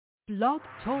Blog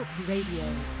Talk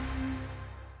Radio.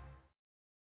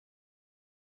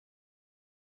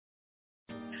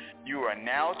 You are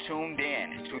now tuned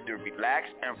in to the Relax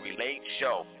and Relate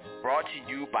show, brought to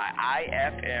you by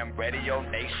iFM Radio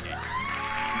Nation.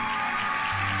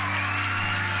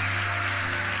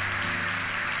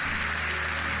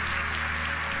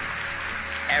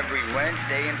 Every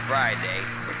Wednesday and Friday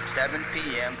from 7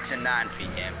 p.m. to 9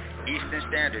 p.m. Eastern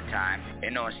Standard Time,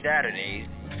 and on Saturdays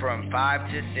from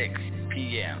 5 to 6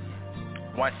 p.m.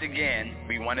 Once again,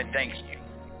 we want to thank you.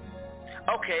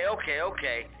 Okay.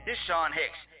 This is Sean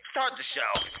Hicks. Start the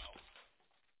show.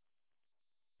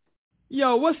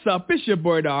 Yo, what's up? It's your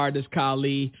boy, the artist,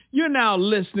 Khalid. You're now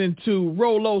listening to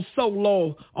Rolo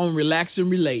Solo on Relax and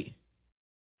Relate.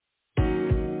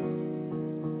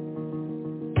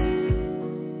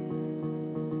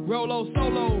 Rolo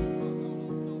Solo.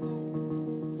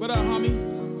 What up,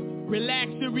 homie? Relax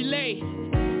and Relate.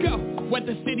 Go. What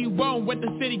the city want, what the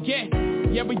city get.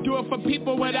 Yeah, we do it for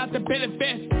people without the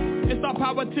benefits. It's all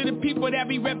power to the people that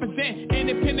we represent.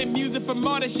 Independent music from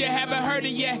artists you haven't heard it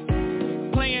yet.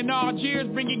 Playing all years,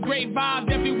 bringing great vibes.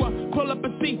 Everyone pull up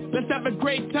a seat, let's have a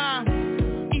great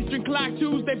time. Eastern Clock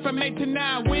Tuesday from 8 to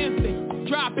 9. Wednesday,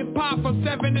 drop and pop from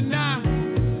 7 to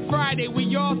 9. Friday,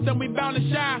 we awesome, we bound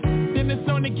to shine. Then it's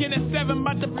on again at 7,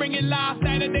 about to bring it live.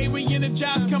 Saturday, we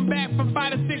energize, come back from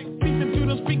 5 to 6. Speaking through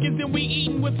those speakers and we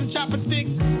eating with some chopper sticks.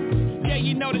 Yeah,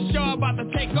 you know the show about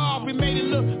to take off. We made it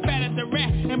look fat as a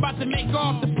rat and about to make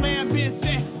off. The plan being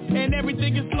set and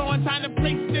everything is flowing. Time to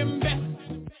place them bets.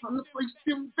 Time to place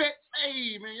them bets.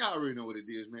 Hey, man, y'all already know what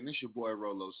it is, man. This your boy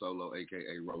Rolo Solo,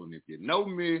 a.k.a. Rollin' If You Know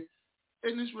Me.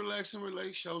 And this Relax and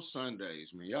Relate show Sundays,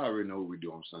 man. Y'all already know what we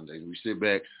do on Sundays. We sit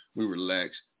back, we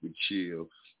relax, we chill,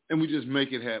 and we just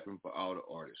make it happen for all the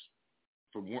artists.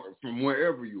 From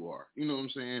wherever you are. You know what I'm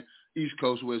saying? East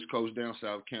Coast, West Coast, down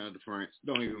south, Canada, France.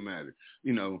 Don't even matter.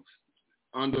 You know,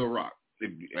 under a rock.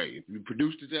 If you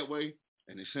produced it that way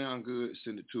and it sound good,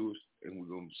 send it to us and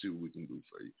we're going to see what we can do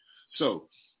for you. So,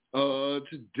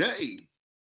 today,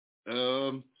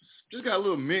 just got a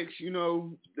little mix, you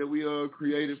know, that we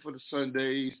created for the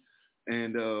Sundays.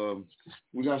 And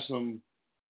we got some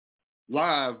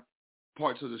live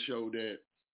parts of the show that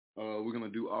we're going to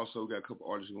do also. Got a couple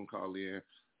artists who are going to call in,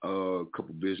 a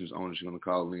couple business owners are going to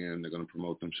call in. They're going to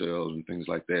promote themselves and things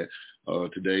like that.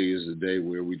 Today is a day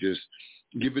where we just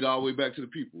give it all the way back to the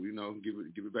people, you know, give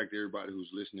it back to everybody who's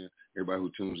listening, everybody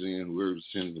who tunes in, whoever's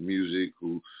sending the music,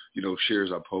 who, you know,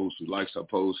 shares our posts, who likes our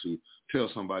posts, who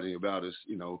tells somebody about us,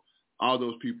 you know, all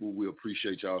those people, we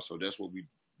appreciate y'all. So that's what we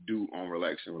do on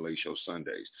Relax and Relate Show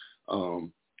Sundays.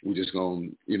 We're just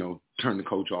going to, you know, turn the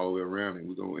coach all the way around and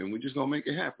we're just going to make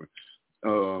it happen.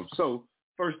 So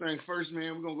first thing first,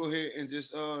 man, we're going to go ahead and just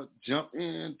jump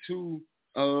into,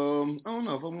 I don't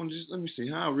know if I want to just, let me see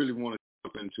how I really want to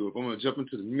jump into it. If I want to jump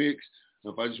into the mix,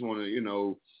 if I just want to, you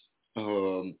know,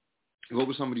 go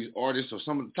over some of these artists or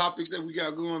some of the topics that we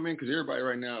got going, man, because everybody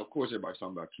right now, of course, everybody's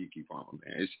talking about Keke Palmer,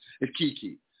 man. It's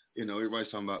Keke. You know,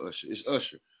 everybody's talking about Usher. It's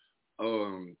Usher.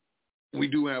 We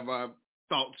do have our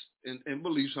thoughts and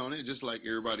beliefs on it, just like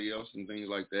everybody else and things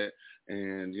like that.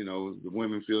 And, you know, the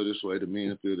women feel this way, the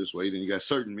men feel this way. Then you got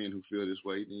certain men who feel this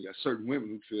way. Then you got certain women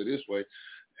who feel this way.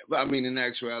 But, I mean, in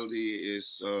actuality, it's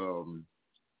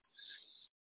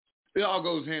it all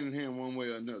goes hand in hand one way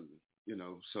or another, you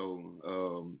know.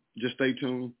 So just stay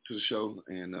tuned to the show,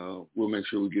 and we'll make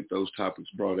sure we get those topics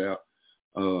brought out.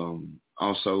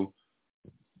 Also,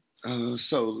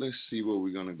 so let's see where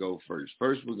we're going to go first.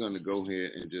 First, we're going to go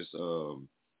ahead and just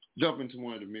jump into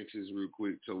one of the mixes real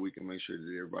quick so we can make sure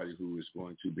that everybody who is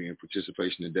going to be in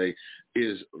participation today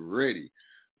is ready.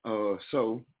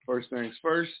 So first things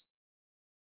first,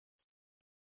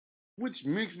 which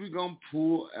mix we going to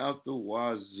pull out the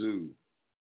wazoo?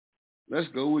 Let's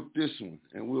go with this one,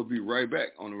 and we'll be right back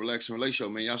on the Relax and Relate Show,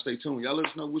 man. Y'all stay tuned. Y'all let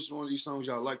us know which one of these songs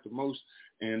y'all like the most,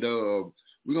 and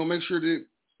we're going to make sure that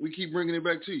we keep bringing it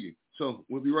back to you. So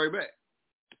we'll be right back.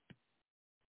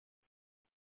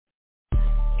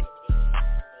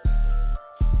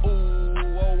 Ooh,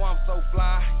 oh, I'm so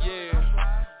fly, yeah.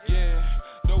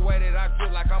 The way that I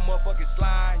drip like I'm motherfucking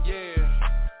slide, yeah.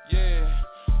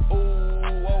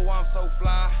 Ooh, oh, I'm so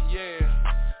fly, yeah.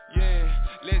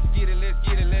 Let's get it,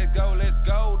 let's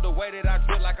go. The way that I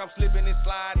drip like I'm slipping and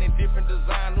sliding in different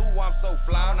design. Ooh, I'm so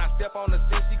fly. When I step on the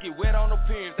scene, she get wet on the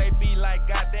piers. They be like,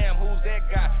 goddamn, who's that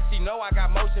guy? She know I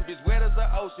got motion, bitch, wet as the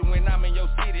ocean. When I'm in your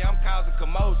city, I'm causing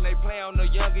commotion. They play on the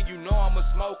younger, you know I'ma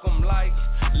smoke them like,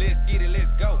 let's get it,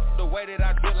 let's go. The way that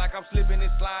I drip like I'm slipping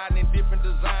and sliding in different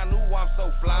design. Ooh, I'm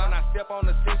so fly. When I step on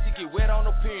the scene, she get wet on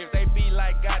the piers. They be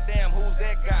like, goddamn, who's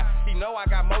that guy? She know know I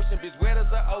got motion, bitch, wet as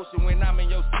the ocean. When I'm in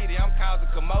your city, I'm causing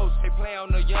commotion. They play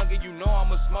on the younger, you know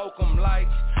I'ma smoke them like,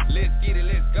 let's get it,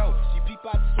 let's go. She peep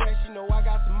out the sweat, she know I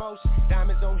got some motion.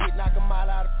 Diamonds on hit, knock 'em all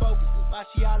out of focus. Why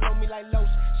she all on me like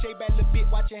lotion? Shake back a little bit,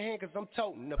 watch your hand, cause I'm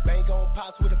toting. The bank on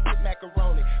pops with a bit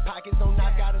macaroni. Pockets on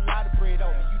knock, got a lot of bread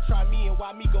on me. You try me and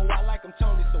why me go out like I'm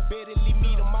Tony. So better leave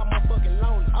me to my motherfucking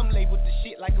lonely. I'm labeled the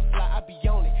shit like a fly, I be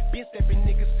on it. Been stepping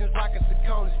niggas since rockin'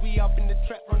 Saconis. We up in the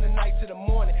trap from the night to the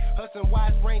morning. Hustling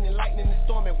wise, raining, lightning and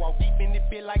storming. Walk deep in it,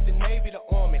 bit like the Navy, the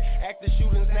Army. Active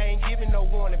shooters, they ain't giving no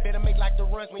warning. Better make like the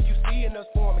runs when you seeing us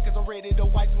forming. Cause I'm ready to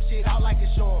wipe some shit out like a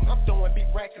showman. I'm throwing big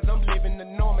racks cause I'm living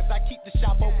enormous. I keep the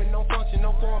shop open, no function,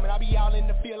 no forming. I be all in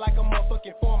the field like a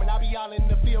motherfucking foreman. I be all in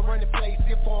the field running plays,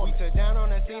 sit for me. We took down on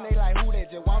the scene, they like who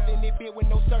that? Just walked in this bit with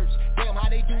no search. Damn, how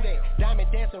they do that?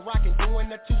 Diamond dancing, rocking, doing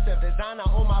the two-step. Designer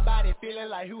on my body, feeling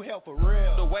like who help for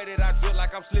real. The way that I feel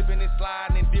like I'm slipping and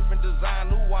sliding in different design.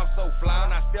 Ooh, I'm so fly.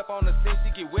 When I step on the scene,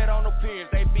 she get wet on the piers.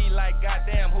 They be like,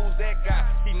 goddamn, who's that guy?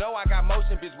 She know I got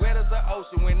motion, bitch, wet as the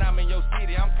ocean. When I'm in your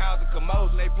city, I'm causing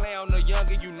commotion. They play on the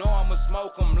younger, you know I'ma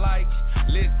smoke them like,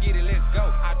 let's get it, let's go.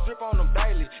 I drip on them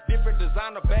daily, different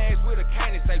designer bags with a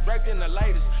candy, say draped in the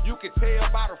latest. You can tell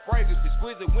by the fragrance,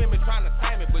 exquisite women trying to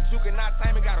tame it, but you cannot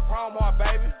tame it, got a chrome heart,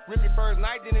 baby. Rip it first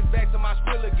night, then it's back to my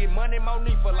Skrilla. Get money,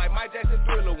 Monifa, like Mike Jackson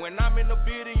Thriller. When I'm in the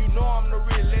building, you know I'm the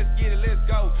real, let's get it, let's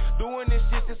go. Doing this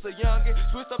shit since a youngin',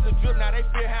 switch up the drip, now they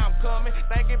feel how I'm coming.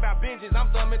 Thinking about binges,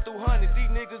 I'm thumbing through hundreds.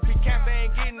 These niggas be capped, they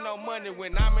ain't getting no money.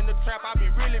 When I'm in the trap, I be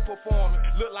really performing.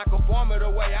 Look like a farmer the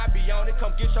way I be on it.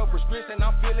 Come get your prescription,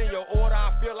 I'm feeling your order.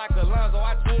 I feel like Alonzo,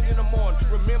 I drink in the morning.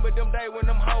 Remember them days when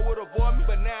them hoes would avoid me,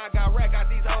 but now I got rack, got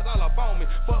these hoes all up on me.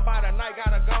 Fuck by the night,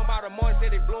 gotta go by the morning.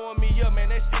 Said they blowing me up, man,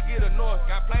 that shit get annoying.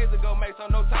 Got plays to go make, so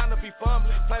no time to be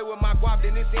fumbling. Play with my guap,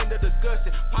 then it's end of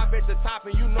discussion. Pop at the top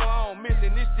and you know I don't miss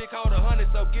it. This shit called 100,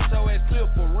 so get your ass clear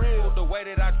for real. The way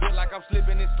that I feel like I'm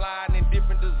slipping and sliding in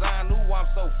different design. Ooh, I'm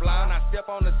so fly. When I step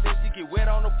on the set, she get wet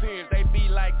on the piers. They be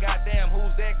like, goddamn,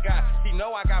 who's that guy? She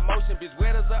know I got motion, bitch,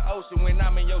 wet as the ocean. When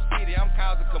I'm in your city, I'm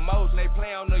causing commotion. They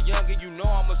play on the younger, you know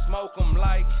I'ma smoke them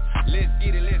like, let's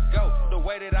get it, let's go. The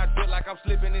way that I feel like I'm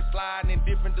slipping and sliding in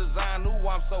different design. Ooh,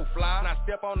 I'm so fly. When I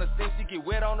step on the set, she get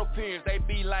wet on the piers. They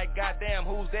be like, goddamn,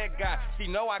 who's that guy? She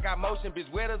know I got motion,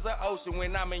 bitch, wet as the ocean.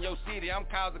 When I'm in your city, I'm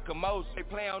causing commotion. They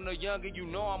play on the younger, you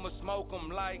know I'ma smoke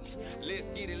them like, let's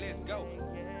get it, let's go.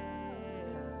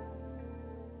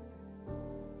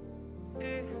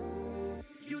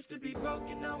 Used to be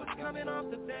broken, now it's coming off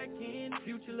the back end.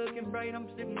 Future looking bright, I'm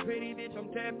sitting pretty, bitch,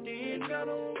 I'm tapped in. Got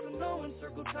on for no one,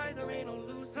 circle tight, there ain't no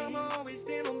loose. I'm always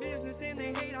stand on business and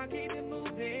they hate, I keep it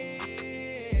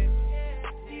moving.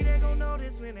 See, they gon'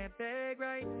 notice when that bag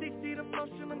right. 60 the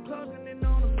motion, I'm closing in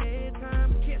on them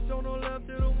mid-time. Can't show no love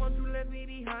to the ones who left me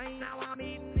behind. Now I'm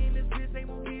eating in this bitch, they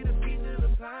won't get a piece of the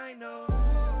pie, no.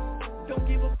 Don't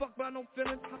give a fuck about no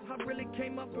feelings. I really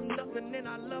came up from nothing and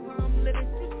I love how I'm living.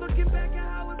 Just looking back at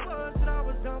how it was, that I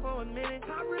was down for a minute.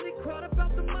 I really crawled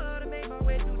about the mud and made my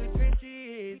way through the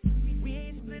trenches. We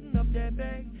ain't splitting up that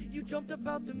bag. You jumped up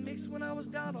out the mix when I was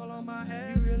down all on my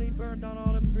head. You really burned down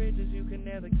all the bridges, you can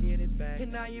never get it back.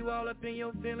 And now you all up in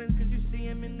your feelings cause you see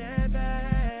him in that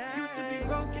bag. Used to be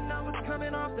broken, now it's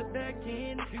coming off the back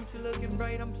end. Future looking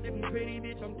bright, I'm sitting pretty,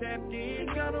 bitch, I'm tapped in.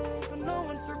 Got on for no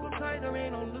one, circle tight, there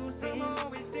ain't no loose end. I'm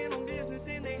always stand on business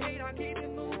and they hate, I keep it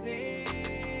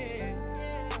moving.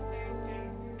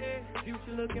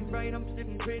 Future looking bright, I'm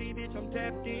sitting pretty, bitch, I'm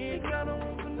tapped in. Got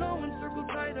on for no one, circle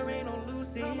tight, there ain't no loose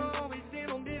end. I'm always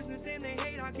stand on business and they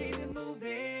hate, I keep it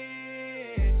moving.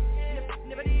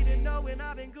 Never need to know when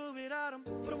I've been good without them.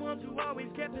 For the ones who always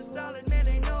kept it solid, man,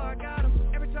 they know I got them.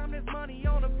 Every time there's money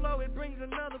on the flow, it brings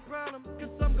another problem. Cause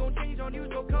some gon' change on you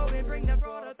so cold and bring that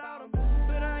fraud without them.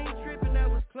 But I ain't tripping, that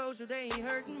was closure, they ain't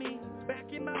hurting me.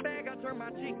 Back in my bag, I turn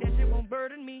my cheek, that shit won't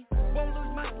burden me. Won't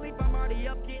lose my sleep, I'm already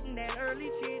up getting that early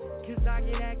shit. Cause I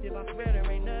get active, I swear there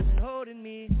ain't nothing holding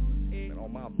me. And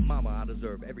on my mama, I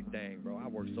deserve everything, bro. I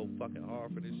work so fucking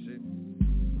hard for this shit.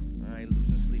 I ain't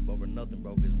losing sleep over nothing,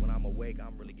 bro, cause when I'm awake,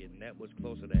 I'm really getting that much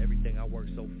closer to everything I work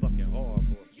so fucking hard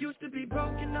for. Used to be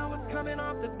broken, now it's coming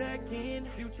off the back end.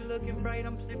 Future looking bright,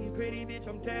 I'm sitting pretty, bitch,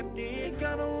 I'm tapped in.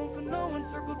 Got on for no one,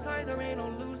 circle tight, there ain't no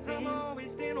loose end. I'm always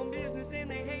stand on business and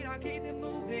they hate, I keep it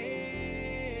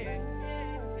moving.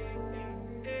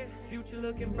 Future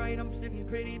looking bright, I'm sitting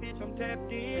pretty, bitch, I'm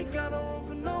tapped in. Got on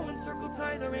for no one, circle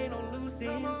tight, there ain't no loose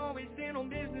end. I'm always stand on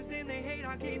business and they hate,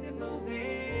 I keep it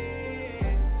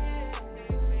moving.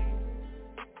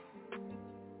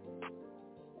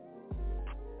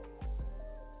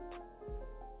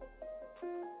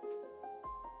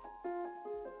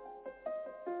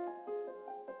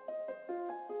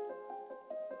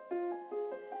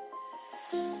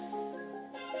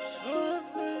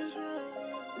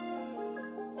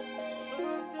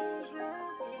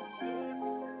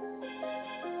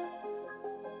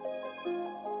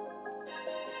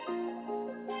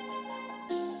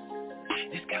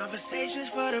 conversations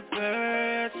for the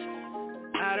birds.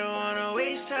 I don't wanna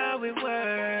waste time with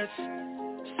words.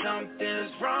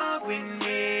 Something's wrong with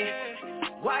me.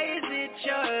 Why is it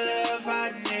your love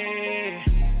I need?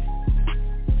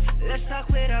 Let's talk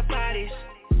with our bodies.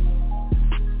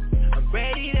 I'm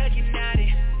ready to get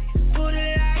naughty. Pull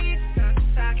the lights out the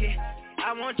socket.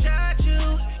 I won't judge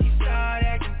you if you start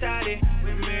acting thotty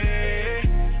with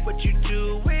me. What you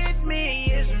do with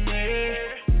me is me.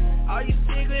 All your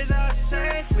secrets are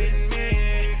safe with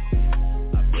me.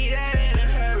 I'll be there in a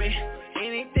hurry.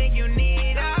 Anything you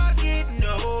need, I'll get,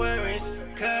 no worries.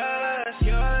 Cause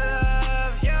your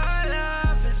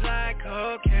love is like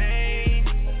cocaine.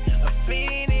 I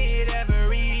fiend it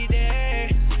every day.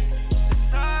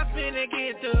 It's hard for me to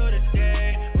get through the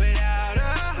day without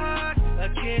a hug, a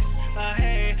kiss, a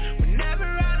hey. Whenever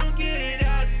I don't get it,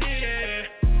 I see it.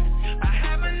 I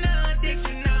have an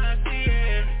addiction, I see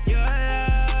it. Your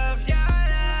love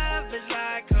is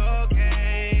like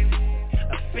cocaine. I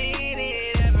fiend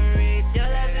it every day. Your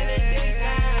love's in the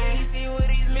daytime. You see what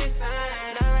he's missing. I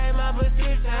write my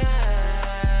position.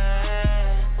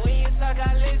 When you talk, I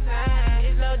listen.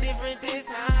 It's no different this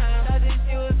time. Thought this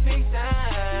shit was fixed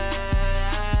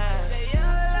time. Say your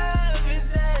love is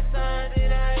that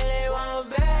something I really want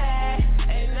back.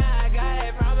 And now I got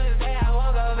that promise that I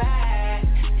won't go back.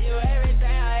 You everything I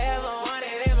ever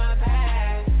wanted in my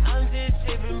past. I'm just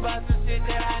tripping about some shit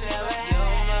that I never had.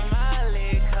 You're my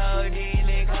Molly, codeine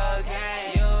and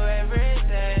cocaine. You're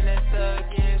everything that's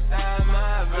stuck inside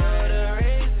my brain. You're the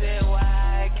reason why I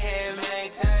can't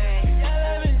maintain. Your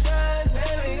love and drugs,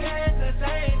 baby, girl, it's the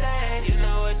same thing. You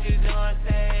know what you doing,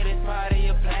 say it, it's part of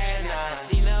your plan now.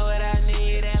 She know what I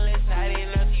need, endless, I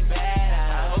didn't know she bad. I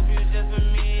hope you just for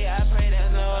me, I pray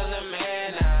there's no other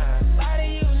man now. Body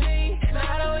you need,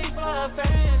 not only for a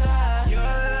fan now. Your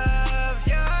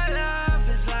love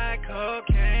is like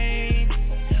cocaine.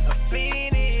 I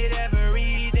fiend it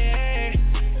every day.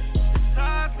 It's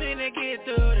hard for me to get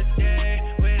through the day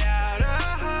without a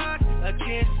hug, a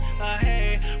kiss, a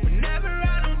hey. Whenever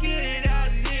I don't get it, I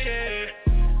need it.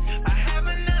 I have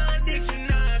an addiction,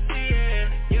 I see it.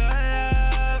 Your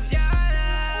love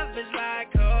is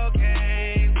like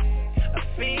cocaine. I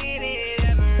fiend it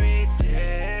every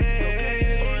day.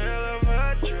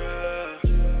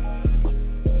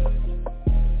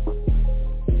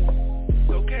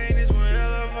 Cocaine is one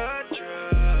hell of a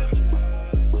drug.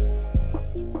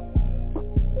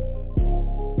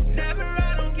 Whenever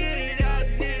I don't get it, I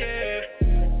need it.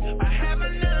 I have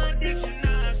an addiction,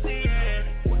 I see it.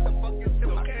 What the fuck is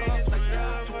cocaine is one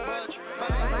hell of a drug.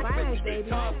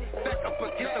 Back up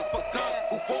against the fuck up.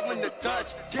 Who rolling the Dutch?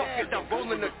 Fuck it, I'm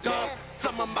rolling the dub.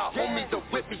 Some of my homies are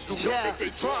with me, you know that they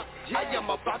drunk. I am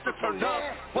about to turn up.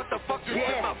 What the fuck is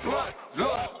in my blood?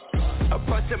 Look. A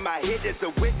punch in my head is a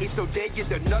Whitney, so there you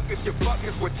the nuggets, your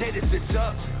fuckers will tear this bitch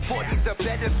up. 40s are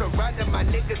better surrounding my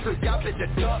niggas, so y'all better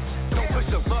duck. Don't push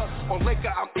the luck, on liquor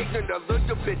I'm ignorant, a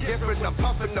little bit different, I'm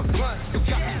pumping the blunt. You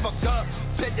got me fucked up,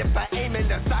 bet if I aim in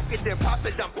the socket then pop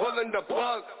it, I'm pulling the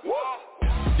plug.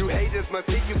 You haters must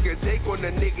think you can take on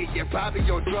a nigga, you're probably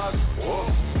on drugs.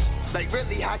 Like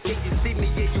really, how can you see me,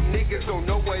 yeah, you niggas don't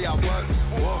know where I was.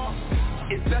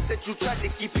 It's best that you try to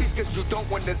keep peace cause you don't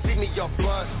wanna see me off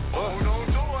blood. Don't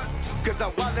do it. Cause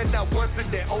I'm wildin' out worse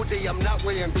than OJ, I'm not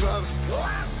wearing gloves.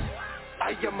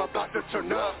 I am about to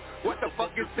turn up. What the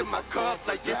fuck is in my cup?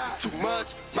 Like this is too much.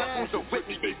 My fools are with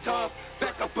me, they tough.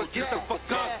 Back up against the fuck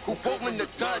up. Who rolling the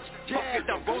Dutch? Fuck it,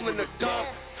 I'm rolling the dub.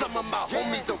 Some of my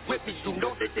homies are with me, you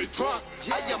know that they drunk.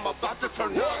 I am about to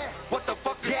turn up. What the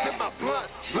fuck is in my blunt?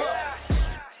 Look.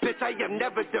 Bitch, I am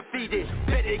never defeated.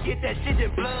 Better get that shit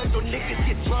in blood or niggas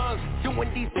get drunk.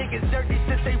 Doing these niggas dirty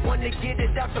since they wanna get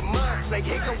it out the mud. Like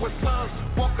Hagen with slugs.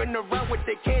 Walking around with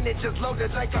their cannon just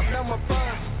loaded like I'm number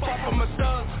buzz. Far from a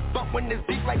thug. But when it's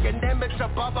deep like an amateur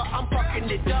barber, I'm fucking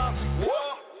it up.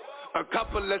 Whoa. A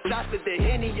couple of shots of the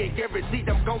Henny and guaranteed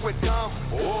I'm going dumb.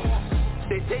 Whoa.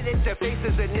 They say that your face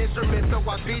is an instrument, so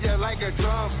I beat it like a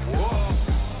drum.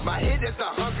 Whoa. My hitters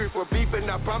are hungry for beef and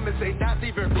I promise they not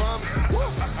even crumbs.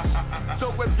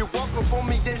 So if you walk up on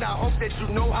me, then I hope that you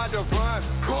know how to run.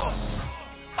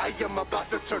 I am about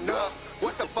to turn up.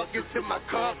 What the fuck is in my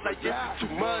cup? Like this is too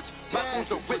much. My fools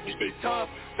are with me, they tough.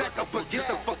 Back up against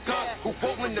the fuck up. Who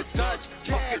rolling the Dutch?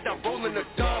 Fuck it, I'm rolling the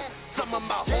dub. Some of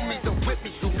my homies are with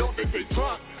me, you know that they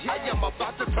drunk. I am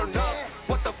about to turn up.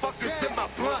 What the fuck is in my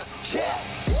blunt?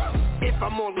 If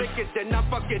I'm on liquor, then I'm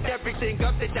fucking everything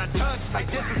up that I touch. Like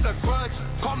this is a grudge.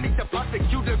 Call me the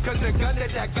prosecutor, cause the gun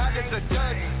that I got is a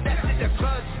judge. That's in the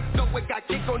clutch. So it got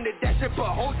kick on it, that shit put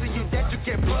holes in you that you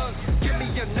can plug. Give me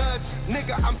a nudge.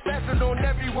 Nigga, I'm faster on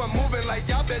everyone moving like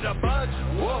y'all better budge.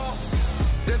 Whoa.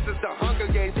 This is the Hunger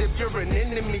Games. If you're an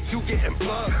enemy, you getting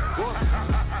plugged.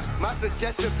 My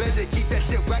suggestion, better keep that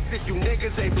shit waxed if you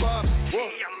niggas ain't buff.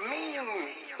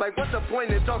 Like, what's the point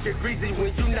in talking greasy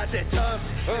when you not that tough?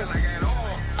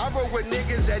 I roll with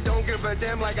niggas that don't give a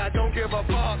damn like I don't give a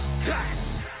fuck.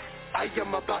 I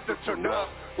am about to turn up.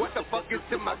 What the fuck is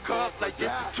in my cup? Like, this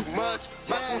is too much.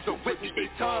 My fools are with me, they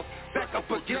tough. Back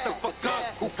up against the fuck up.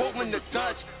 Who rolling the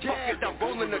Dutch? Fuck it, I'm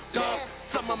rolling the dub.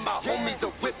 Some of my homies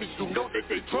are with me, you know that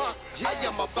they drunk. I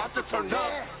am about to turn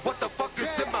up. What the fuck is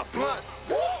in my blood?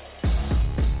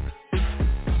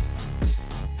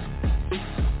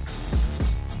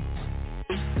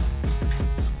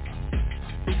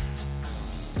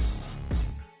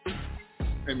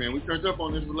 Hey man, we turned up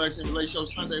on this Relax and Relate Show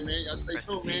Sunday, man. Y'all stay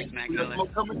tuned, man. We got more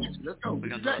coming at you. Let's go. We're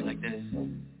gonna do it like this.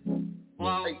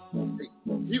 Wow. Hey,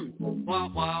 you.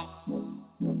 Wow, wow.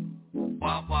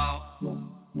 Wow, wow.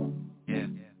 Yeah.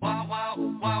 Wow, wow,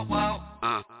 wow, wow.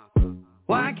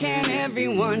 Why can't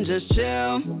everyone just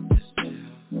chill?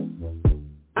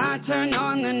 I turn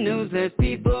on the news, there's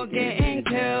people getting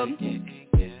killed.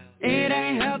 It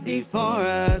ain't healthy for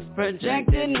us.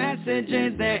 Projected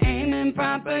messages, they're aiming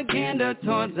propaganda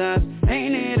towards us.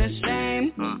 Ain't it a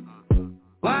shame?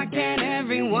 Why can't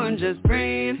everyone just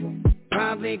breathe?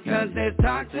 Probably 'cause there's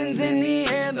toxins in the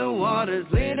air, the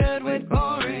water's littered with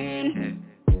chlorine.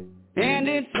 And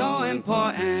it's so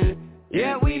important.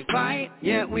 Yet we fight,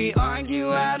 yet we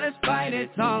argue out of spite,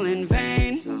 it's all in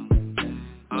vain.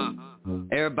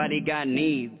 Everybody got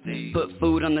needs. Put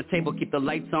food on the table, keep the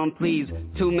lights on, please.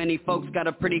 Too many folks got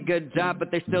a pretty good job,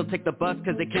 but they still take the bus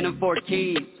 'cause they can't afford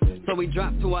keys. So we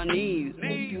drop to our knees,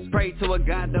 pray to a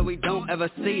God that we don't ever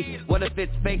see. What if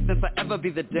it's fake, then forever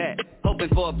be the debt, hoping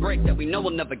for a break that we know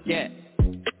we'll never get.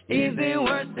 Is it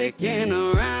worth sticking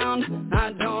around?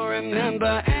 I don't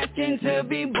remember asking to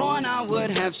be born, I would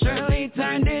have surely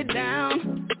turned it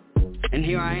down. And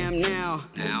here I am now.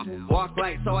 Walk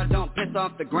light so I don't piss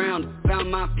off the ground. Found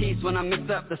my peace when I mix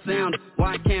up the sound.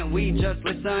 Why can't we just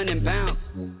listen and bounce?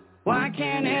 Why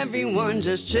can't everyone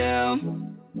just chill?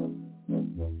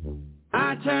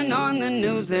 I turn on the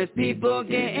news, there's people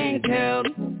getting killed.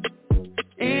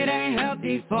 It ain't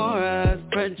healthy for us.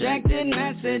 Projected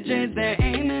messages, they're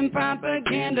aiming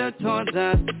propaganda towards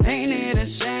us. Ain't it a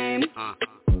shame?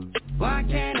 Why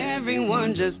can't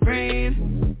everyone just breathe?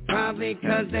 Probably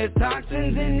 'cause there's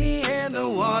toxins in the air, the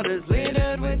water's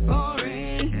littered with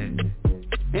chlorine.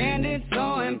 And it's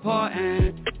so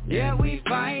important. Yet we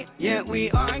fight, yet we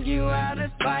argue out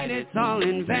of spite, it's all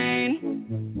in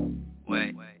vain.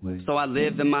 Wait. So I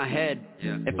live in my head.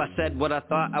 If I said what I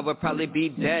thought, I would probably be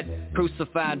dead.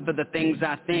 Crucified for the things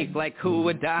I think, like who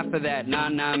would die for that? Nah,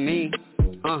 not me.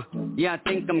 Yeah, I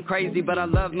think I'm crazy, but I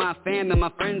love my fam and my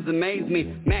friends amaze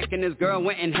me. Mac and his girl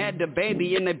went and had the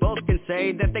baby, and they both can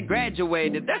say that they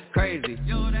graduated. That's crazy.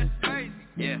 Yo, that's crazy.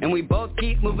 Yeah. And we both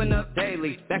keep moving up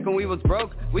daily. Back when we was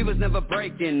broke, we was never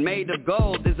breaking. Made of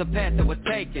gold is a path that we're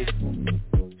taking.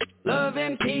 Love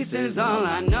and peace is all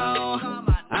I know.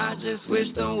 I just wish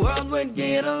the world would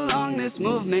get along. This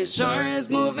movement sure is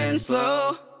moving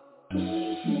slow.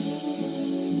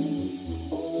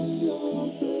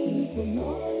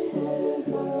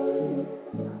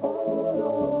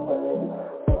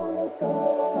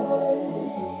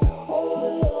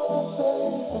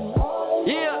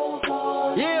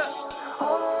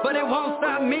 But it won't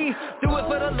stop me. Do it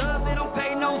for the love, they don't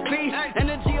pay no fee.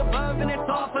 Energy above and it's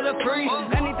all for the free.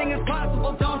 Anything is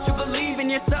possible, don't you believe in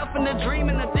yourself and the dream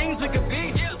and the things we could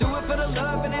be? Do it for the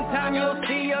love and in time you'll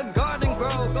see a garden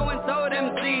grow. Go and sow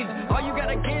them seeds. All you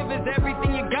gotta give is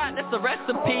everything you got. That's the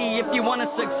recipe if you wanna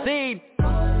succeed.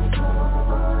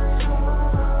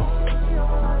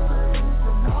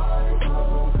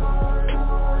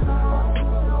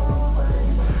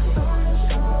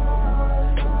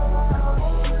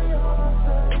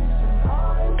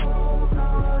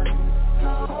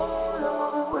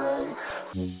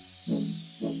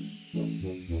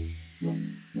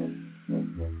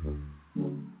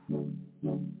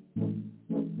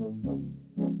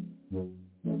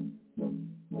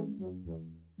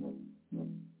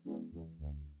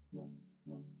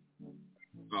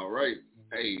 All right.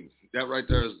 Hey, that right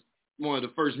there is one of the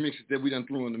first mixes that we done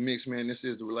threw in the mix, man. This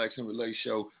is the Relax and Relate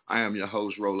Show. I am your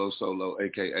host, Rolo Solo,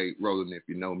 a.k.a. Rollin' if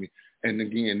you know me. And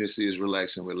again, this is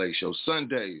Relax and Relate Show.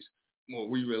 Sundays, where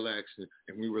we relaxing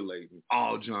and we relating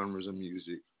all genres of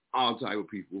music, all type of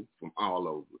people from all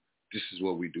over. This is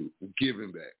what we do. We're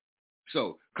giving back.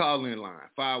 So call in line,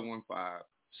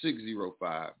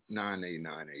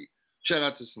 515-605-9898. Shout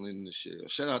out to Selena Michelle.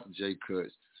 Shout out to Jay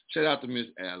Cuts. Shout out to Miss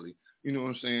Allie. You know what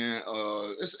I'm saying?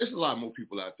 It's a lot more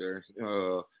people out there.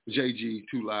 JG,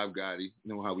 2 Live Gotti.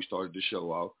 You know how we started the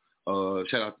show off.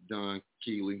 Shout out to Don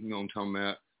Keeley, you know what I'm talking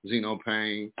about. Zeno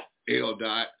Payne, L.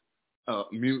 Dot,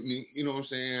 Mutiny, you know what I'm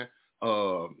saying?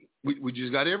 We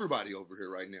just got everybody over here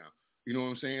right now. You know what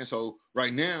I'm saying? So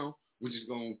right now, we're just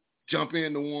going to jump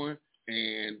into one.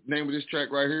 And name of this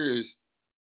track right here is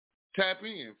Tap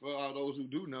In. For all those who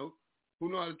do know, who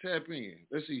know how to tap in.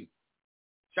 Let's see.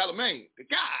 Charlamagne, the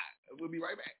guy. We'll be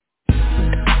right back.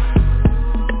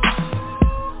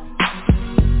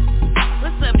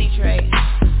 What's up, Detroit?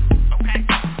 Okay.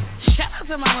 Shout out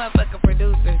to my motherfucking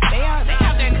producers. They out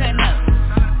there cutting up.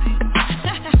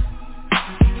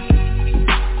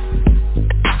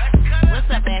 What's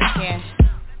up, Ass Cash?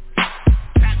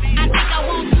 I think I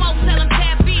won't smoke, tell them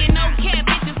tap in. No cap,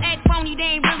 bitches act phony,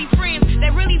 they ain't really friends. They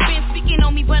really been speaking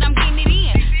on me, but I'm getting it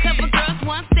in. Couple girls,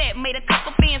 one step, made a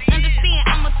couple fans understand.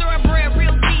 I'm a thoroughbred,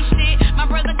 real G shit. My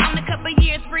brother gone a couple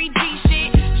years, free G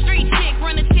shit. Street chick,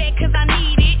 run a check, cause I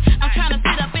need it. I'm tryna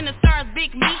sit up in the stars,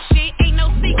 big me shit. Ain't no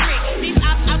secret, these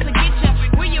ops out to get ya.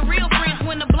 We're your real friends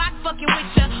when the block fucking with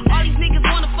ya. All these niggas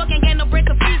wanna fuck, ain't got no break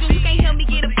of fusion. You can't help me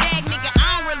get a bag, nigga,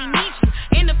 I don't really need you.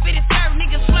 In the fitted skirt,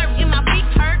 niggas flirt, and my feet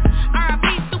hurt. R.I.P.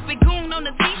 stupid goon on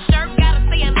the t-shirt. Gotta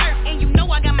stay alert, and you know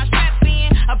I got my strap in.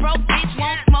 A broke bitch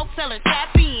won't smoke, tell her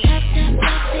tap in.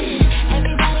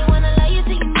 Everybody wanna love you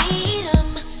till you need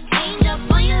 'em. Change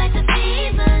up on you like the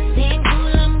season. Damn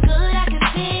cool, I'm good, I can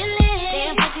feel it.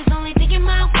 Damn pussies only thinking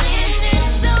my win.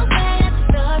 It's so bad at the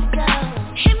door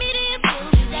down. Hit me to your feel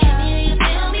me, hit me to your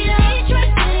feel me.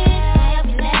 Detroit City, I'll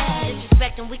be loud.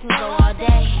 Disrespecting, we can go all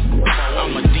day.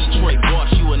 I'm a Detroit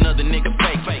boss, you another nigga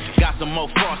fake. Got some more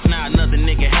frost, now another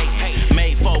nigga hate.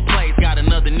 Made 4 plays, got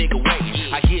another nigga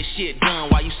waiting. I get shit done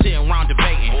while you sitting around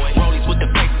debating. Rollies with the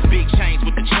faces, big chains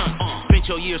with the chunk. Spent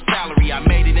your year's salary, I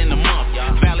made it in a month.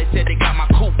 Valley said they got my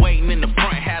coupe waiting in the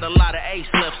front. Had a lot of ace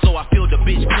left, so I filled the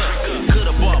bitch cup.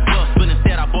 Could've bought bus, but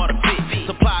instead I bought a fit.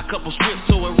 Supply a couple strips,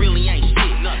 so it really ain't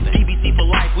shit. DBC for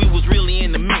life, we was really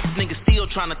in the mix. Niggas still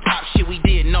tryna top shit, we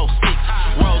did no 6.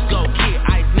 Rose gold kid,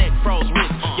 ice neck, froze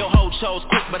wrist. Your hoe chose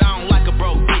quick, but I don't like a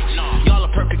broke bitch. Y'all a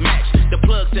perfect match, the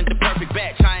plug sent the perfect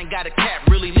batch. I ain't got a cap,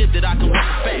 really lived it, I can work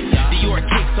a fact. Dior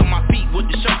kicks on my feet with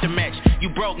the shirt to match. You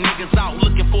broke niggas out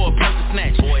looking for a purse to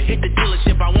snatch. Hit the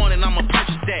dealership I want and I'ma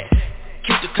purchase that.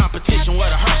 Keep the competition where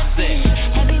the hearse is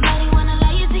at. Everybody wanna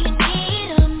love you till you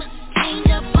need 'em. Change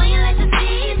up on you like the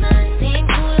season. Damn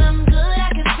cool, I'm good, I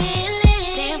can feel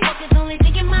it. Damn fuckers only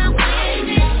thinking my win.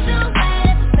 It's so bad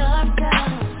at the door down.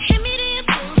 Hit me to your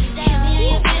feel me, hit me to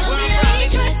your feel me.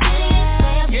 Detroit City,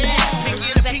 stay up there.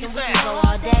 Disrespecting, we can go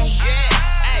all day.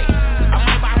 Hey, I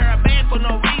might buy her a bag for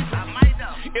no reason.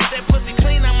 If that pussy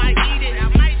clean, I might eat it.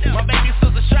 My baby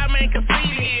sister Charlamagne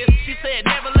conceited. She said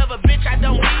never love a bitch, I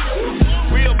don't need her.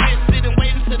 Real bitch sitting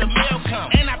waiting till the mail come.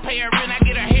 And I pay her rent, I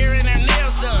get her hair and her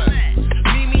nails done.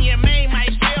 Mimi and May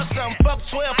might share some. Fuck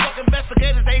 12 fucking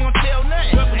investigators, they ain't gon' tell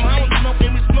nothing. Welcome home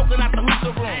smoking, we smoking out the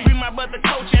hookah room. Free my brother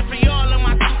coach and free all of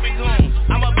my stupid goons.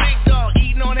 I'm a big dog,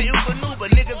 eating on the Uber Nuba.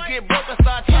 Niggas get broke and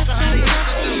start talking how they used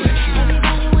to do it.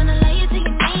 Everybody wanna love you till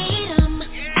you need 'em.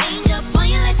 Change up on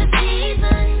you like the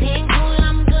season. Damn cool,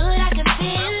 I'm good, I can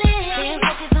feel it. Damn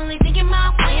fuckers only thinking my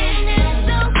win. It's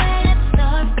so bad at the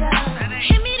door down.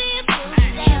 Hit me to your feel me,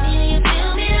 hit me to your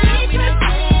feel me. Detroit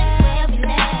City, where we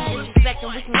live.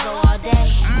 Disrespecting, we can go all day.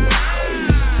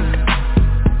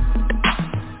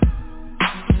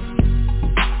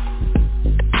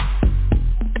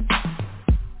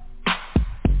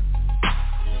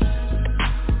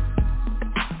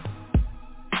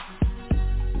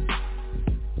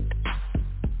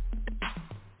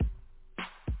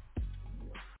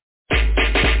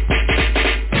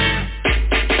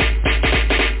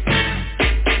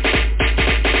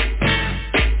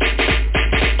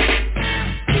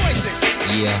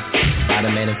 Yeah,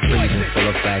 Spider-Man and freezing full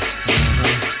effect.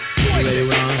 You ready,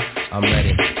 Ron? I'm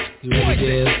ready. You ready,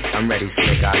 Div? I'm ready,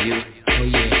 Slick, are you? Oh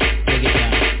yeah, take it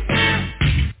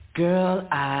down. Girl,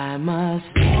 I must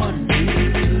warn you,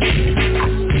 I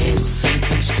sense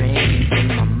something strange in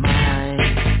my mind.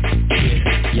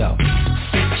 Yo,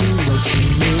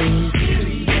 situation is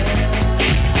serious.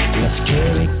 Let's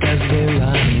cure it 'cause we're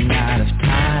running out of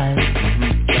time.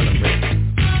 Tell 'em, Rick.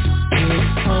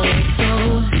 It's all so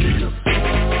beautiful.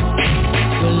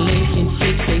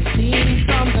 Relationships, they seem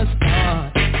from the start.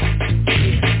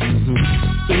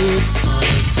 It's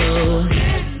all so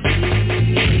heavy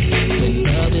when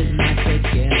love is not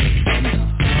together from the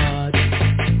heart.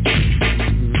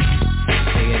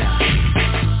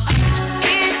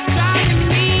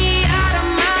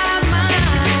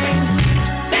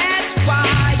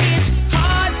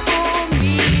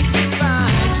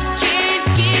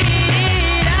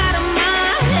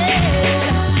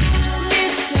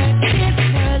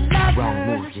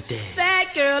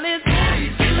 That girl is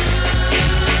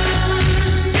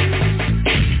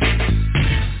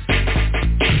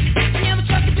never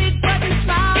trust a big button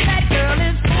smile. That girl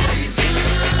is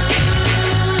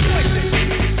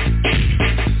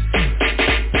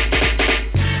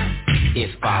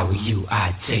If I were you,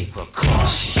 I'd take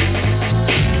precaution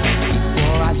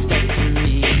before I step to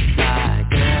meet my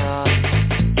girl.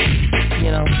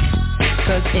 You know,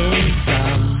 'cause in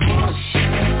some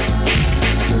motion,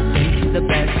 you'll think she's the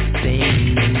best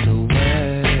thing in the world.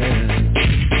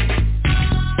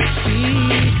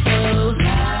 She's so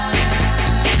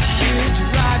nice,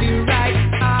 she'll drive you right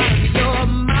out of your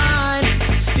mind,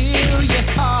 steal your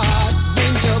heart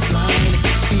when you're blind.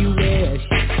 Beware,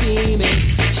 she's scheming,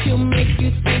 she'll make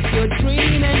you think you're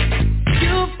dreaming.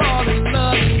 You'll fall in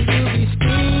love and you'll be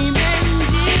screaming,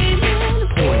 demon.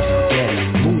 Poison, daddy,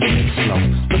 moving slow.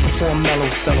 Looking for a mellow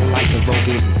fellow like the vogue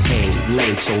isn't paid.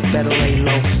 Late, so better lay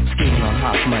low. Scheming on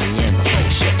hot money and the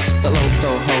whole show. The low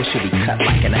throw hoe should be cut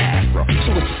like an afro.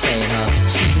 So what you saying, huh?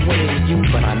 She's winning to you,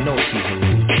 but I know she's a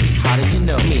loser. How did you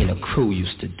know? Me and the crew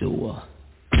used to do her.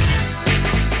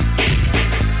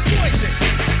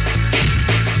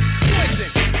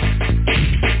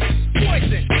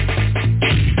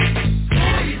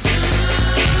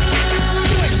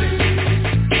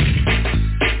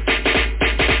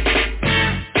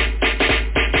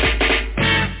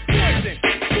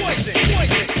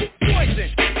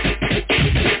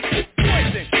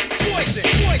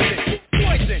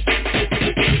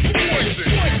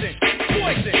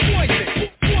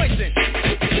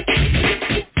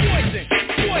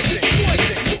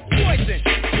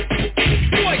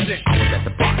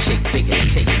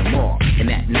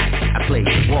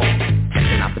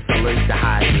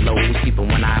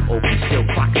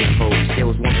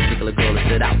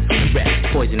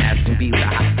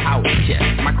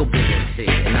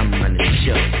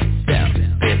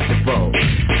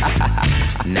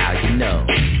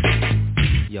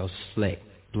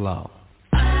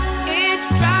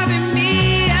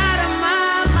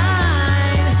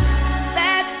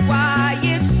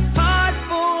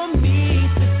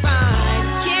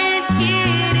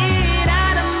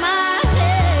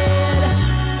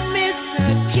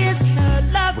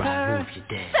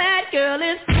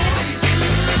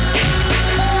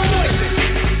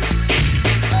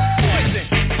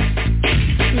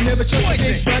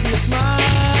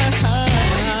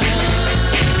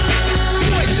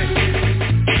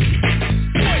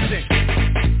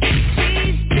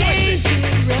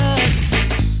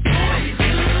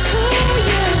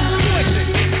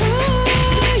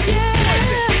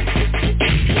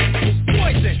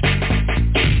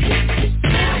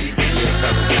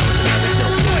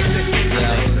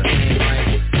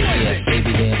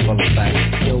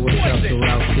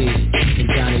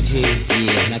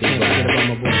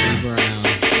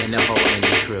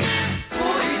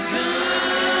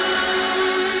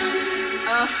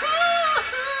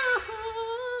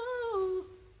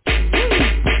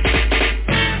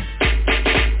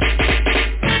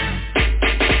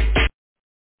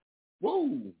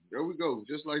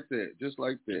 Just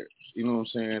like that. You know what I'm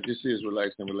saying? This is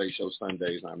Relax and Relate Show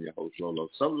Sundays. I'm your host, Lolo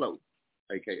Solo,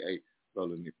 a.k.a.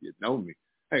 Roland, if you know me.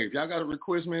 Hey, if y'all got a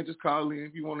request, man, just call in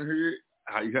if you want to hear it.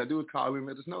 All you got to do is call in,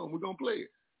 let us know, and we're going to play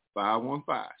it.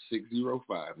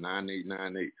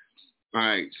 515-605-9898. All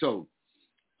right, so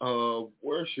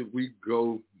where should we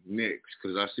go next?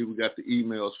 Because I see we got the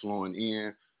emails flowing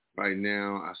in right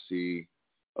now. I see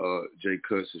Jay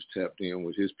Cuss is tapped in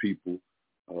with his people.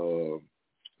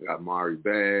 Got Mari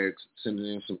Bags sending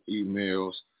in some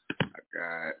emails. I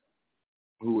got,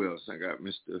 who else? I got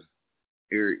Mr.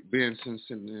 Eric Benson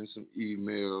sending in some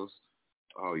emails.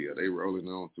 Oh, yeah, they rolling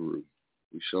on through.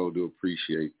 We sure do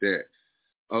appreciate that.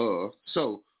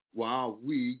 So while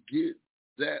we get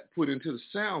that put into the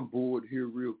soundboard here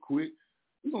real quick,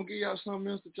 we're going to give y'all something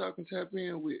else that y'all can tap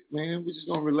in with, man. We're just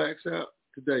going to relax out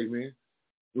today, man.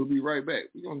 We'll be right back.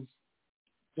 We're going to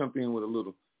jump in with a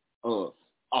little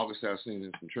August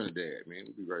Alsina from Trinidad, man.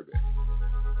 We'll be right back.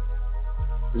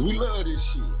 We love this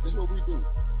shit. This is what we do.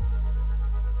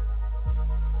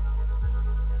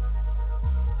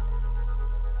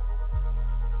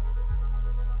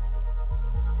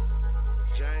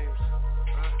 James.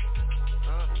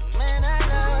 Man, I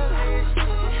love this shit.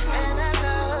 Man, I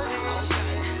love this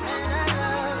shit. Man, I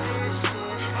love this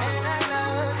shit. Man, I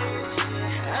love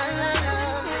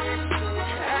this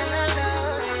shit. I love this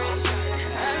shit. I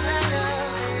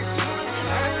love this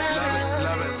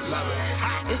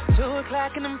shit. It's 2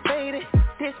 o'clock and I'm faded.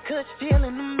 This kush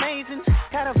feeling amazing.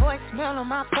 Got a voicemail on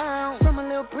my phone from a a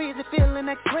little breezy, feeling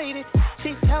X-rated.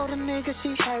 She told a nigga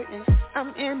she hurting.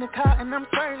 I'm in the car and I'm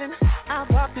swerving. I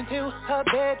walked into her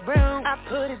bedroom, I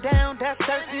put it down, that's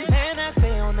certain. Man, I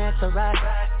stay on that rock.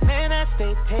 Man, I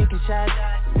stay taking shots.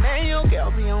 Man, your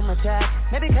girl be on my top.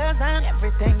 Maybe cause I'm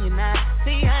everything you're not.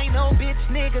 See, I ain't no bitch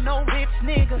nigga, no rich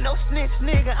nigga, no snitch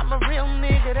nigga. I'm a real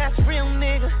nigga, that's real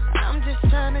nigga. I'm just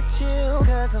trying to chill,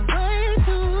 cause I'm way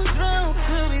too drunk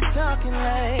to be talking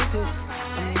like this.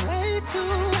 I'm way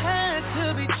too high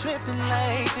to be tripping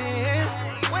like this.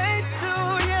 Way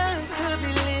too young to be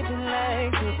living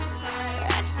like this.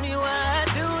 Ask me why I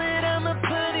do it, I'ma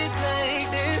put it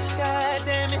like this. God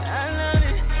damn it, I love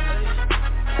it.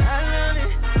 I love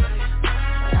it.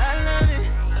 I love it.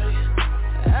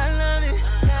 I love it.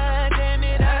 God damn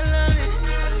it, I love it.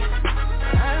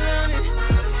 I love it.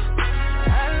 I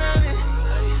love it.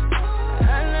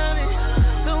 I love it.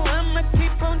 So I'ma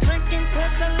keep on drinking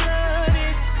cause I love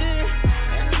this shit.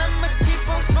 And I'ma keep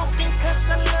on smoking cause I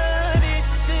love this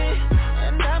shit.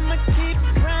 And I'ma keep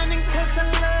grinding cause I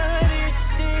love this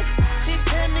shit. She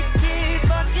tell me keep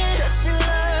fucking cause she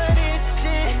love this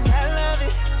shit. And I love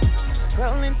it.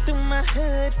 Rolling through my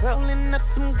hood, rolling up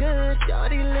some good.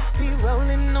 Shorty lippy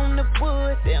rolling on the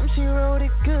wood. Damn, she rolled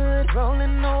it good.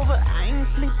 Rolling over, I ain't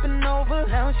sleeping over.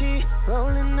 Now she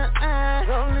rolling the eye,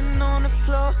 rolling on the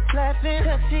floor, laughing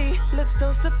cause she looks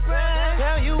so surprised.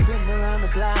 Girl, you been around the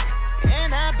block,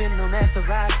 and I've been on that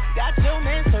rock. Got your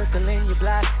man circling your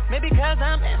block. Maybe cause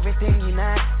I'm everything you're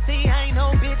not. See, I ain't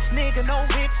no bitch nigga, no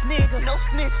rich nigga, no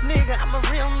snitch nigga. I'm a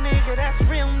real nigga, that's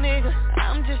real nigga.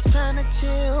 I'm just trying to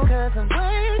chill, cause I'm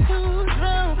way too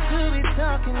drunk to be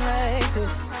talking like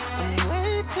this. I'm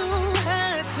way too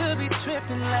high to be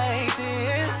tripping like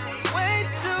this. Way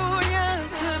too young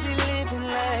to be living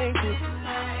like this.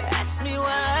 Ask me why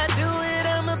I do it,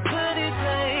 I'ma put it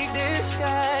like this.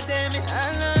 God damn it,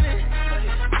 I love it.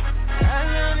 I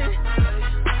love it.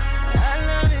 I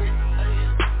love it.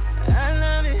 I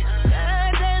love it.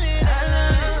 God damn it, I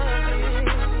love it.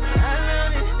 I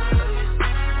love it.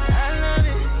 I love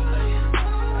it.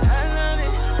 I love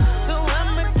it. So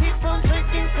I'ma keep on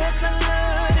drinking cause I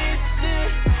love this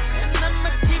shit. And I'ma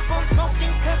keep on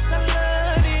smoking cause I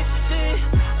love this shit.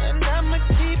 And I'ma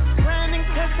keep grinding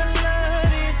cause I love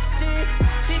this shit.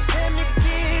 She tell me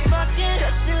keep fucking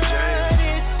cause she love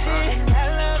this shit. And I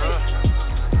love it.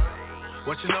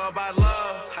 What you know about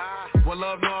love? What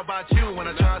love know about you? When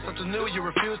I try something new, you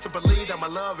refuse to believe that my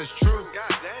love is true.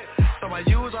 So I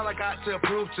use all I got to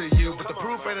prove to you, but the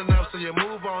proof ain't enough, so you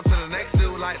move on to the next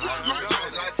dude like,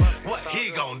 what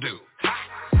he gon' do?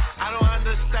 I don't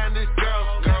understand these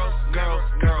girls.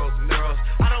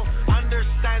 I don't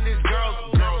understand these girls.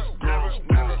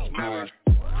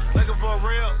 Looking for a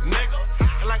real nigga,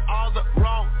 in like all the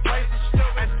wrong places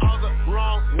and all the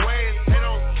wrong ways. They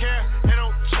don't care, they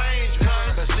don't change,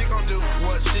 cause she gon' do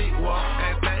what she want,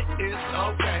 and that is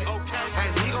okay.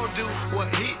 And he gon' do what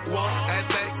he want, and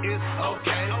that is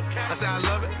okay. I say I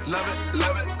love it, love it,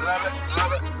 love it, love it,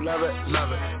 love it, love it,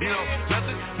 love it. You know,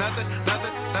 nothing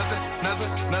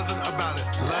about it.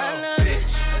 Love,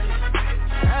 bitch.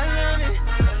 I love it.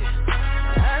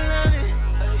 I love it.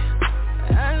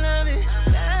 I love it.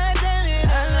 God damn it,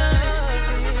 I love it.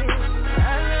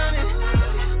 I love it.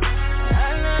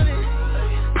 I love it.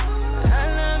 I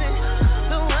love it.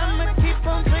 So I'ma keep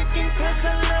on drinking cause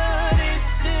I love this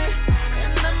shit.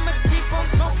 And I'ma keep on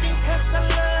smoking cause I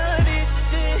love this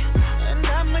shit. And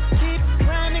I'ma keep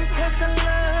grinding cause I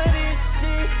love this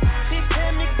shit. She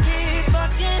tell me keep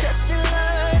fucking cause she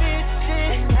love this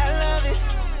shit. And I love it.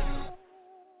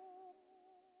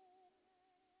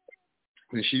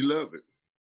 And she love it.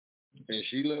 And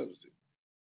she loves it.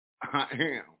 I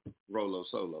am Rolo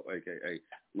Solo, a.k.a.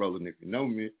 Roller If you know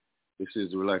me. This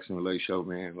is the Relaxing Relay Show,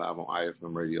 man, live on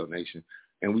iFM Radio Nation.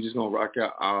 And we just going to rock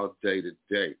out all day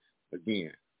today.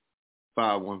 Again,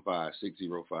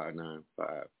 515-605-95.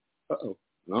 Uh-oh.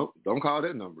 No, don't call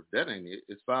that number. That ain't it.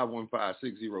 It's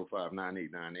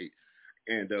 515-605-9898.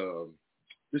 And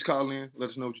just call in.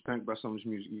 Let us know what you think about some of this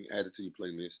music. You can add it to your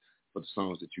playlist for the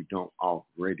songs that you don't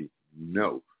already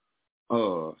know.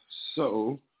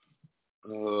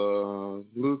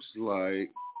 Looks like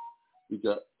we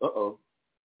got,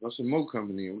 got some more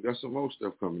coming in. We got some more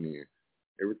stuff coming in.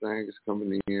 Everything is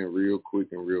coming in real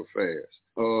quick and real fast.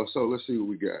 So let's see what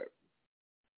we got.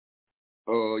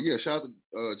 Shout out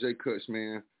to Jay Cuts,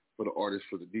 man, for the artist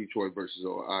for the Detroit versus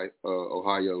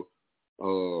Ohio.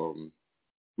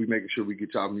 We making sure we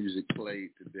get y'all music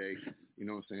played today. You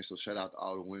know what I'm saying? So shout out to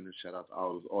all the winners. Shout out to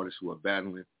all those artists who are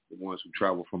battling, the ones who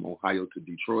travel from Ohio to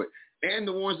Detroit, and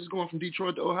the ones that's going from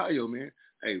Detroit to Ohio, man.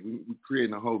 Hey, we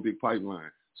creating a whole big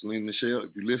pipeline. Selena Michelle, if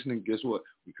you're listening, guess what?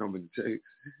 We coming to Texas.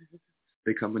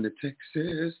 They coming to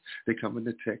Texas. They coming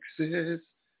to Texas.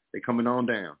 They coming on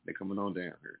down. They coming on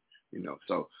down here. You know,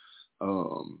 so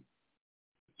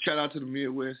shout out to the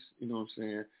Midwest. You know what I'm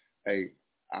saying? Hey,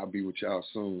 I'll be with y'all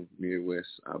soon,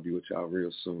 Midwest. I'll be with y'all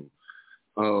real soon.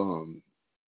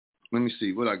 Let me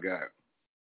see what I got.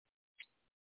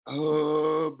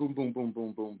 Boom, boom, boom,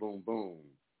 boom, boom, boom, boom.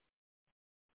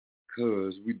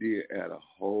 Because we did add a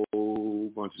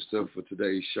whole bunch of stuff for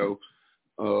today's show.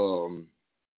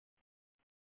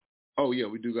 Oh, yeah,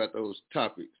 we do got those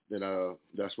topics that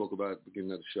I spoke about at the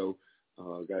beginning of the show.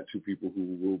 Got two people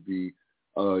who will be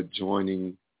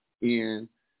joining in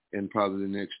probably the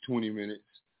next 20 minutes.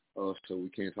 So we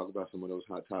can talk about some of those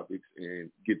hot topics and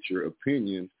get your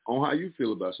opinion on how you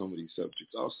feel about some of these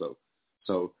subjects also.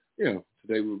 So, yeah,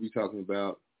 today we'll be talking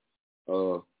about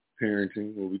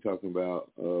parenting. We'll be talking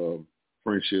about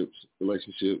friendships,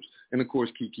 relationships, and, of course,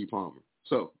 Keke Palmer.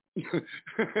 So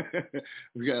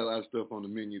we got a lot of stuff on the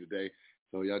menu today.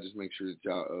 So y'all just make sure that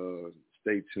y'all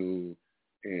stay tuned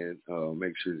and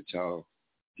make sure that y'all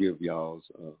give y'all's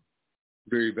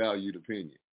very valued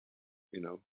opinion. You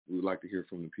know, we would like to hear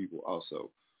from the people also.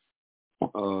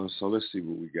 So let's see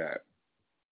what we got.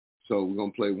 So we're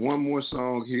going to play one more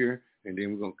song here, and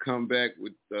then we're going to come back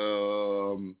with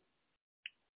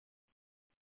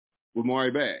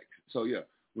Mari Bags. So, yeah,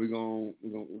 we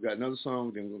got another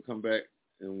song, then we're going to come back,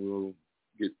 and we'll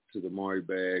get to the Mari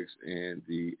Bags and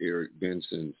the Eric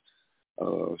Bensons.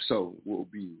 So we'll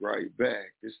be right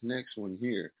back. This next one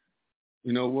here,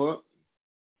 you know what?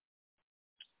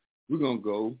 We're going to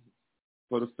go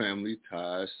for the Family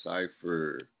Ties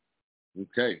Cypher.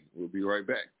 Okay, we'll be right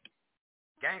back.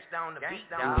 Gangsta on the beat,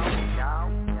 dog.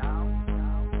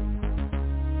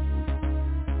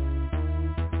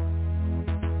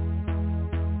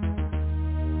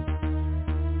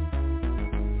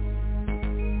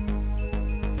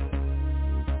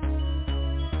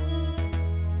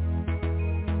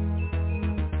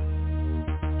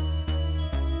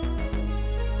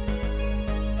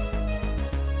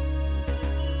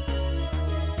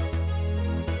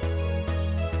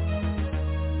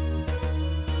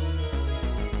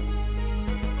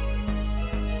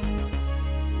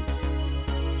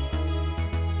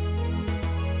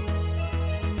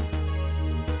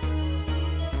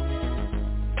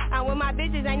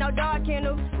 Ain't no dog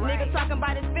kennel. Nigga talking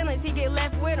about his feelings, he get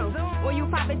left with him. When you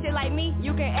poppin' shit like me,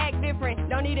 you can act different.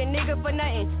 Don't need a nigga for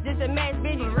nothing, just a match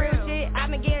bitches. Real shit, I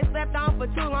been getting slept on for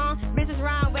too long. Bitches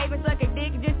round waving, suck a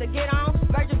dick just to get on.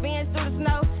 Virgil Benz through the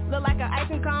snow, look like an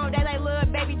icing cone. They like little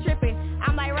baby trippin',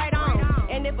 I'm like right on.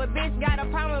 And if a bitch got a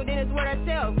problem, then it's with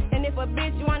herself. And if a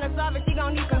bitch wanna solve it, she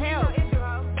gon' need some help.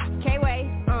 K-Way,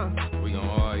 We gon'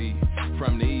 all eat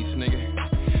from the east, nigga.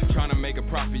 Tryna make a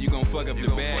profit, you gon' fuck up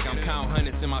the bag. I'm counting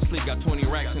hundreds in my sleep, got 20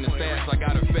 racks in the stash. I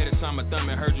got a fetish, I'm a thumb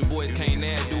and heard you boys can't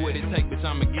add. Do what it take, bitch,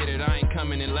 I'ma get it, I ain't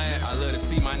coming in last. I love to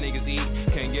see my niggas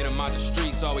eat, can't get them out the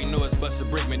streets. All we know is bust a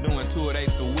brick, been doing 2 of days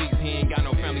for weeks. He ain't got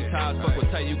no family ties, fuck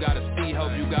will tell you gotta see.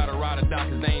 Hope you gotta ride or die,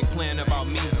 cause they ain't playing about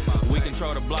me. We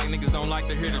control the block, niggas don't like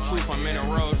to hear the truth. I'm in a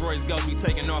Rolls Royce Ghost, we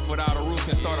taking off without a roof.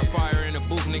 And start a fire in the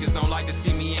booth, niggas don't like to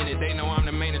see me in it. They know I'm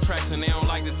the main attraction, they don't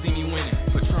like to see me winning.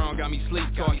 Patron got me sleep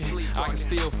talking, I can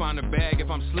still find a bag if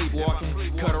I'm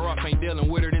sleepwalking. Cut her off, ain't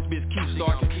dealing with her, this bitch keep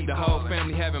stalking. The whole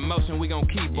family having motion, we gon'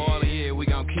 keep ballin', yeah, we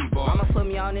gon' keep ballin'. I'ma put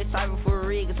me on this cypher for a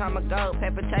read, cause I'm a goat,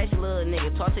 pepper taste little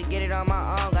nigga. Taught to get it on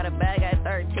my own, got a bag at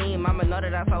 13. Mama know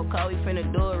that I so cold, we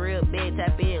finna do it real big,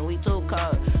 tap in, we too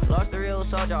cold. Lost the real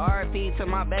soldier, RP to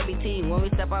my baby T. When we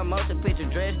step out motion picture,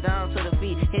 dressed down to the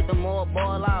feet. Hit the more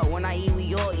ball out, when I eat,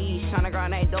 we all eat. Tryna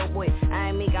grind that dope boy, I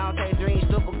ain't meek, I don't take dreams,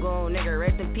 super goon, nigga.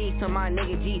 Rest in peace to my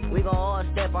nigga G. We gon' all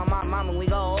step on my mama, we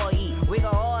gon' all eat. We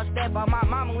gon' all step on my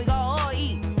mama, we gon' all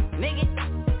eat, nigga.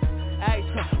 Hey,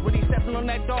 when he stepping on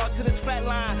that dog to this flat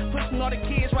line, pushing all the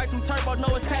kids right through turbo,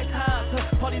 no it's tax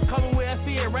highs. Police coming with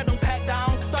fear, random pat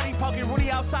down. Started poking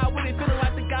Rudy outside with it, feeling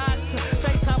like the guys.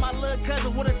 FaceTime my little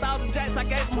cousin with 1,000 jacks, I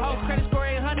gave him hoes. Credit score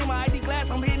 800, my ID glass,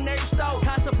 I'm hitting every store.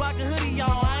 Casablanca hoodie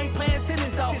on, I ain't playing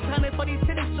tennis though. 600 for these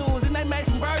tennis shoes, and they made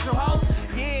some Virgil hoes.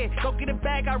 Yeah, go get it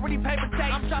back, I really paper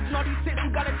tape. I'm shopping all these shit, you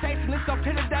gotta chase, and it's on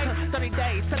 10 a day. 30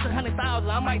 days, 700,000,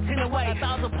 I might 10 away.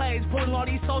 1,000 plays, pulling all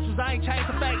these socials, I ain't changed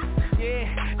the face.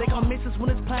 Yeah, they gon' miss us when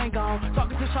it's playing gone.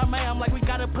 Talking to Charmaine, I'm like, we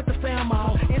gotta put the film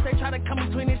on. If they try to come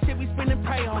between this shit, we spin and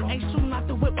pray on. Ain't shooting out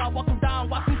the whip, I walk them down,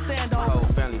 watch them stand on.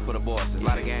 Whole family for the bosses,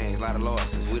 lot of games, lot of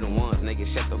losses. We the ones,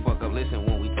 niggas, shut the fuck up, listen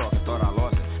when we talk and thought our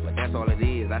losses. But that's all it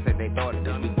is, I said they thought it,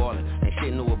 just we ballin'. They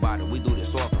shit knew about it, we do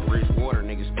this often. Rich water,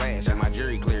 niggas splash, and my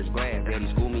jury clears glass. Daddy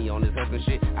schooled me on this hustling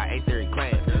shit, I ate theory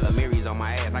class. Amiri's on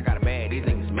my ass, I got a bag, these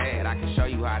niggas mad. I can show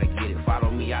you how to get it, follow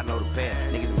me, I know the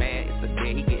path. Niggas mad, it's a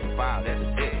dead, he getting filed, that's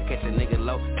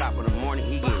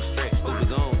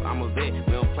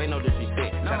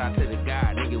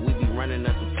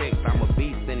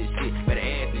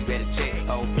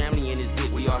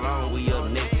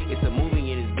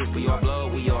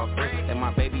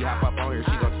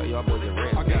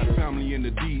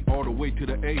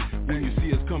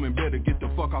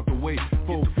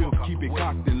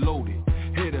cocked and loaded.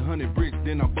 Hit 100 bricks,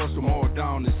 then I bust them all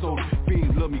down and sold it.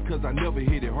 Fiends love me cause I never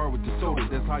hit it hard with the soda.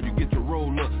 That's how you get your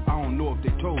roll up, I don't know if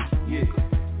they told you.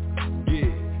 Yeah,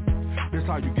 that's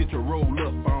how you get your roll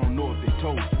up, I don't know if they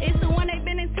told you. It's the one they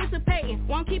been anticipating.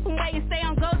 Won't keep them waiting, stay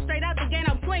on go, straight out the gate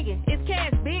I'm swinging. It's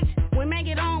cash, bitch. When man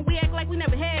get on, we act like we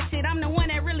never had shit. I'm the one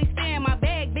that really stay in my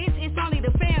bag, bitch. It's only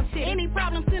the fam shit. Any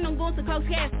problems, send them goons to close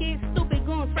caskets. Stupid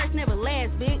goons first never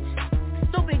last, bitch.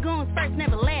 Stupid goons first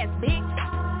never last, bitch.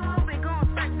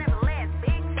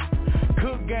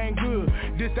 Cook gang good,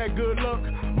 this that good luck.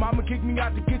 Mama kicked me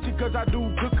out the kitchen cause I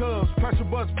do cook-ups. Pressure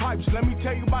bust pipes, let me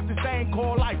tell you about this thing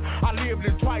called life. I lived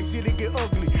it twice, it get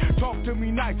ugly. Talk to me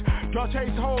nice, y'all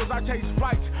chase hoes, I chase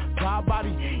flights. Dry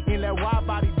body, in that wide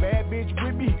body, bad bitch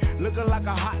with me, looking like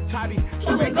a hot toddy.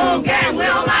 Stupid goon gang, we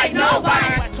don't like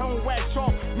nobody. Wax on, wax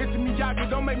off, Mr.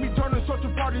 Miyagi, don't make me turn a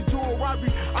social party to a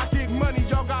robbery. I get money,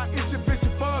 y'all got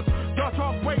insufficient funds. Y'all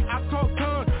talk weight, I talk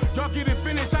tons. Y'all get it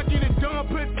finished, I get it done.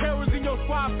 Put terrors in your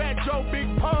squad, Fat Joe, Big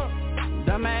Pump.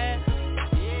 Dumbass.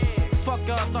 Yeah. Fuck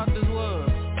y'all thought this was.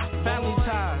 Family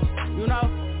ties, you know?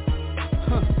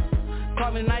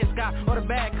 Call me the nice guy or the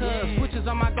bad cuz. Switches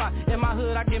on my Glock, in my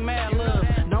hood I get mad love.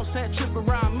 Don't set trip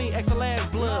around me, extra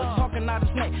ass blood. Talking out the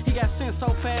snake, he got sent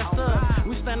so fast up.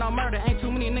 We stand on murder, ain't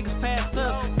too many niggas passed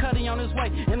up. Cutty on his way,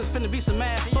 and it's finna be some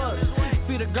mad fuck.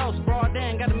 Feed a ghost, broad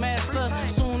day, got the mask up.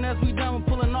 Soon as we done, we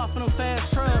pulling off in them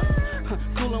fast trucks.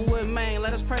 Coolin' with Maine,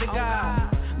 let us pray to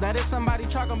God. That if somebody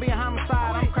try gon' be a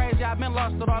homicide. I'm crazy, I've been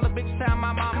lost with all the big sound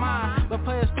on my mind. But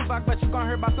play a stupid, I bet you gon'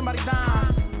 hear about somebody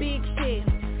dying. Big shit,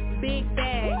 big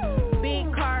bags,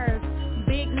 big cars,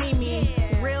 big Mimi.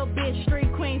 Real bitch,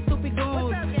 street queen, stupid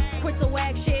goons. Quit the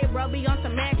whack shit, bro, be on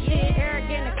some Mac shit.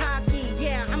 Arrogant and cocky,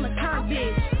 yeah, I'm a turn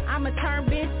bitch. I'm a turn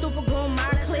bitch, stupid goon, my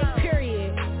clique,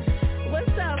 period. What's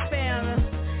up, fam?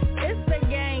 It's the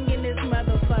gang in this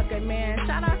motherfucker, man.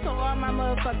 Shout out to all my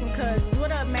motherfucking cousins.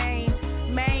 What up, man?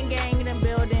 Main gang in the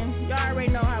building. Y'all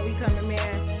already know how we coming,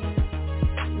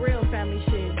 man. Real family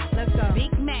shit. Let's go.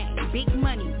 Big man, big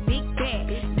money, big bag.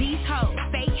 These hoes,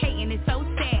 fake hating, it's so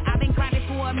sad. I've been grinding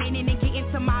for a minute and get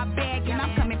into my bag. And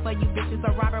I'm coming for you bitches,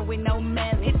 a robber with no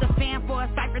mask. Hit the fan for a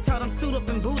cypher, told them suit up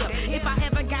and boot up. If I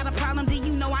ever got a problem, then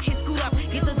you know I hit scoot up.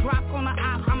 Get the drop on the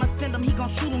op, I'ma send him, he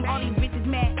gon' shoot him. All these bitches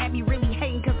mad at me, really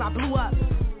hating cause I blew up.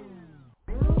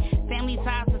 Family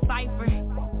ties to cypher.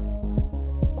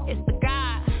 It's the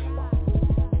God.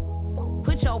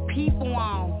 Put your people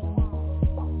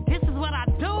on. This is what I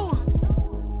do.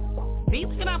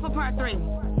 Beats get up for part 3.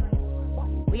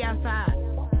 We outside.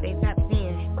 They tapped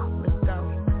in. Let's go.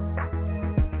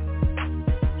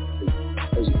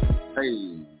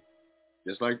 Hey,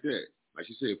 just like that. Like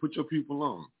she said, put your people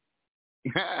on.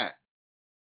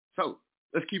 So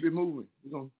let's keep it moving.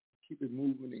 We're gonna keep it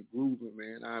moving and grooving,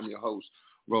 man. I'm your host,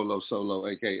 Rolo Solo,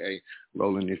 aka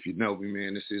Roland. If you know me,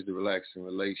 man, this is the Relax and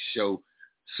Relate Show,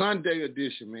 Sunday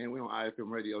edition, man. We're on iFM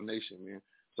Radio Nation, man.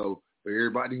 So for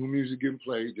everybody who music getting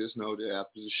played, just know that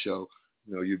after the show,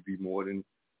 you know, you'd be more than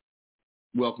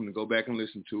welcome to go back and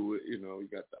listen to it. You know, you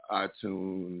got the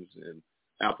iTunes and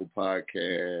Apple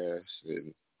Podcasts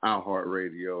and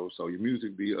iHeartRadio. So your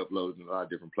music be uploaded in a lot of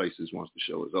different places once the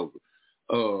show is over.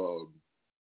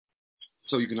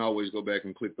 So you can always go back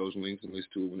and click those links and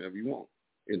listen to it whenever you want.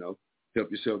 You know,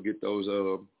 help yourself get those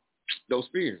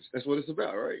spins. That's what it's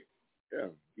about, right? Yeah.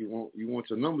 You want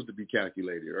your numbers to be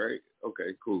calculated, right?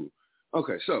 Okay, cool.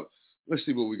 Okay, so let's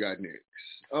see what we got next.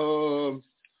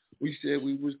 We said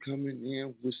we was coming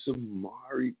in with some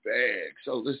Mari bags.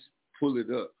 So let's pull it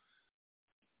up.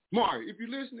 Mari, if you're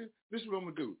listening, this is what I'm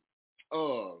gonna do.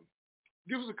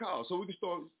 Give us a call so we can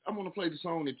start. I'm going to play the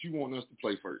song that you want us to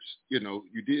play first. You know,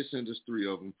 you did send us 3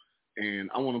 of them, and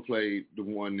I want to play the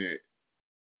one that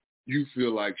you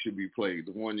feel like should be played,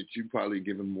 the one that you probably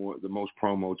given the most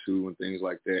promo to and things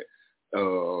like that,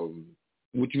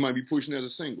 which you might be pushing as a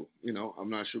single. You know, I'm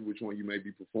not sure which one you may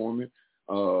be performing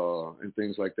and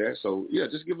things like that. So, yeah,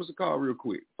 just give us a call real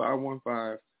quick,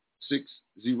 515-605-9898.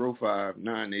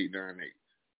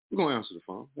 We're going to answer the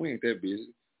phone. We ain't that busy,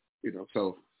 you know,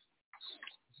 so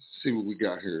see what we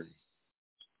got here.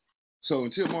 So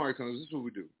until Mari comes, this is what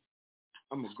we do.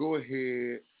 I'm going to go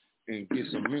ahead and get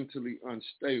some Mentally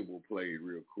Unstable played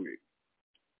real quick,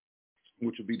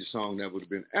 which would be the song that would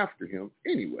have been after him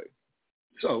anyway.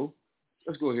 So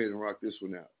let's go ahead and rock this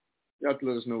one out. Y'all have to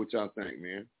let us know what y'all think,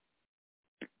 man.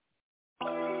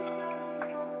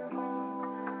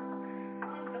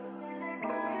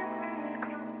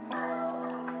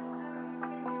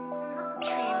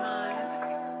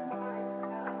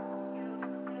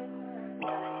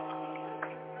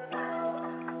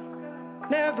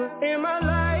 Never in my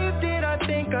life did I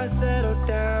think I'd settle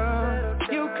down.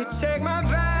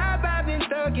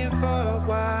 thugging for a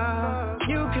while.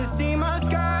 You can see my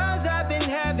scars I've been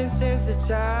having since a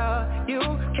child. You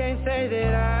can't say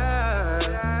that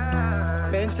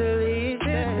I'm mentally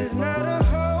this is not a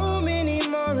home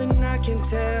anymore, and I can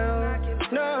tell.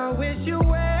 No, I wish you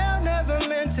well, never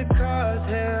meant to cause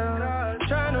hell.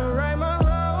 Trying to right my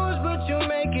wrongs, but you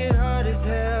make it hard as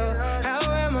hell. How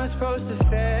am I supposed to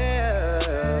fail?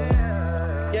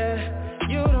 Yeah,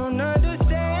 you don't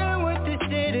understand what this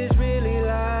shit is really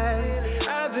like.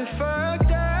 I've been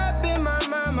fucked up in my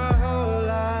mind my whole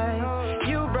life.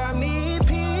 You brought me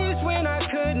peace when I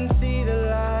couldn't see the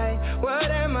light.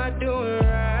 What am I doing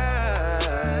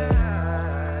right?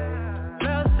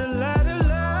 Lost a lot of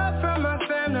love from my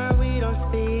fam, now we don't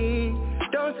speak.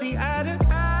 Don't see eye to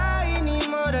eye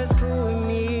anymore, that's cool with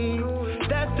me.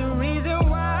 That's the reason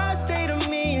why I stay to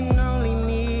me and only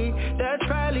me. That's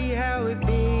probably how it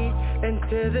be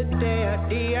until the day I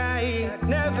die.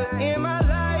 Never in my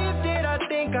life did I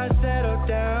think I settled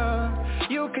down.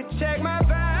 You could check my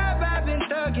vibe, I've been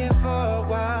thugging for a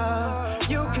while.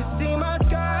 You could see my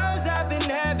scars I've been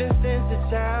having since a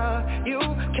child. You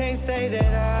can't say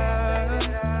that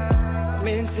I'm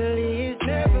mentally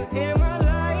never in my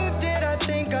life did I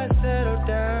think I settled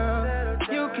down.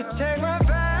 You could check my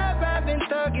vibe, I've been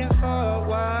thugging for a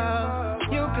while.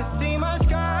 You could see my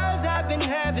scars I've been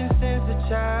having since a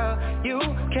child. You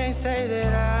can't say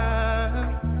that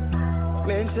I'm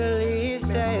mentally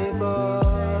stable.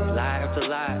 Lie after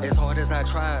lie, as hard as I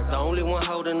tried, the only one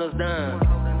holding us down.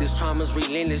 This trauma's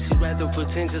relentless, she's rather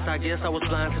pretentious, I guess I was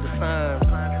blind to the signs.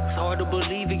 It's hard to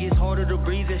believe, it gets harder to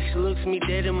breathe as she looks me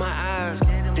dead in my eyes.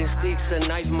 Then sticks a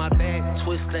knife in my back,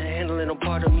 twist the handle and a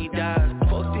part of me dies.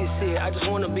 Fuck this shit, I just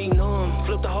wanna be numb.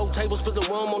 Flip the whole table, spit the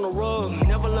rum on the rug.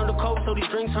 Never learned to cope, so these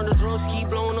drinks turn to drugs. Keep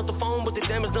blowing up the phone, but the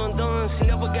damage done. She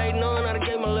never gave none, I done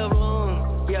gave my level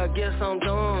on. Yeah, I guess I'm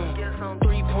done.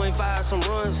 3.5, some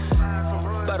runs.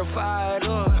 Better fire it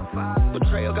up.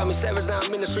 Betrayal got me savage, now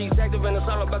I'm in the streets active, and it's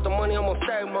all about the money, I'm on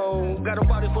stag mode. Got a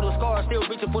body full of scars, still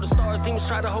reaching for the stars. Demons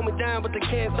try to hold me down, but they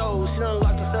can't though. She done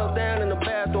locked herself down in the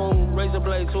bathroom. Razor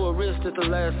blade to her wrist at the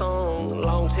last song.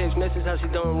 Long text message how she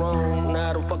done wrong.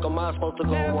 Now how the fuck am I supposed to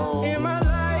go wrong? In my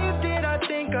life did I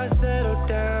think I settled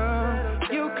down.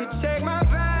 You could check my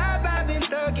vibe, I've been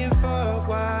thugging for a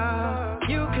while.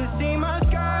 You could see my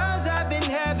scars I've been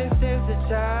having since a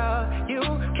child. You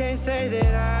can't say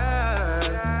that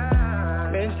I'm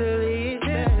mentally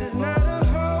this is not a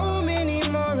home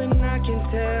anymore, and I can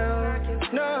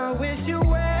tell. No, I wish you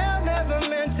well, never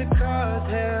meant to cause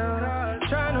hell.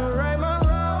 Trying to right my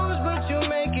wrongs, but you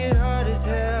make it hard as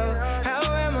hell. How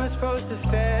am I supposed to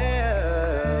fail?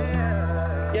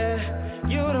 Yeah,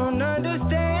 you don't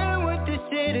understand what this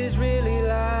shit is really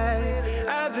like.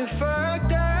 I've been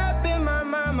fucked up in my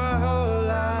mind my whole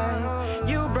life.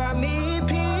 You brought me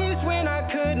peace when I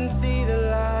couldn't see the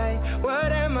light.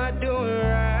 What am I doing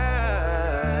right?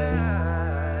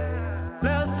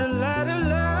 Lost a lot of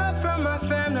love from my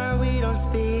fam, now we don't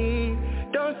speak.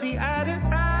 Don't see eye to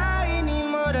eye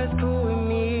anymore, that's cool with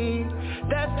me.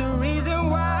 That's the reason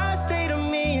why I stay to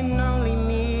me and only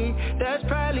me. That's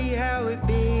probably how it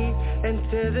be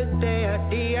until the day I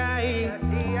die.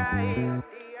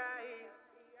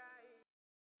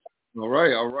 All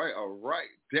right.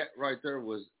 That right there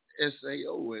was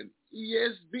SAO and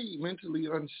ESB, Mentally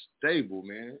Unstable,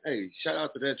 man. Hey, shout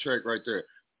out to that track right there.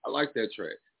 I like that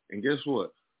track. And guess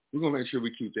what? We're going to make sure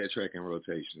we keep that track in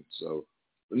rotation. So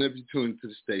whenever you tune into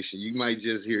the station, you might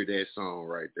just hear that song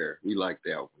right there. We like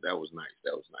that one. That was nice.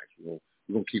 We're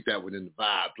going to keep that one in the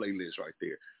vibe playlist right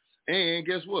there. And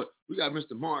guess what? We got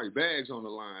Mr. Mari Bags on the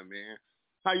line, man.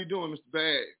 How you doing, Mr.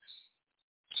 Bags?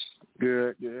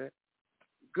 Good. Good.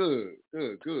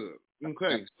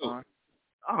 Okay. So,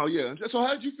 oh, yeah. So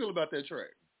how did you feel about that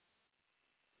track?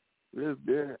 It was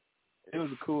good. It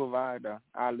was a cool vibe, though.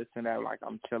 I listen to that like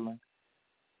I'm chilling.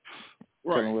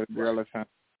 Chilling with a girl or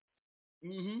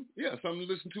something. Yeah, something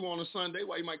to listen to on a Sunday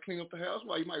while you might clean up the house,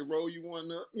 while you might roll you one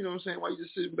up, you know what I'm saying, while you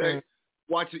just sitting back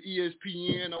watching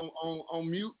ESPN on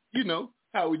mute, you know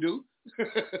how we do.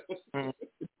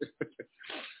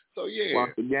 So, yeah.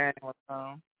 Watch the game one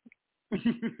time.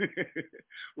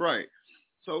 Right.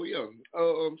 So, yeah.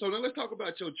 So now let's talk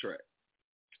about your track.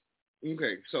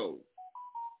 Okay, so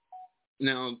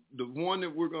now the one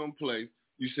that we're going to play,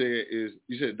 you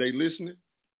said They Listening?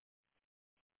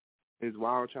 Is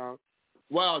Wild Child.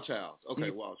 Wild Child. Okay,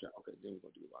 Wild Child. Okay, then we're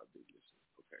going to do Wild Child.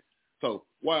 Okay. So,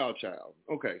 Wild Child.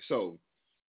 Okay, so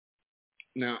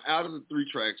now out of the 3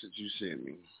 tracks that you sent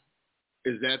me,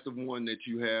 is that the one that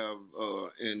you have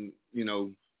in,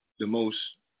 the most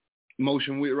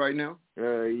motion with right now?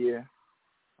 Yeah.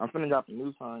 I'm finna drop a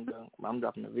new song, though. I'm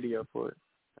dropping a video for it.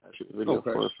 I shoot a video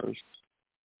for it first.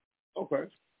 Okay.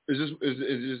 Is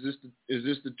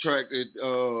this the track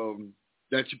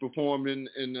that you performed in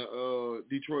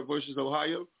Detroit versus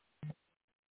Ohio?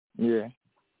 Yeah.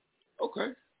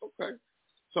 Okay.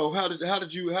 So how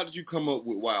did you come up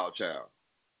with Wild Child?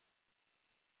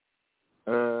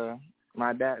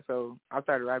 My dad. So I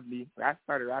started rapping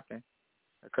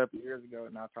a couple of years ago,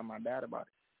 and I told my dad about it.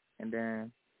 And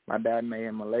then my dad made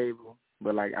him a label,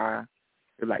 but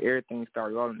it's like everything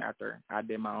started rolling after I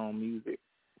did my own music.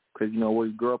 Cause where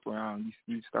you grew up around,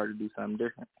 you started to do something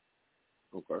different.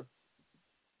 Okay.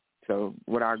 So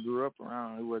what I grew up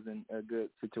around, it wasn't a good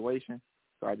situation.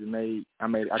 So I tried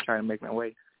to make my own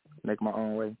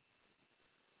way.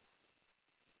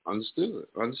 Understood.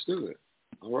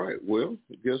 All right. Well,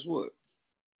 guess what?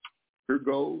 Here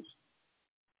goes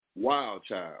Wild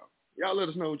Child. Y'all let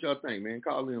us know what y'all think, man.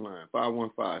 Call in line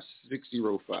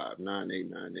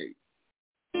 515-605-9898.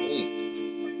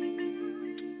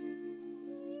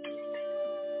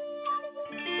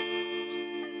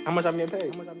 How much I'm getting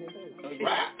paid? Come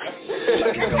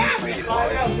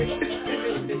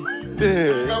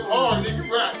on,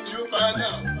 nigga, rap. You'll find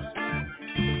out.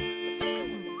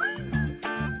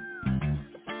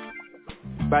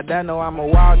 By that know I'm a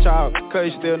wild child, cause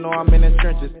you still know I'm in the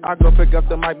trenches. I go pick up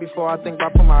the mic before I think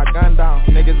about put my gun down.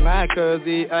 Niggas mad cause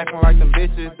he acting like some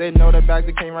bitches. They know the bags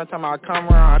that can't run time I come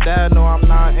around. Dad know I'm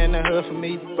not in the hood for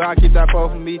me, but I keep that pole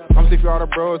for me. I'm sick for all the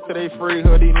bros till they free,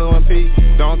 hoodie, Lou and P.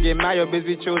 Don't get mad, your bitch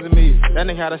be choosing me. That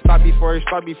nigga had to stop before he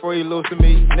lose to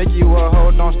me. Nigga, you a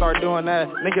hoe, don't start doing that.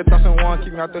 Nigga thought someone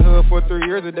keep me out the hood for 3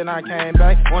 years and then I came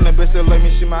back. One of the bitch that let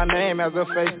me shoot my name as a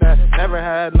face that. Never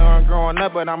had none growing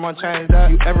up, but I'm gonna change that.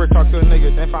 You ever talk to a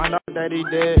nigga, then find out that he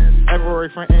dead. Ever worry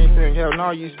for anything, hell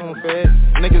no, you spoon fed.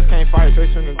 Niggas can't fight, so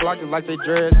they swinging Glock like they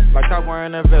dread. Like top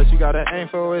wearing a vest, you gotta aim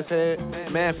for his head.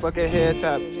 Man, fuck a head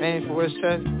tap, aim for his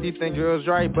chest. He think girls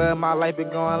right, but my life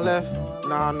been going left.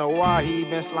 Now I know why he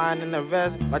been sliding in the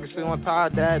vest. Like a suit on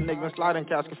top, that nigga been sliding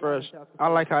casket fresh. I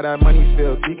like how that money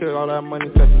feels, because all that money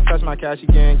touch me. Touch my cash, he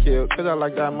getting killed, cause I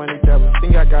like that money devil.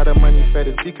 Think I got a money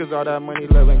fetish, because all that money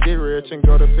loving. Get rich and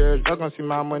go to Paris, y'all gonna see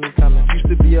my money coming. Used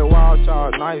to be a wild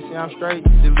child, now you see I'm straight.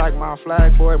 Just like my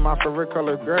flag, boy, my favorite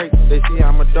color great. They see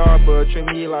I'm a dog, but treat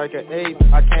me like an ape.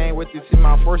 I can't wait to see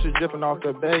my forces dripping off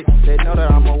the bait. They know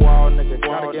that I'm a wild nigga,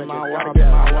 gotta get my wild back.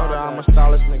 I know that I'm a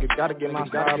stylish nigga, gotta get my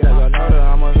style back. I know that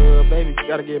I'm a hood baby,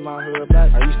 gotta get my hood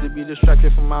back. I used to be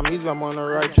distracted from my music, I'm on the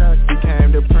right track.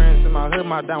 Became the prince in my hood,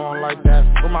 my dad won't like that.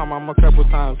 With my mama a couple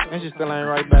times, and she still ain't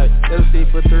right back. Let's see,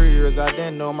 for 3 years, I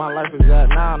didn't know my life is at.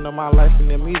 Now I know my life in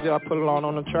the music, I put it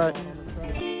on the track.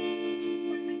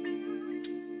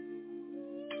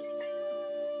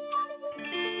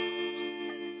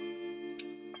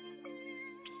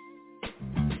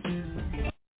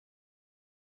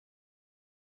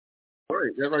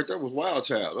 Right, that right there was Wild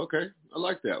Child. Okay, I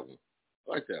like that one.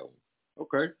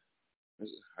 Okay,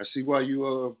 I see why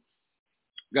you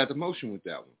got the motion with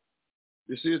that one.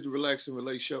 This is the Relax and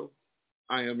Relate Show.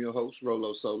 I am your host,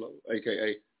 Rolo Solo,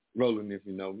 a.k.a. Rollin' if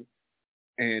you know me.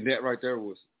 And that right there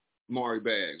was Mari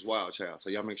Bags, Wild Child. So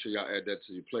y'all make sure y'all add that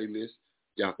to your playlist.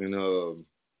 Y'all can go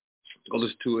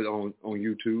listen to it on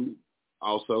YouTube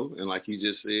also. And like he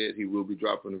just said, he will be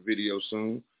dropping a video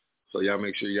soon. So y'all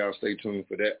make sure y'all stay tuned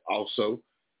for that also.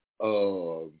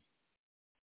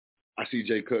 I see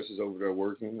Jay Cuts is over there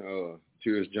working.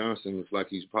 Tears Johnson looks like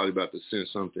he's probably about to send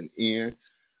something in.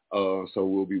 So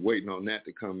we'll be waiting on that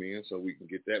to come in so we can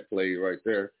get that played right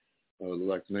there.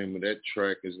 Like the name of that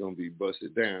track is going to be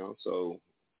Busted Down. So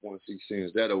once he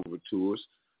sends that over to us,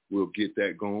 we'll get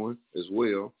that going as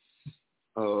well.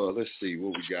 Let's see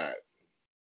what we got.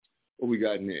 What we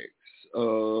got next?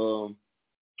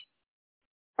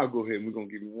 I'll go ahead and we're going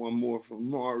to give you one more from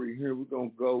Mari here. We're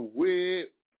going to go with,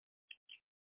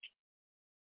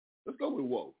 let's go with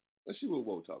Whoa. Let's see what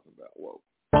Whoa talking about. Whoa.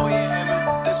 Oh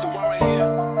yeah, this the one right here.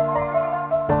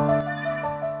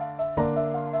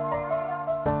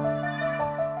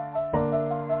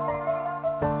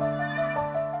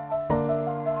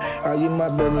 How you my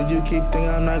brother, you keep thinking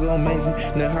I'm not gonna make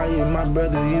it. Now how you my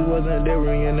brother, you wasn't there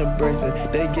when you in the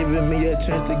bracelet. They giving me a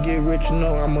chance to get rich, you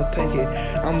know I'ma take it.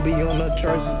 I'm be on the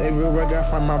churches, everywhere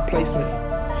I find my placement.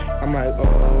 I'm like, that's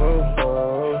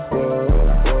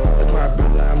my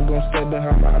brother, I'm gonna stay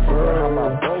behind my bro.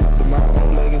 To my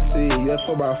own legacy, yeah,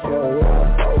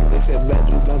 4x4. They said that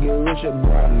you gon' get richer,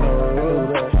 boy, I know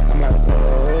that. I'm like, that's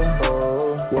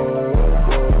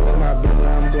my brother,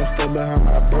 I'm gonna stay behind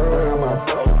my bro.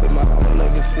 My own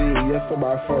legacy, yeah,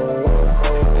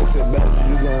 4x4. They said, baby,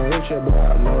 you gon' reach it, but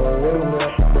I know,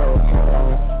 bro,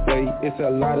 Wait, it's a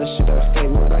lot of shit at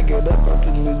stake. When I get up off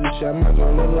this music shit, I might go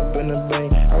live up in the bank.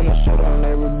 I wanna shit on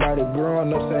everybody,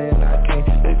 growing up saying I can't.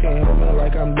 They can't help me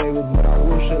like I'm David, but I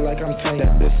will shit like I'm Tank.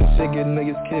 That bitch and shit get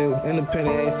niggas killed.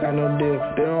 Independent ain't sign no deal.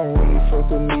 They don't really fuck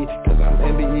with me, cause I'm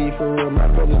MBE for real. My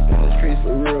brother's in the streets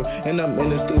for real, and I'm in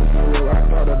the studio for real. I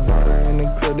got a daughter in the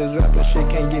crib, this rapping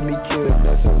shit can't get me killed.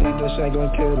 That's a lead, this ain't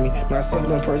gon' kill me. Myself,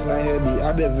 one person I heavy.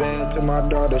 I been venting to my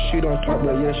daughter, she don't talk,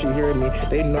 but yeah, she hear me.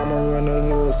 They know I'ma run the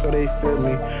hood, so they feel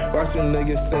me. Watch them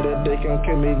niggas say that they can't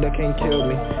kill me, they can't kill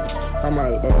me. I'm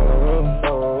like, that's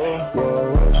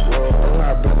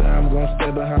my brother, I'm gon'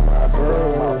 stay behind my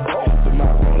bro. With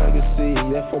my own legacy,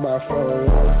 yeah,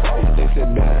 4x4. They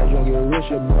said bad, you gon' get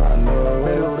richer, but I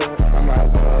know. I'm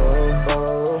like,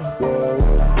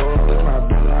 that's my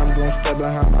brother, I'm gon' stay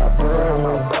behind my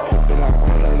bro. With my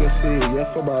own legacy,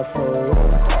 yeah,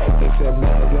 4x4. They said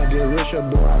bad, you gon' get richer,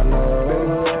 but I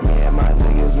know. Me and my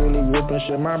niggas really whippin'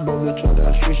 shit. My brother chose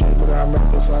that street shit, but I'm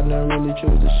rapping, so I didn't really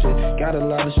choose the shit. Got a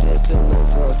lot of shit to look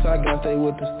for, so I got they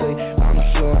with the stick. I'm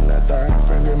showing that the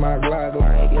iFM in my Glock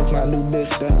like it's my new bitch.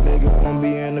 That nigga won't be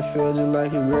in the field just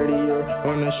like he radio.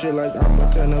 On that shit like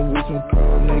I'ma turn up with some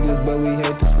cold niggas, but we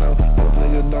hate the snow. Those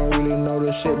niggas don't really know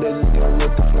the shit, they just go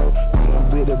with the flow. I'm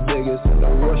gonna be the biggest in the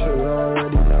world, shit we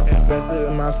already know. Invested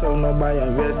in myself, nobody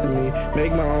invested me.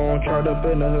 Make my own chart up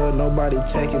in the hood, nobody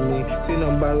checking me. See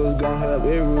nobody was gon' help,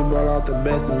 it really brought out the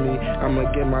best of me.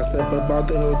 I'ma get myself up out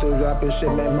the hood through rapping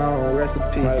shit, make my own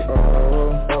recipe. Like, that's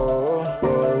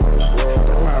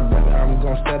my brother, I'm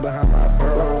gon' stay behind my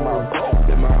bro.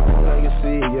 With my own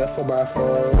legacy, yeah,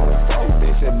 4x4.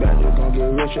 They said bad, you gon' get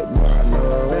richer, but I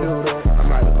know. I'm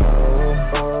like, that's my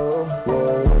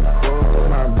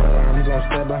brother, I'm gon'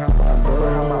 stay behind my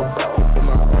bro. With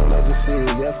my own legacy,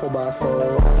 yeah,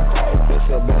 4x4. They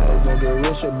said bad, you gon' get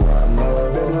richer, but I know.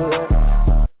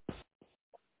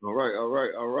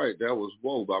 All right. That was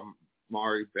Whoa by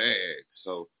Mari Bag.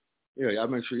 So, yeah, y'all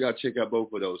make sure y'all check out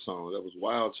both of those songs. That was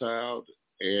Wild Child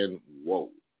and Whoa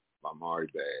by Mari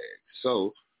Bag.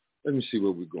 So, let me see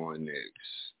where we're going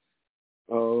next.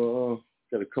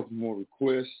 Got a couple more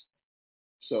requests.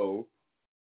 So,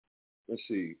 let's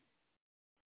see.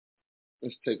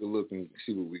 Let's take a look and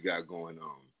see what we got going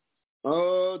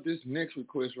on. This next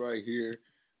request right here,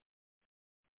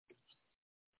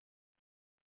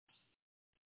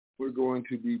 we're going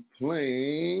to be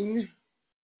playing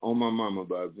On My Mama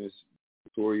by Miss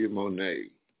Victoria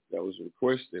Monet. That was a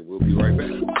request, and we'll be right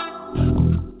back.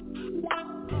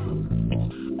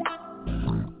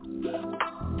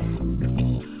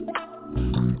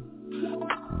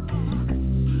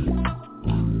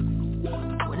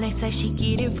 When they say she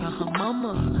get it from her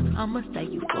mama, I'ma say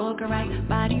you fucking right.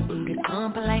 Body rude and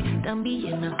unpolite, done be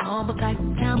in the humble type.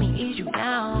 Tell me, is you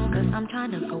down? Cause I'm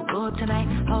trying to go up tonight.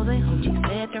 Hoes and hoochies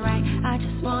said the right. I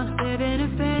just wanna live in a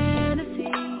fantasy.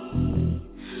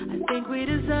 I think we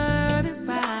deserve it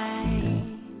right.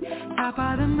 Top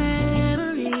of the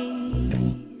memories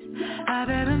I've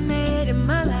ever made in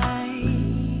my life.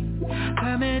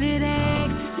 Permanent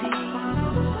ecstasy.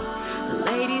 The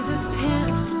ladies is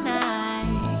pimps tonight,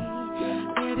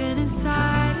 living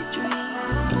inside a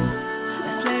dream.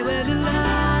 Let's play where the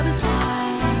love is high.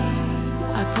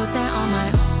 I put that on my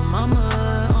mama,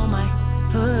 on my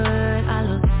hood. I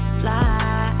look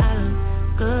fly, I look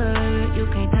good. You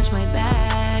can't touch my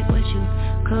bag, but you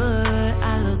could.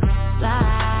 I look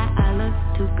fly, I look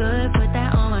too good. Put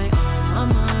that on my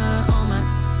mama, on my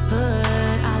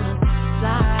hood. I look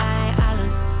fly, I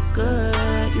look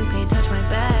good. You can't touch my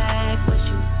bag, but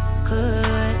you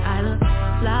could. I look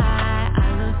fly, I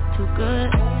look too good.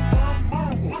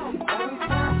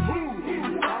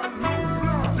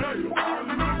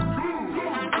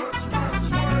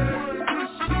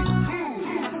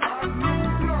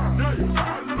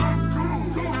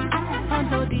 I'm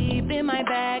so deep in my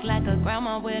bag like a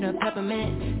grandma with a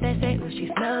peppermint. They say, oh, she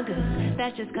smell good.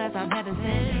 That's just cause I'm heaven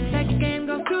sent. Sex game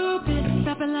go stupid,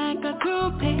 stopping like a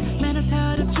toothpick. Man, I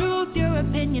tell the truth, your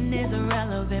opinion is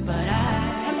irrelevant. But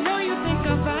I know you think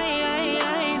I'm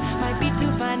fine. Might be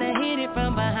too fine to hit it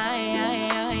from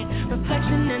behind.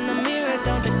 Reflection in the mirror,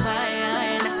 don't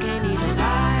decline. I can't even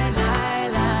lie.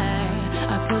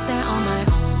 I put that on my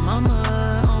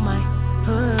mama, on my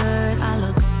hood. I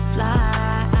look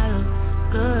fly, I look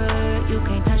good. You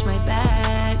can't touch my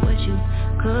bag, but you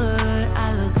could.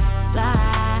 I look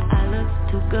fly, I look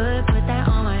too good. Put that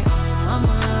on my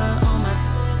mama, on my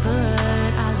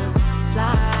hood. I look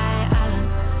fly, I look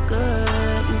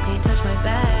good. You can't touch my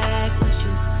bag, but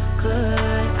you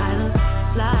could. I look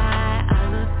fly.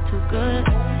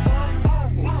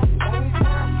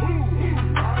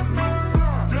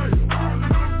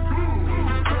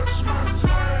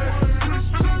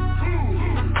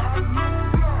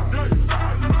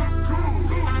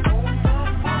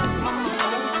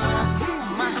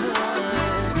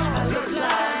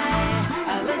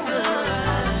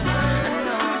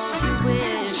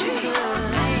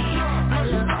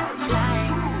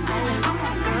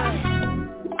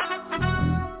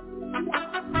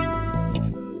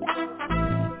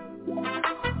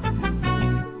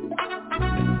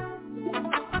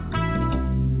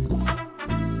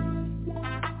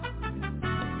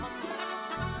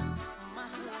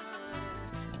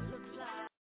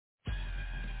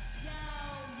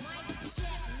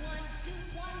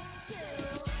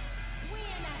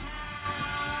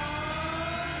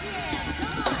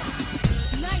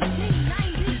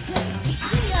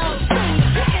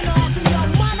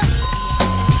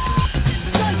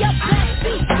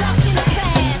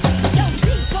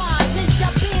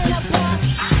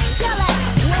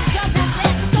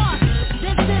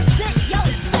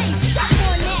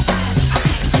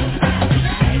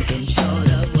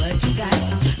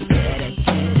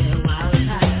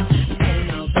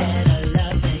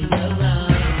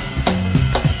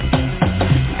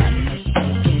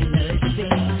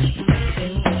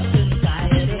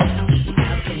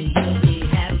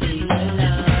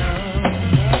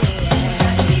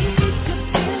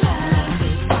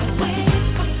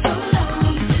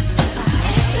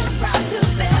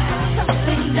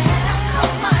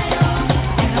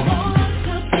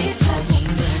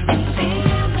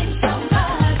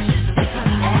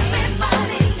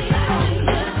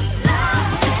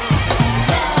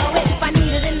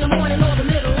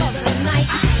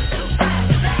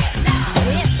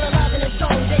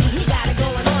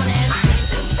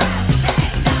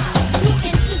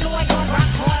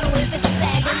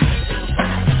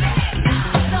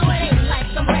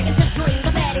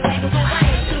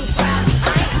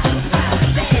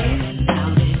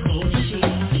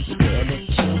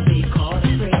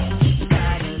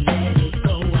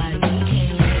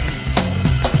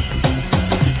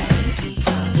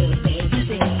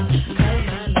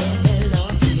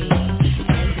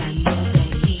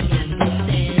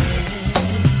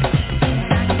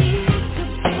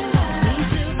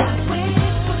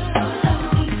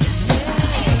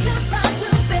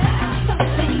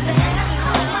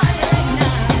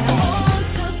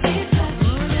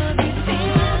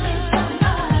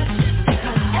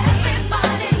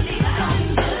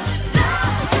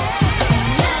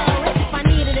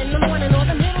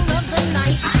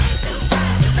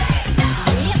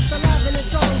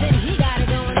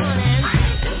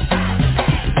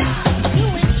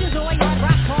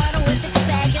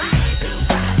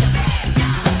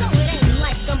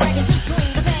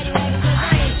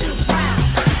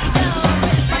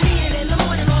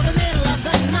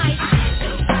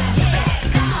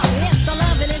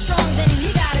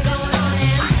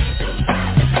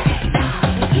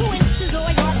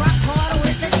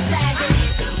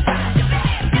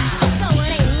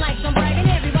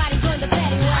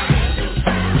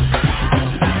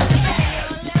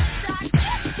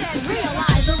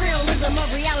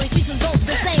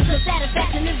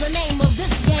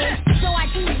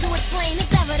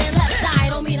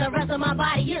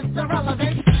 it's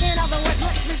irrelevant. In other words,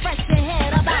 let's refresh your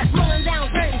head about pulling down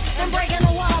curtains and breaking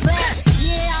the wall back.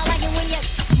 Yeah, I like it when you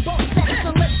both set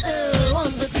the lips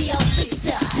on the TLC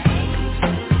side.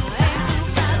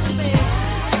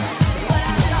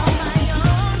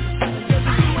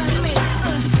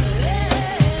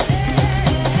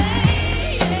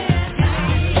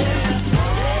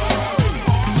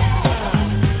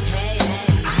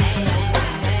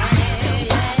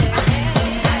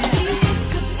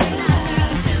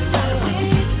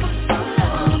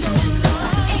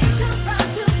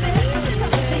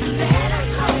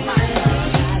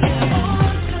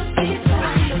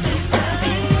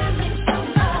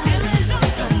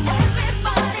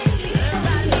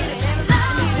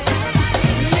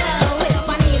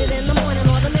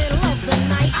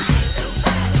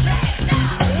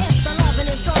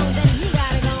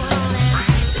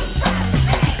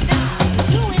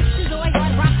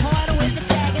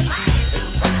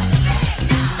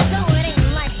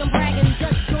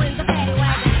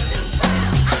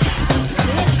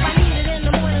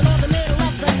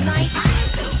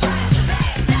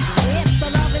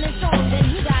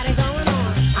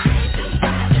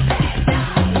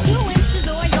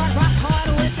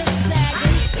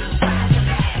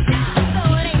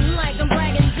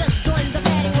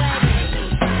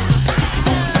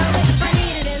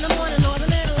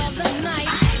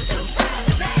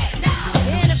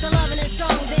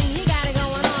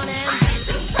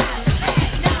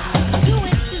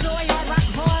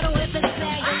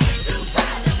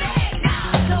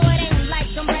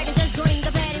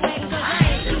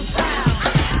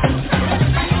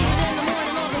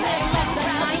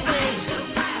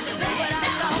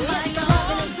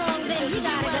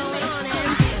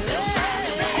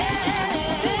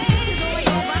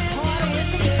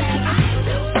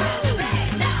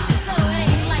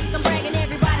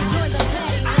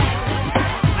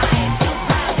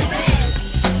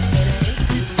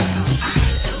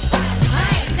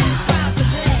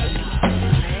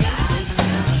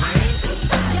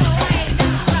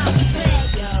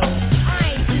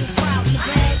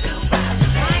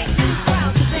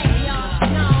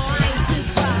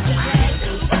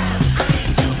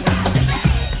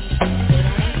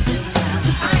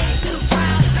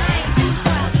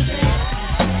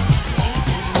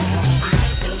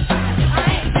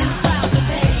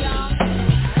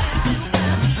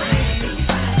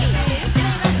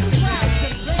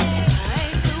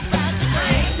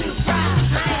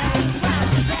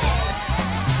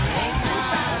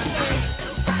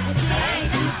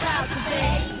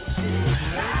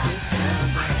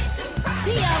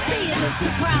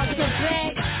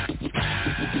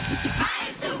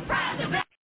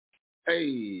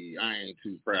 Hey, I ain't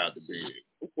too proud to beg.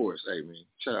 Of course, hey, man.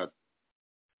 Shout out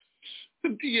to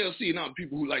DLC and all the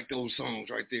people who like those songs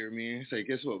right there, man. Say,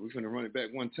 guess what? We're finna run it back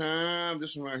one time.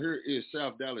 This one right here is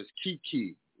South Dallas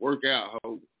Kiki. Work out,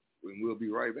 ho. And we'll be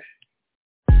right back.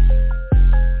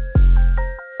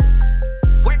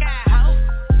 Work out, ho.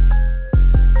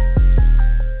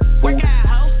 Work out,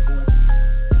 ho.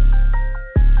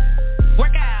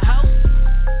 Work out, ho.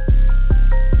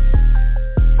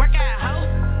 Work out,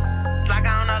 ho. It's like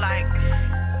I don't know, like,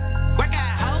 work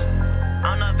out, ho. I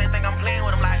don't know if they think I'm playing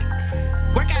with them, like,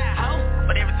 work out, ho.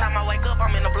 But every time I wake up,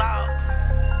 I'm in the blog.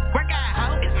 Work out,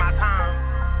 ho. It's my time.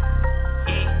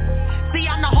 Yeah. See,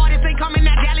 I'm the hardest thing coming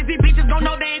out Dallas. These bitches don't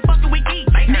know they ain't fucking with Keith.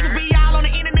 Niggas be all on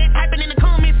the internet typing in the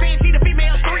comments saying she the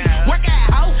female 3. Work out,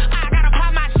 ho. I gotta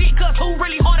pop my shit, cause who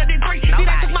really harder than 3? No.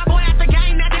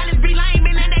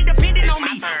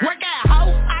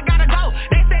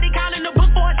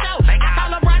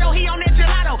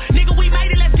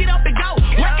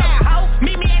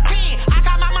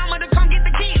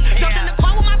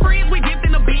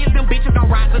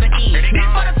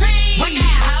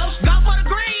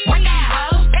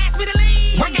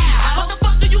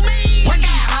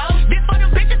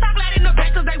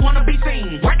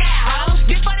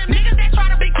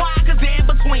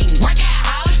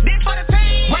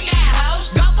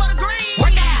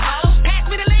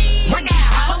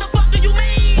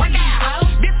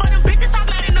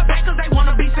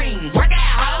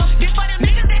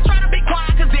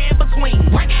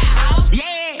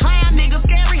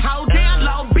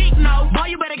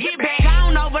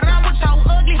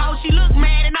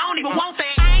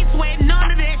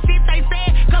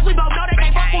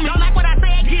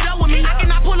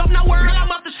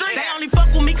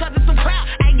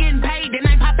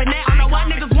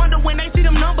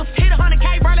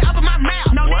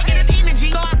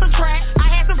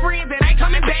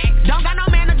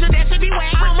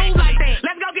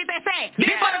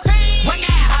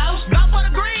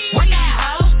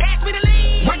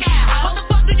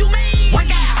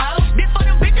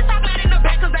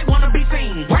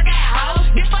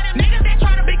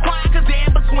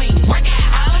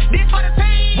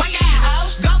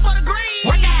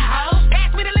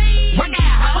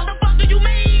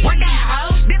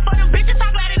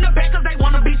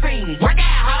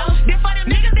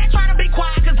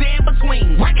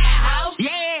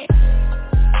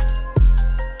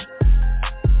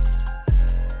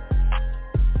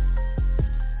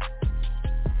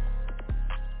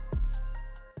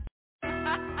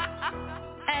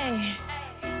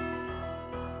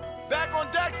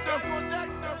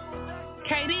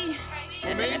 KD.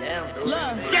 Look,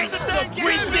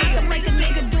 I can make a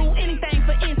nigga do anything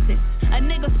for instance. A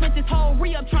nigga spent his whole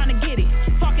re-up trying to get it.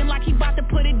 Talking like he about to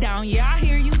put it down, yeah, I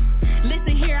hear you.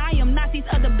 Listen here, I am not these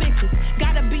other bitches.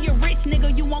 Gotta be a rich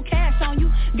nigga, you want cash on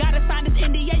you. Gotta sign this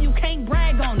NDA, you can't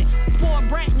brag on it. Spoiled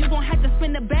brat, you gon' have to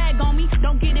spend a bag on me.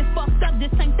 Don't get it fucked up,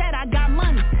 this ain't that, I got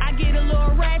money. I get a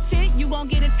little ratchet, you gon'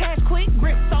 get attached quick.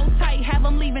 Grip so tight, have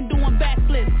them leaving doing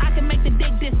backflips. I can make the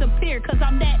dick disappear, cause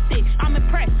I'm that thick. I'm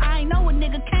impressed, I ain't know a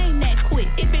nigga came that quick.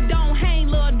 If it don't hang,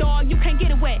 little dog, you can't get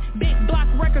it wet. Big block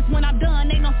records, when I'm done,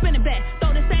 ain't no spinning back.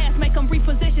 Throw this ass, make them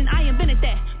reposition, I invented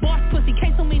that. Boss pussy,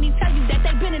 can't so many tell you that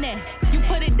they been in that. You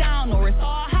put it down or it's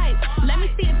all hype. Let me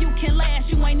see if you can last,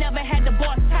 you ain't never had the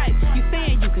boss type. You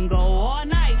saying you can go all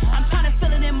night. I'm trying to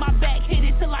feel it in my back, hit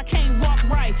it till I can't walk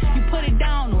right. You put it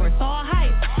down or it's all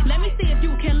hype. Let me see if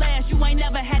you can last, you ain't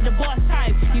never had the boss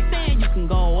type. You saying you can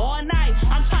go all night.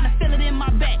 I'm trying to feel it in my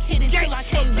back, hit it till I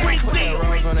can't walk right. Put that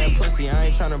rose on that pussy, I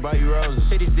ain't tryna buy you roses.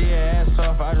 Shitty did ass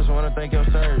off, I just wanna thank your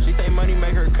serve. She say money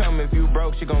make her come, if you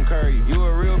broke, she gon' curry you. You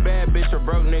a real bad bitch, a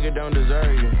broke nigga don't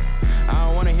deserve you. I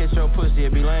don't wanna hit your pussy,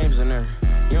 it be lames in there.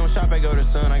 You don't shop at Go to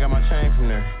Sun, I got my chain from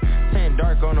there. 10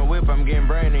 dark on the whip, I'm getting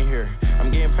brain in here.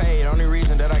 I'm getting paid, only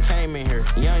reason that I came in here.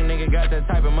 Young nigga got that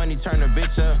type of money, turn a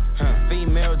bitch up.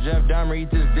 Female Jeff Dahmer,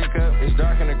 eat this dick up. It's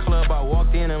dark in the club, I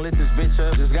walked in and lit this bitch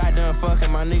up. This guy done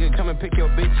fucking, my nigga come and pick your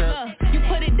bitch up. You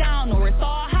put it down or it's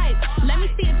all hype. Let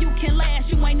me see if you can last,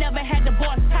 you ain't never had the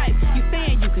boss type. You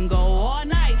saying you can go all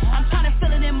night. I'm trying to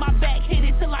feel it in my back, hit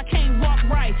it till I can't walk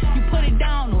right. You put it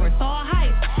down or it's all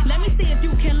hype. Let me see if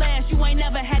you can last, you ain't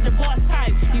never had the boss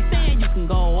type. You saying you can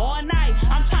go all night.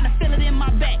 I'm trying to feel it in my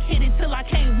back, hit it till I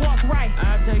can't walk right.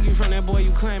 I'll take you from that boy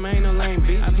you claim, I ain't no lame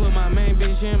bitch. I put my main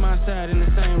bitch in my side in the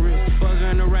same wrist. Fuck her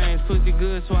in the range, pussy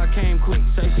good so I came quick.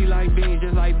 Say she like beans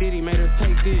just like Diddy, made her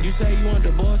take this. You say you want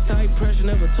the boss type, pressure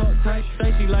never talk tight.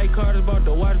 Say she like Carter's, bought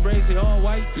the watch bracelet all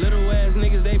white. Little ass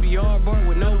niggas, they be all bark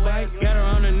with no bite. Got her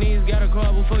on her knees, got her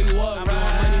call before you walk. I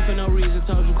want money for no reason,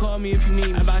 told you call me if you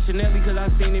need me. I buy Chanel cause I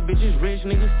seen it, bitches rich,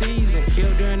 niggas season.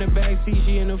 Killed her in the backseat,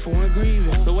 she in the foreign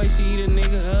grieving. The way she eat a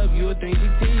nigga up, you would think she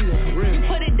teasing. Real. You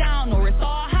put it down or it's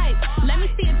all hype. Let me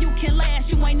see if you can last,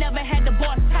 you ain't never had the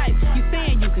boss type. You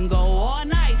saying you can go all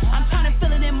night. I'm trying to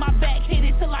feel it in my back, hit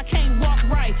it till I can't walk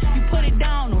right. You put it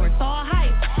down or it's all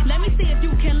hype. Let me see if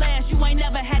you can last, you ain't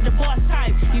never had the boss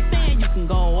type. You saying you can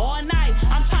go all night.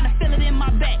 I'm trying to feel it in my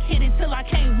back, hit it till I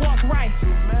can't walk right.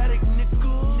 Dramatic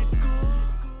nickel.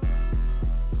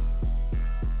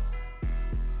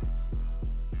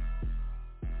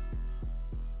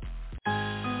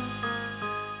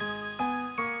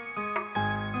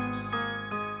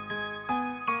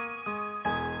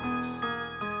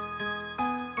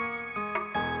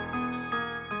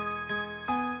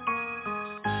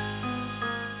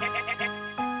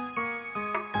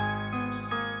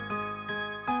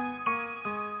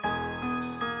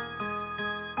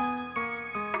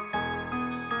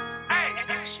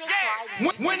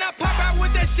 When I pop out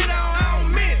with that shit I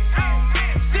don't miss.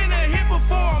 Send a hit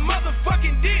before a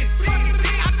motherfucking diss.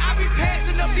 I be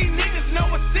passing up, these niggas no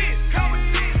assist.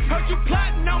 Heard you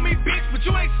plotting on me, bitch, but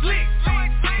you ain't slick.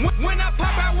 When I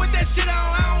pop out with that shit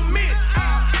I don't miss.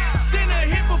 Send a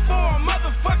hit before a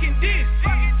motherfucking diss.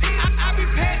 I be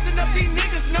passing up, these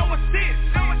niggas no assist.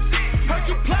 Heard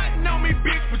you plotting on me,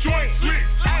 bitch, but you ain't slick.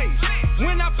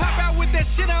 When I pop out with that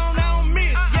shit I don't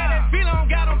miss. Yeah, that feeling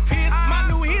got them pissed. My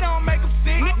new heat don't make them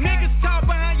sick. Niggas talk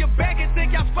behind your back and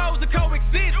think y'all supposed to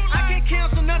coexist. I can't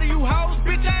cancel none of you hoes,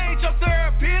 bitch, I ain't your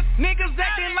therapist. Niggas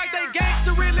acting like they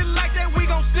gangster, really like that we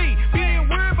gon' see. Being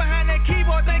weird behind that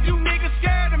keyboard, think you niggas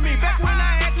scared of me. Back when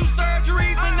I had 2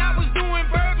 surgeries and I was doing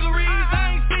burglaries,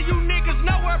 I ain't see you niggas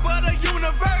nowhere but a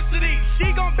university. She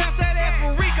gon' bounce that ass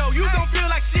for Rico, you gon' feel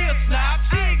like she a snob.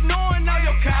 She ignoring all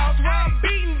your calls while I'm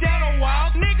beating down on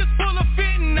walls. Niggas full of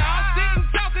fentanyl, sitting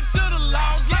talking to the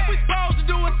laws like we supposed to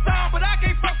do a song, but I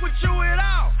can't fuck with you at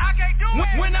all. I can't do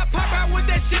it. When I pop out with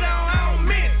that shit I don't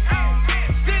miss.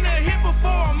 Send a hit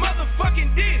before a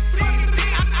motherfucking diss.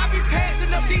 I be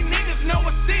passing up, these niggas no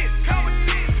assist.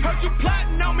 Heard you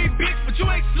plotting on me, bitch, but you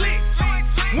ain't slick.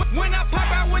 When I pop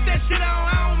out with that shit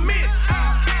I don't miss.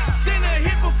 Send a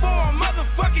hit before a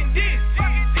motherfucking diss.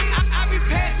 I be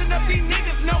passing up, these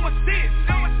niggas no assist.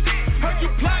 Heard you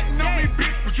plotting on me,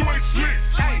 bitch, but you ain't slick.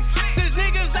 Since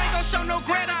niggas ain't gon' show no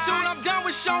gratitude, I'm done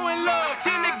with showing love.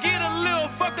 Tend to get a little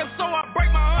fucked up, so I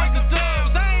break my arms and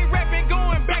dubs. I ain't rapping,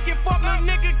 going back and forth, little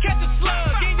nigga catch a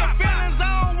slug. In your feelings, I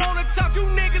don't wanna talk, you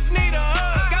niggas need a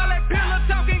hug. All that pillow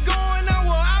talking going on,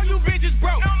 well, all you bitches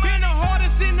broke. Been the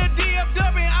hardest in the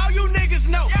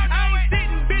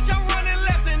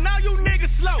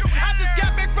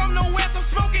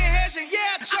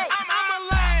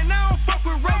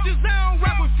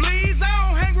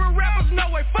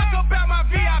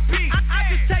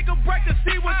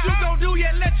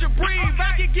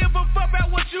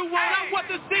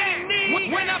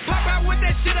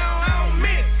shit I don't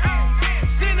miss.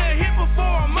 Send a hit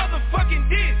before a motherfucking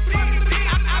diss.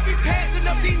 I be passing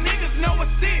up these niggas, no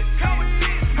assist.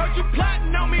 Heard you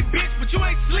plotting on me, bitch, but you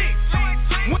ain't slick.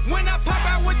 When I pop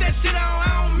out with that shit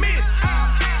I don't miss.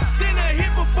 Send a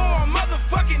hit before a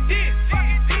motherfucking diss.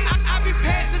 I be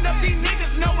passing up these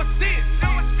niggas, no assist.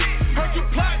 Heard you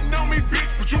plotting on me, bitch,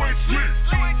 but you ain't slick.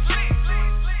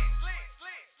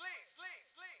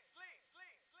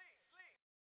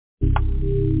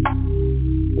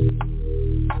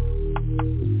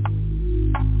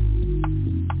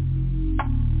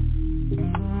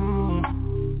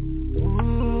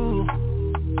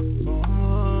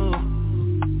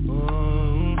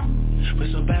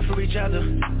 We're so bad for each other,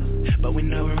 but we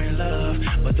know we're in love.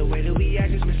 But the way that we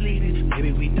act is misleading.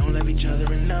 Maybe we don't love each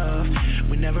other enough.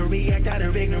 We never react out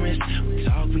of ignorance. We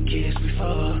talk, we kiss, we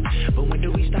fall. But when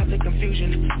do we stop the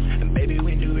confusion? And baby,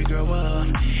 when do we grow up?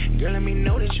 Girl, let me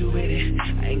know that you with it.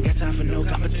 I ain't got time for no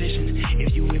competition.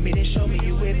 If you with me, then show me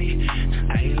you with me.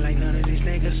 I ain't like none of these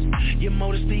niggas. Your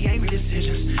motives be angry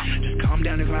decisions. Just calm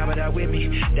down and vibe it out with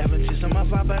me. Dive into some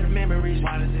of our better memories.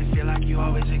 Why does it feel like you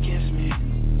always against me?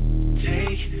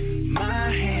 Take my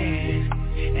hand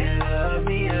and love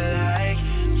me like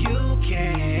you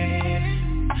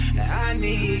can. I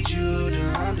need you to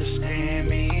understand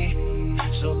me.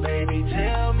 So baby,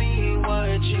 tell me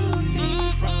what you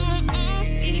need from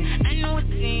me. I know it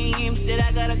seems that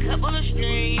I got a couple of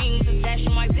strings attached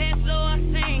to my pants, so I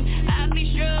sing. I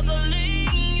be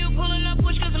struggling, you pulling up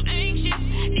push cause I'm anxious.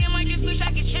 Damn, I just wish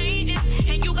I could change it.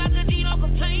 And you got the D, no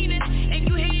complaining. And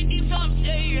you hate it deep, so I'm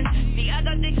staying. See, I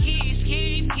got the keys.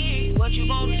 What you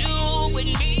gon' do with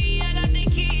me? I got the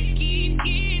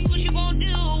keys. What you gon'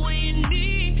 do with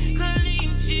me?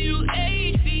 Calling to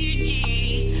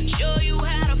HBG. Show you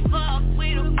how to fuck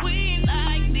with a queen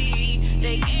like me.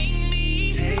 They ain't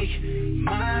me. Take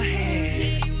my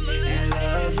hand and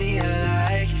love me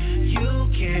like you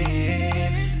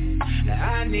can.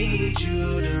 I need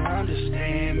you to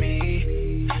understand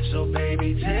me. So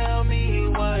baby, tell me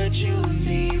what you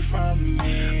need from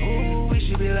me. Ooh, we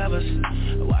should be lovers.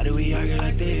 Why do we argue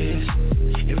like this?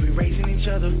 If we raising each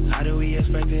other, how do we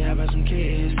expect to have us some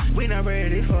kids? We not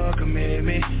ready for a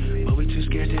commitment, but we too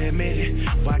scared to admit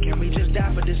it. Why can't we just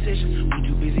die for decisions? We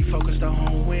too busy focused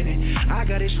on winning. I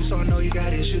got issues, so I know you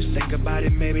got issues. Think about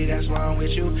it, maybe that's why I'm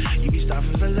with you. You be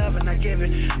starving for love and not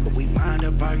giving, but we wind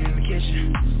up arguing in the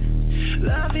kitchen.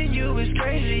 Loving you is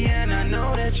crazy and I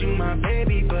know that you my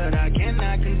baby, but I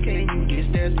cannot continue this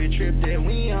desperate trip that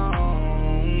we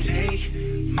on. Take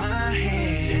my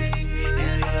hand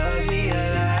and love me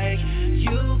like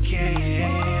you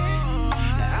can.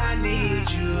 I need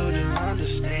you to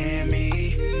understand me.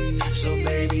 So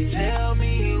baby, tell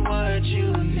me what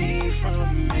you need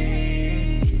from me.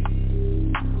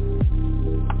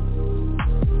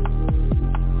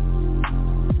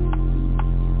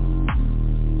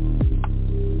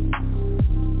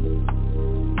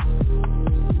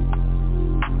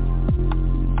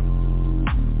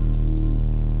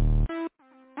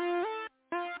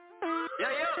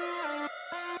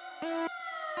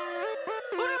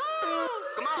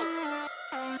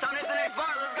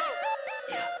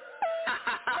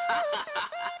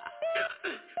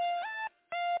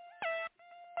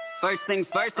 First things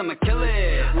first, I'ma kill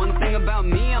it. One thing about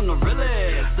me, I'm the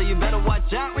realest. So you better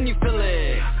watch out when you feel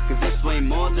it, cause it's way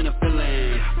more than a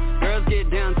feeling. Girls get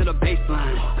down to the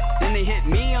baseline, then they hit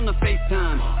me on the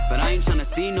FaceTime. But I ain't tryna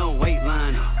see no wait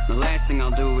line. The last thing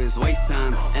I'll do is waste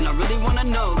time. And I really wanna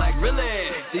know, like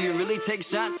really, do you really take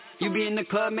shots? You be in the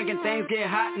club making things get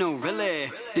hot? No,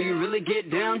 really. Do you really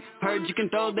get down? Heard you can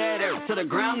throw that air to the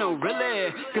ground? No,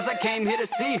 really. Cause I came here to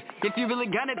see if you really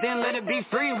got it, then let it be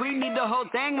free. We need the whole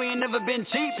thing, we ain't never been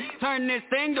cheap. Turn this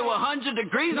thing to 100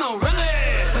 degrees, no, really.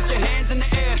 Put your hands in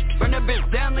the air, burn that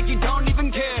bitch down like you don't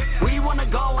even care. We wanna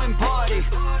go and party,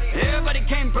 everybody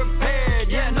came prepared.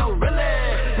 Yeah, no,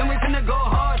 really. Then we finna go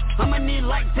hard, I'ma need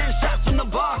like 10 shots from the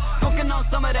bar. Smoking on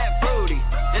some of that fruity,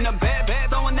 and a bad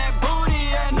throwing that booty.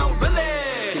 Yeah, no,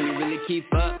 really. Can you really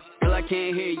keep up? Girl, I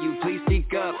can't hear you, please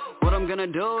speak up. What I'm gonna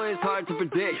do is hard to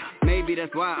predict. Maybe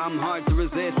that's why I'm hard to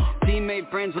resist. Teammate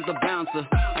friends with the bouncer,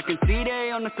 I can see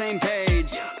they on the same page.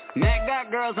 Mac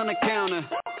got girls on the counter,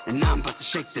 and I'm about to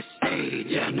shake the stage.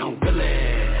 Yeah, no,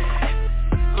 really.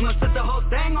 I'ma set the whole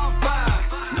thing on fire.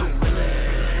 No,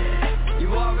 really.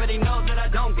 You already know that I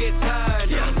don't get tired.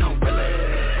 Yeah, no, really.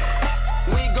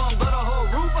 We gon' blow the whole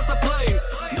roof off the place.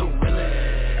 No, really.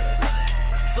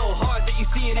 So hard that you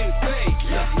see it in space.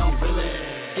 Yeah, no, really.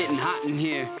 Getting hot in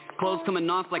here. Clothes coming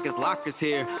off like his lockers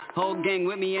here. Whole gang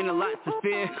with me, ain't a lot to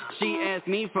fear. She asked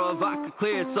me for a vodka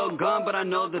clear. So gone, but I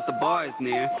know that the bar is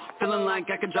near. Feeling like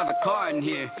I could drive a car in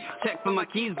here. Check for my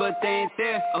keys, but they ain't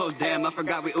there. Oh damn, I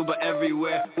forgot we Uber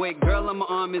everywhere. Wait, girl on my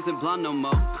arm isn't blonde no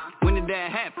more. When did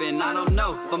that happen? I don't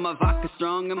know. But my vodka's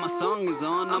strong and my song is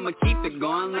on. I'ma keep it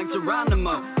going like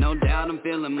Geronimo. No doubt I'm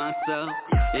feeling myself.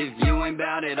 If you ain't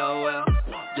bout it, oh well.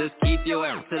 Just keep your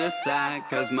ass to the side,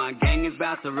 cause my gang is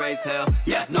about to raise hell.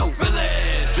 Yeah, no, really,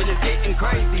 it's getting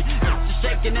crazy. Just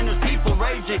shaking and there's people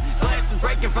raging. Glasses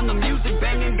breaking from the music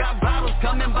banging. Got bottles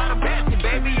coming by the basket,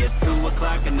 baby. It's 2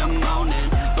 o'clock in the morning,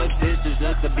 but this is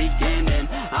just the beginning.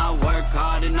 I work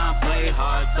hard and I play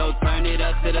hard, so turn it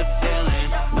up to the ceiling.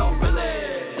 No,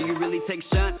 really, do you really take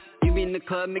shots? You be in the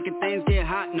club making things get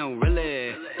hot, no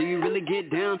really. Do you really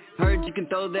get down? Heard you can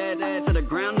throw that ass to the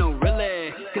ground, no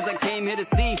really. Cause I came here to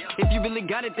see, if you really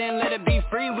got it then let it be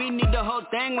free. We need the whole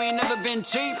thing, we ain't never been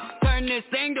cheap. Turn this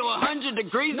thing to 100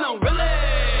 degrees, no really.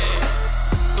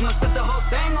 I'ma set the whole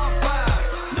thing on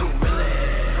fire, no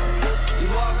really. You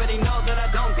already know that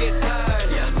I don't get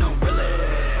tired, yeah, no really.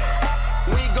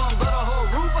 We gon' blow the whole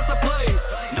roof off the place,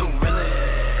 no really.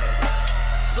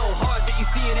 So hard that you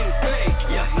see it in his face,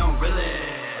 yeah, no really.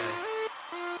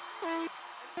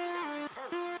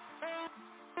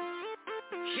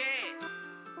 Yeah.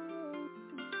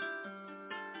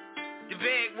 The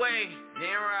big way,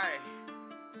 damn right.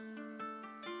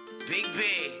 Big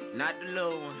big, not the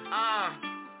little one.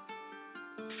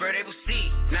 First they will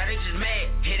see, now they just mad,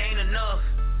 it ain't enough.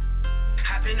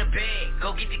 Hop in the bag,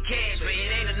 go get the cash, but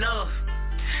it ain't enough.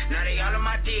 Now they all on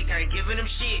my dick, I ain't giving them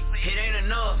shit, it ain't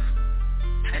enough.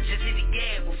 I just hit the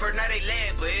gas, well first now they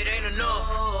laugh, but it ain't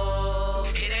enough.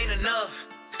 It ain't enough.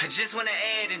 I just wanna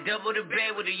add and double the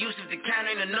bag with the use if the count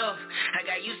ain't enough. I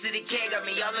got used to the K, got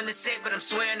me all in the set, but I'm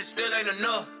swearing it still ain't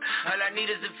enough. All I need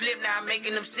is a flip, now I'm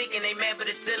making them sick and they mad, but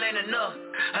it still ain't enough.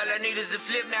 All I need is a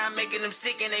flip, now I'm making them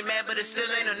sick and they mad, but it still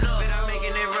ain't enough. But I'm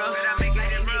making it rough, like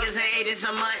them niggas ain't ate it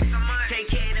some months. Take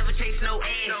care, never chase no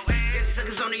ass. Guess the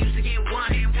suckers only used to get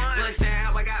one. Plus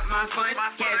now I got my fun.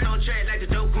 Cash on track like the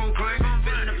dope gon' crunch.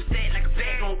 Filling up a set like a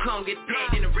bag gon' come. Get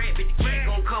packed in the rap, but the cat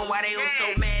gon' come. Why they all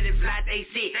so mad if not they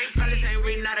sick? Probably ain't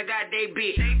reading out, I got they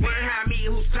bitch. Wonder how me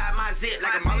who's tied my zip.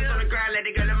 Like I'm always on the ground, let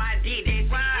the girl in my dick. They see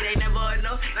it ain't never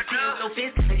enough. I see them so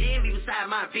fist, and then be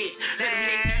beside my bitch. Let them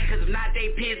make it, cause if not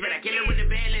they piss. But I kill it with the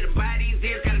band, let them buy these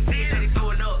zips. Got a fish, let it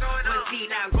throwing up. One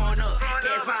seat, now I'm growing up.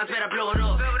 Gas bombs, better blow it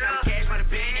up. Got a cash by the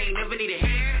band, ain't never need a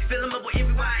hand. Fill them up with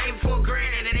every wire, aim for a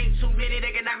grand. And it ain't too many,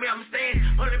 they can knock me off my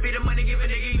stand. Only bit of money, give a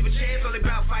nigga you a chance. Only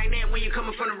about fighting that when you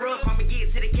coming from the rough. I'ma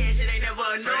get to the cash, it ain't never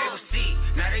enough. They will see,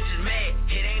 now they just mad,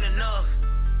 it ain't enough.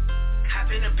 Hop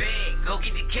in the bag, go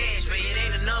get the cash, but it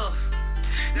ain't enough.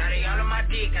 Now they all on my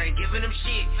dick, I ain't giving them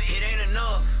shit, it ain't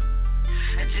enough.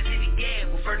 I just hit the gas,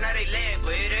 well first now they laugh,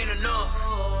 but it ain't enough.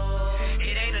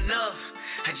 It ain't enough.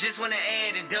 I just wanna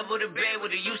add and double the bag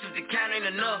with the use if the count ain't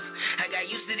enough. I got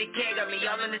used to the cat, got me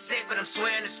all in the set, but I'm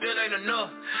swearing it still ain't enough.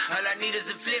 All I need is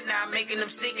a flip, now I'm making them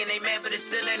sick and they mad, but it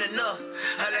still ain't enough.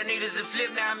 All I need is a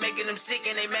flip, now I'm making them sick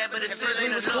and they mad, but it still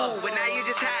ain't enough. Cool, but now you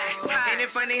just high. Ain't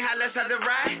it funny how let's have the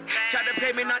ride? Try to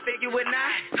play me, not think you would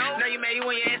not. Now you mad, you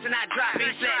when your ass and I drop. Be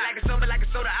flat like a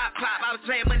soda, I pop. I was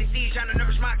playing money seeds, trying to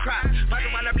nourish my crop.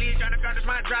 Fucking while I bleed, trying to garnish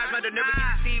my drives. Mother never get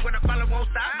to see when I follow, won't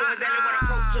stop. Doing exactly what I'm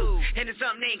supposed to. And it's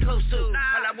something they ain't close to.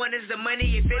 All I want is the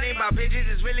money. If it ain't about bitches,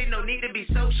 there's really no need to be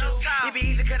social. It be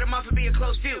easy to cut them off and be a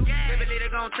close few. Maybe they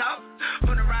gon' talk.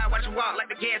 On the ride, watch them walk like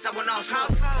the gas, I went off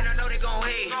smoke. And I know they gon'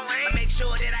 hate. I make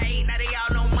sure that I eat, now they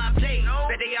all on my plate.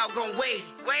 That they all gon' wait.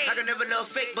 I can never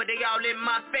love fake, but they all in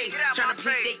my face. Tryna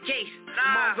plead their case.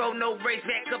 Mongo, no race,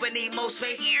 back up and need more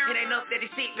space. It ain't enough that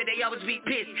they sick, but they always be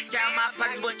pissed. Down my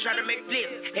pockets, but try to make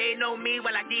flips. They know me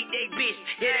while I dig they bitch.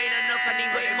 It ain't enough, I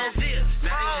need way more zips.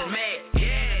 Now they just mad,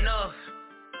 it ain't enough.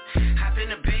 Hop in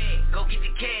the bag, go get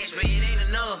the cash, but it ain't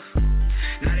enough.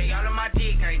 Now they all on my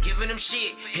dick, I ain't giving them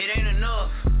shit, it ain't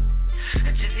enough.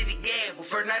 I just hit the gas, well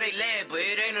first now they laugh, but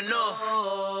it ain't enough.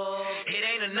 It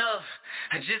ain't enough.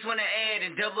 I just wanna add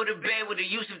and double the bag with the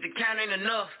use if the count ain't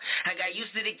enough. I got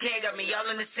used to the cat, got me all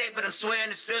in the set, but I'm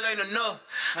swearing it still ain't enough.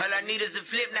 All I need is a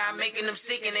flip, now I'm making them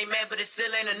sick and they mad, but it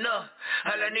still ain't enough.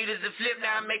 All I need is a flip,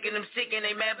 now I'm making them sick and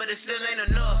they mad, but it still ain't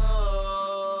enough.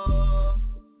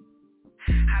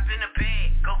 Hop in the bag,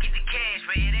 go get the cash,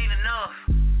 but it ain't enough.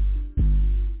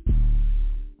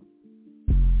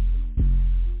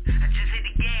 I just hit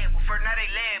the gas, well first now they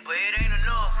laugh, but it ain't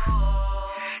enough.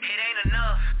 It ain't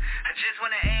enough. I just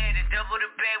wanna add and double the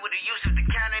bag with the use if the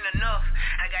count ain't enough.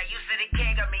 I got used to the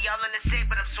cat, got me all in the set,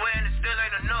 but I'm swearing it still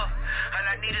ain't enough. All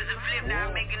I need is a flip, now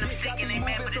I'm making them sick and they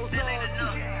mad, but it still ain't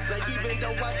enough. Like even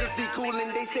just be cool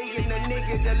and they saying a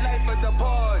nigga the life of the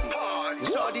party.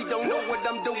 Shorty don't know what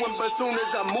I'm doing, but soon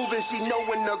as I'm moving, she know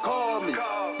when to call me.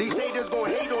 These haters gon'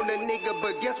 hate on the nigga,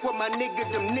 but guess what, my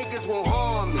nigga, them niggas won't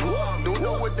harm me. Don't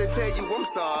know what to tell you, I'm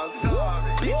sorry.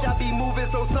 Bitch, I be moving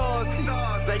so saucy.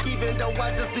 Like even though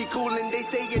I just be cool and they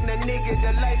saying a nigga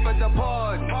the life of the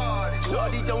party.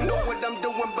 Shorty don't know what I'm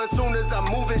doing, but soon as I'm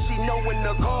moving, she know when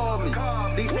to call me.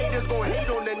 These haters gon'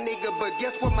 hate on the nigga, but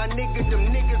guess what, my nigga,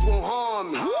 them niggas won't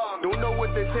harm me. Don't know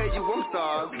what to tell you, I'm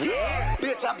sorry.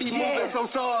 Bitch, I be moving so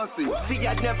saucy. See,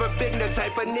 I never been the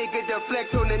type of nigga to flex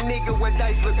on a nigga with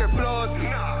dice looking flossy.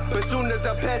 But soon as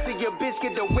I pass it, your bitch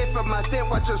get the whip of my scent,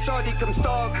 watch your shorty come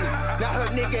stalk me. Now her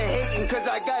nigga hating cause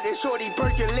I got it shorty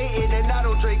percolating and I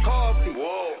don't drink coffee.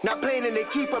 Not planning to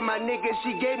keep her, my nigga,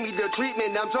 she gave me the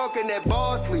treatment, I'm talking that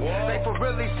bossly. Like for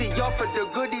really, she offered the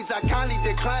goodies, I kindly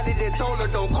declined it and told her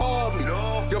don't call me.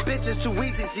 Your bitch is too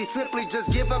easy, she simply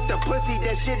just give up the pussy,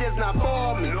 that shit is not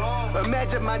for me.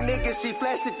 Imagine my nigga, she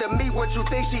flashed it to me, what you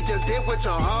think she just did with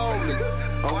your homie?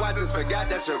 Oh, I just forgot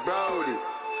that's your brody.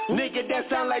 Nigga, that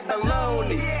sound like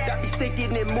baloney. Got me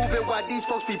sticking and moving while these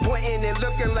folks be pointing and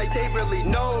looking like they really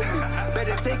know me.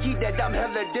 Better think that I'm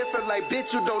hella different, like bitch,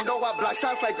 you don't know I block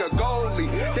shots like a goalie.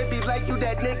 They be like you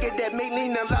that nigga that make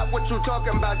lean a lot, what you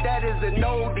talking about, that is an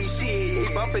oldie shit.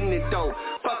 He bumping it though,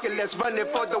 fuck it, let's run it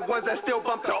for the ones that still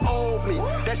bump the old me.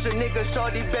 That's your nigga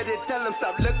shorty, better tell him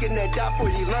stop looking at that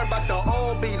before he learn about the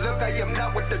old me. Look, I am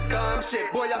not with the dumb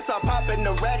shit, boy, I start popping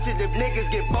the ratchet if niggas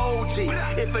get bulgy.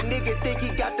 If a nigga think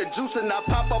he got the juice and I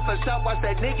pop off a shot, watch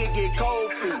that nigga get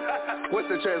cold feet. What's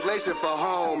the translation for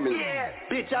homie?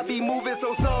 Bitch, I be moving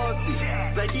so saucy.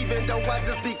 Like even though I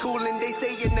just be cool and they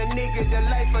saying a nigga the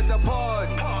life of the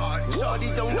party.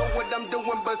 Shorty don't know what I'm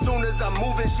doing, but soon as I'm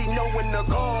moving, she know when to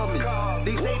call me.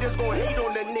 These haters gon' hate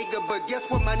on the nigga, but guess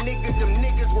what, my nigga, them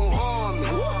niggas won't harm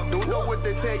me. Don't know what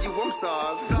to tell you, I'm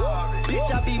sorry. Bitch,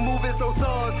 I be moving so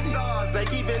saucy. Like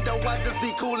even though I just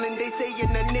be cool and they saying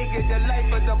a nigga the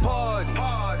life of the party.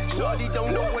 Shorty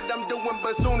don't know what I'm doing,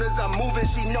 but soon as I'm moving,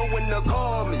 she know when to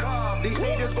call me. These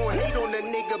haters gon' hate on the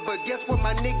nigga, but guess what,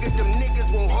 my nigga, them niggas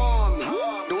won't harm me.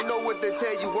 Don't know what to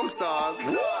tell you, I'm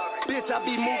sorry. Bitch, I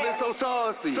be moving so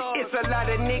saucy. It's a lot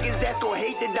of niggas that gon'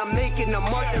 hate that I'm making the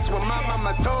mark, that's what my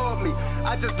mama told me.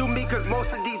 I just do me cause most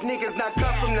of these niggas not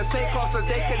cut from the same cloth, so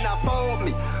they cannot fold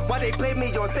me. Why they play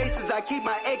me on faces, I keep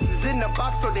my exes in the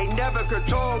box so they never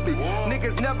control me.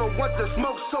 Niggas never want to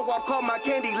smoke, so I call my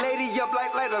candy lady up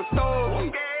like light a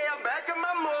stove.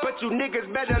 But you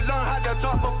niggas better learn how to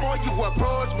talk before you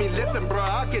approach me. Listen bro,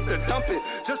 I'll get the dumping.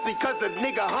 Just because a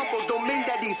nigga humble don't mean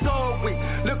that he's so weak.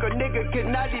 Look, a nigga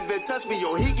cannot even touch me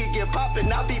or he can get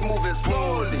poppin', I be moving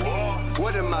slowly.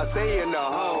 What am I saying to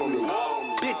homie?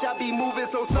 Bitch, I be moving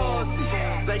so saucy.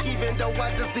 Like even though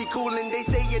I just be cool and they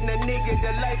saying a nigga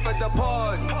the life of the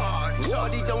party.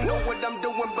 Shorty don't know what I'm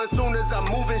doing, but soon as I'm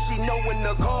moving, she know when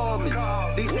to call me.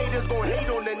 These haters gon' hate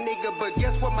on the nigga, but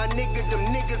guess what, my nigga,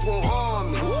 them niggas won't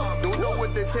harm me. Don't know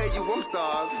what to tell you, I'm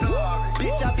sorry.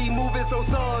 Bitch, I be moving so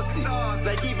saucy.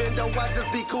 Like even though I just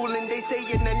be cool and they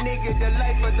saying a nigga the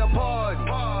life of the party.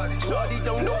 Shorty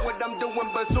don't know what I'm doing,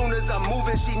 but soon as I'm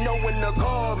moving, she know when to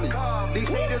call me. These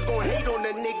haters gon' hate on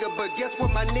the nigga, but guess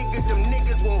what, my nigga, them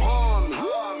niggas won't harm me.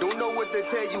 Don't know what to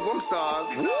tell you, I'm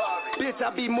sorry. Bitch, I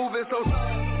be moving so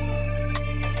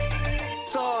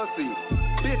saucy.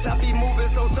 Bitch, I be moving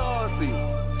so saucy.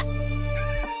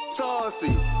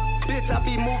 Saucy. Bitch, I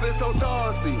be moving so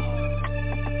saucy.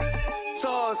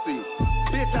 Saucy.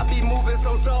 Bitch, I be moving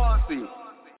so saucy.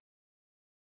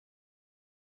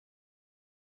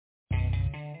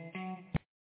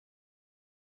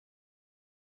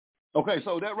 Okay,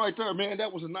 so that right there, man,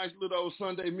 that was a nice little old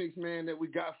Sunday mix, man, that we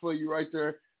got for you right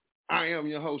there. I am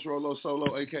your host, Rolo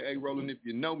Solo, a.k.a. Rollin'. If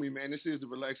you know me, man, this is the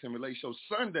Relax and Relate Show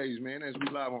Sundays, man, as we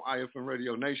live on iFM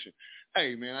Radio Nation.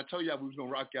 Hey, man, I told y'all we was going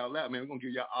to rock y'all out, man. We're going to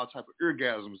give y'all all type of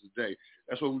orgasms today.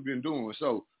 That's what we've been doing.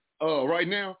 So right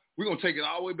now, we're going to take it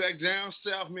all the way back down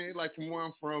south, man, like from where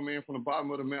I'm from, man, from the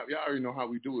bottom of the map. Y'all already know how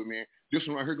we do it, man. This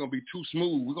one right here going to be too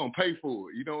smooth. We're going to pay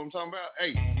for it. You know what I'm talking about?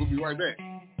 Hey, we'll be right back.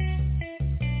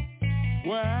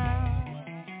 Wow.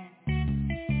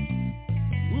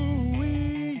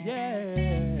 Ooh-wee, yeah.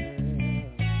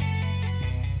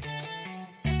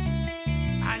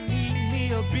 I need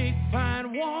me a big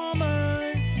fine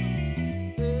woman,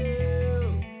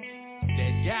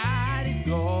 that got it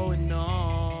going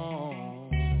on.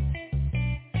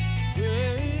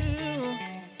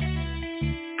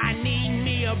 I need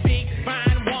me a big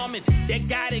fine woman that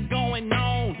got it going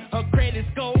on. Her credit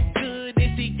score good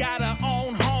and she got her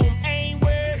own home.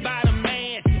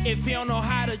 If you don't know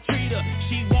how to treat her,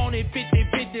 she want it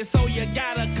 50-50, so you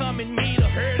gotta come and meet her.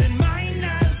 Heard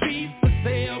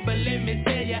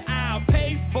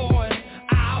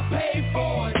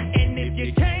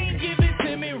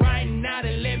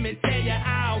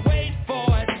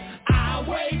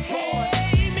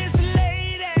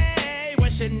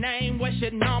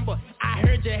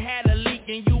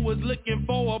was looking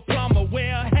for a plumber.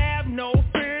 Well, have no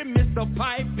fear, Mr.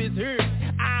 Pipe is here.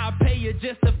 I'll pay you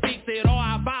just to fix it, or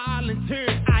I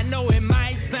volunteer. I know it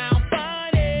might sound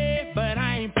funny, but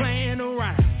I ain't playing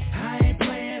around. I ain't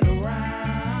playing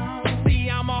around. See,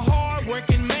 I'm a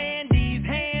hard-working man. These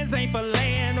hands ain't for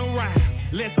laying around.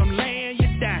 Unless I'm laying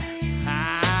you down.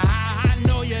 I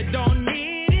know you don't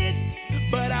need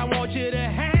it, but I want you to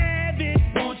have it.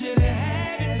 Want you to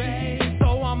have it, babe.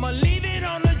 So I'ma leave it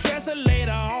on the dresser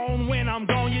later on. When I'm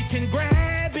gone, you can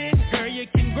grab it. Girl, you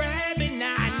can grab it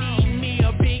now. I need me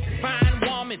a big, fine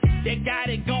woman that got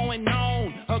it going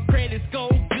on. Her credit score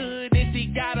good and she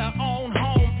got her own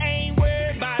home. Ain't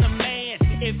worried about a man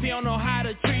if he don't know how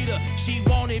to treat her. She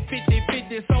wanted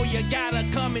 50-50, so you gotta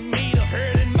come and meet her.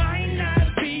 Heard it might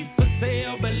not be for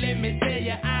sale, but let me tell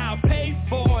you, I'll pay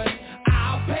for it.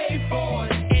 I'll pay for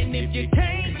it. And if you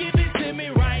can't give it to me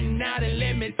right now, then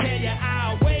let me tell you,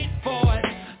 I'll wait for it.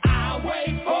 I'll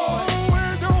wait for it. Oh,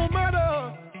 it don't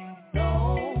matter.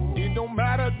 No, it don't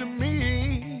matter to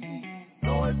me.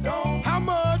 No, it don't. How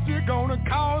much it gonna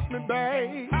cost me,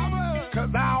 babe? How much? 'Cause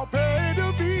I'll pay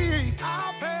the fee.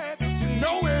 I'll pay the fee.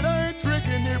 No, it ain't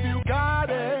tricking if you got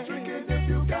it. Tricking if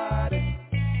you got it.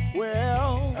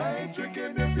 Well, I ain't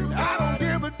tricking if you got it. I don't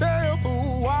give a damn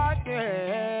who I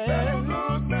can. Let 'em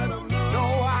look, let 'em look.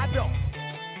 No, I don't.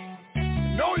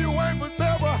 No, you ain't for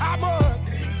sale, but how much?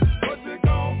 What's it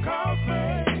gonna cost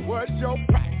me? What's your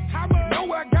price? How much?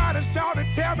 No, I gotta shout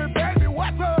and tell me, baby,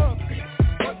 what's up?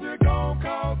 What's it gonna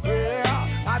cost me? Yeah,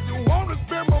 I just wanna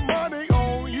spend my money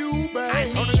on you, baby. I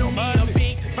need me a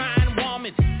big, fine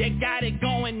woman that got it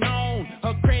going on.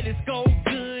 Her credit score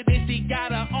good and she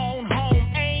got her own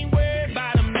home. Ain't worried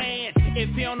about a man if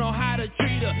he don't know how to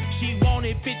treat her. She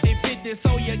wanted 50-50,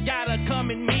 so you gotta come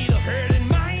and meet her. Heard it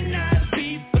might not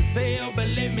be for sale, but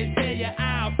let me tell you,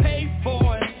 I'll pay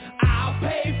for it. I'll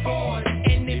pay for it.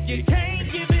 And if you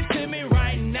can't give it to me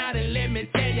right now, then let me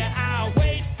tell you, I'll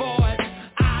wait for it.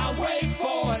 I'll wait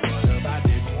for it. What about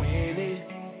the 20?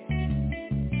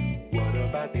 What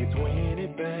about the 20,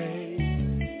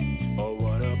 babe? Or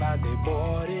what about the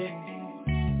 40?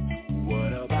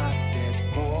 What about that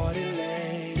 40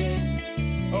 lady?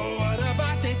 Oh, what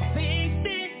about the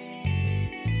 60?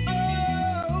 Oh,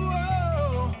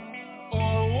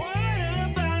 or what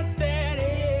about that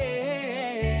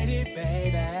 80,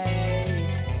 baby?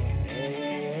 80,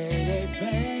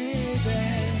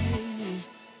 baby.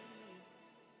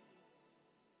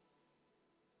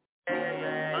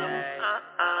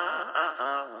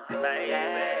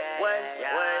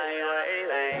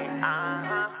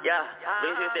 Yeah,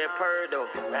 bitch, hit that purr though.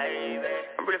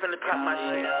 I'm really finna pop my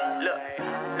shit. Look,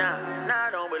 nah, I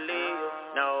don't believe you,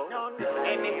 no.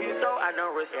 And if you thought I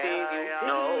don't receive you,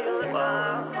 no.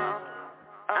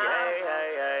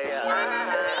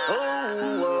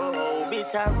 Oh,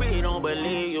 bitch, I really don't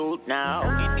believe you now.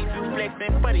 And if you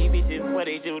flexing for these bitches, what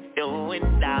is you doing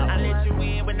now? I let you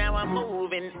in, but now I'm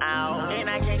moving out. And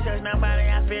I can't trust nobody,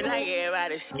 I feel like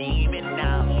everybody's scheming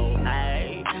now.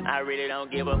 I really don't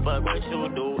give a fuck what you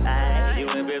do. You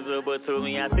invisible to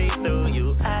me, I see through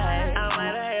you. I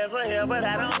might have asked for help, but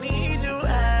I don't need you.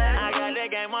 I got that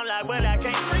game on lock, but I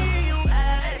can't free you.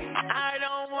 I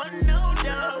don't want no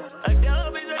dub. A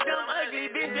dub is a dumb, ugly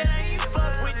bitch that ain't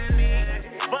fuck with me.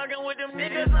 Fucking with them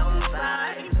niggas on the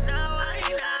side. No, I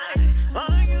ain't not.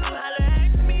 Oh, you holla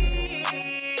at me.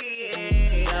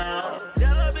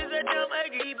 Dub is a dumb,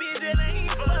 ugly bitch that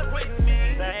ain't fuck with me.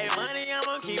 Say money,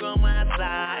 I'ma keep on my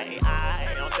side. I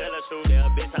don't tell her truth, little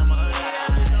bitch, I'm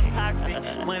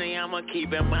toxic. Money, I'ma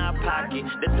keep in my pocket.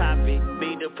 The topic,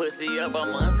 beat the pussy up,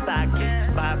 I'm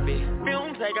unsocket. Pop it,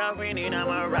 film take off in it, I'm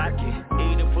a rocket.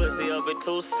 Eat the pussy up, it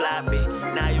too sloppy.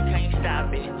 Now you can't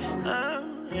stop it.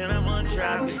 And I'm gonna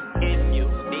drop it in you.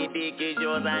 The dick is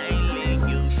yours, I ain't leaving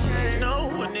you. No,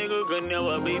 a nigga could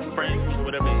never be friends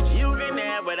with a bitch. You can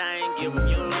have, but I ain't giving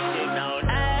you shit. No,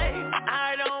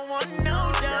 I don't want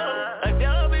no dub. A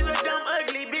dub is a dumb,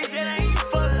 ugly bitch that ain't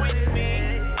fuck with me.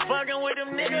 Fucking with them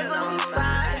niggas on the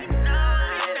side. No,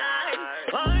 I ain't not.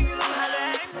 Oh, you holla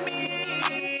at me.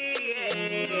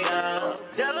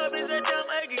 Dub is a dumb,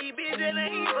 ugly bitch that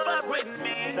ain't fuck with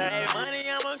me. Say money,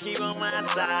 I'ma keep on my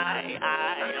side.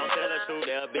 I don't tell the truth,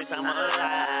 little bitch, I'm a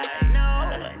lie. No,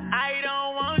 I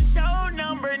don't want your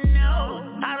number,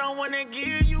 no. I don't wanna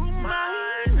give you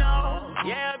mine, no.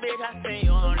 Yeah, bitch, I seen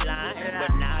you online,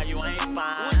 but now you ain't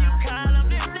fine. When you call up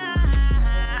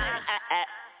tonight,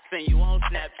 seen you on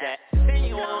Snapchat, seen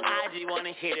you on IG,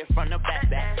 wanna hit it from the back.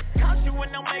 Caught you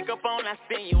with no makeup on, I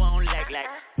seen you on leg.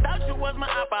 Thought you was my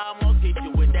op, I almost hit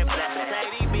you with that black. Say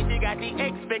these bitches got the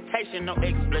expectation, no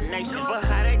explanation. But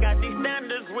how they got these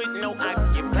standards with no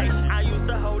occupation. I used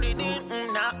to hold it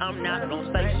in, now I'm not gon'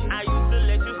 say. I used to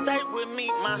let you stay with me,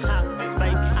 my house is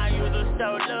fake. I used to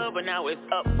show love, but now it's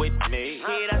up with me.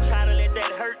 Kid, I try to let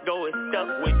that hurt go, it's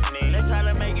stuck with me. They try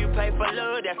to make you pay for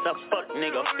love, that's a fuck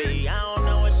nigga fee. I don't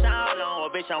know what y'all on,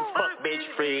 but bitch, I'm fuck bitch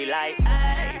free. Like,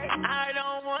 hey, I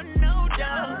don't want no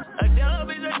dub. A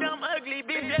dub is a dumb, ugly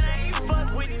bitch that ain't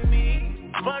fuck with me.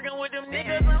 Fucking with them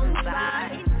niggas on the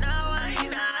side. Now I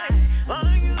ain't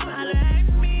on you, holla at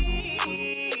me.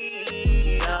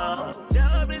 Yo,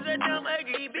 dub is a dumb,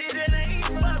 ugly bitch that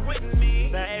ain't fuck with me.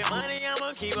 Save money,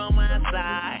 I'ma keep on my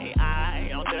side. I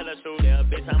don't tell the truth, little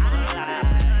bitch, I'm alive.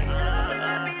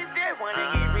 That bitch just wanna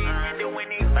get rich and do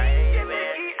anything.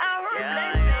 Eat out her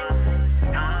blessings.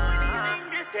 Don't anything,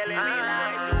 just telling me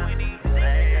lies, do anything.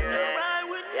 Ride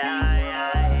with me.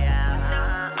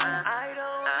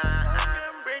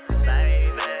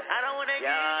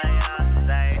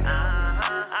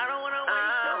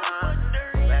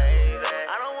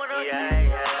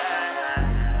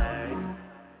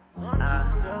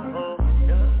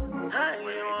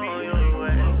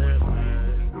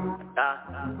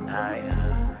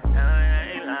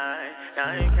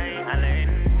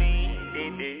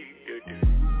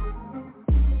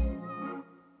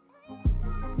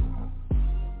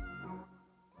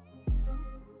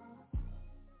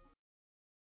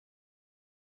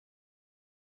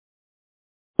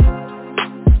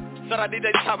 So I did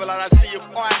that trouble and I see you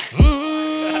boy.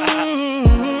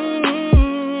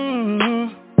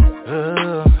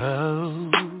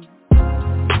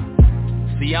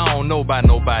 See, I don't know about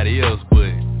nobody else,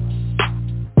 but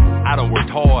I done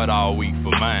worked hard all week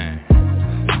for mine.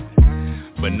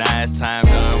 But now it's time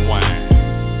to unwind.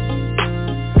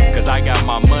 Cause I got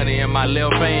my money in my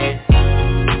left hand,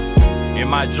 and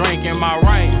my drink in my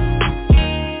right,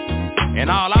 and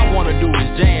all I wanna do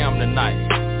is jam tonight.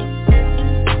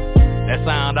 That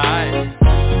sound alright?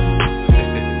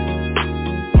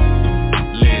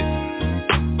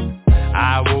 Listen,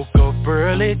 I woke up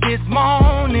early this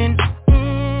morning,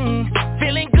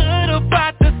 feeling good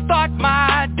about to start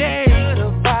my day.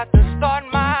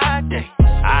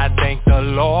 I thank the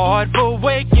Lord for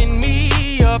waking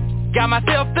me up. Got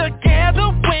myself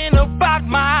together, went about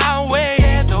my way.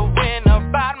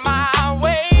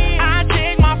 I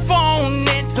check my phone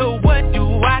into what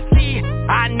do I see?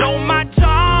 I know my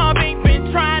job ain't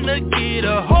been trying to get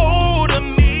a hold of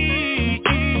me.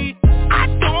 I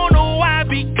don't know why,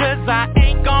 because I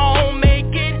ain't gon'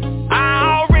 make it.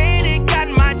 I already got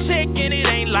my check and it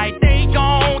ain't like they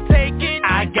gon' take it.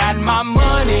 I got my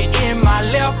money in my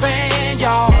left hand,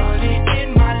 y'all,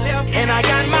 and I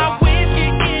got my whiskey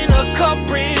in a cup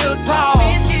real tall.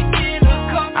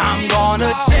 I'm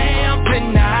gonna jam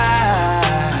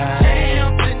tonight.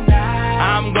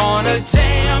 I'm gonna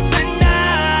jam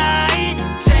tonight.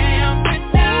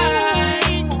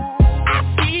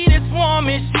 I see this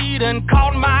woman, she done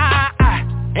caught my eye,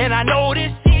 and I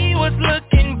noticed she was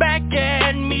looking back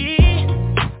at me.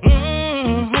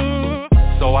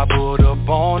 So I put up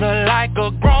on her like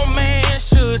a grown man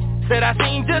should. Said I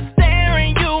seen just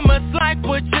staring, you must like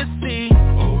what you see.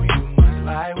 Oh, you must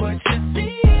like what you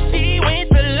see. She went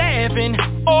to laughing,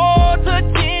 oh, to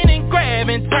chin and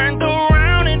grabbing, turned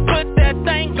around and put that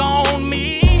thing on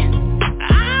me.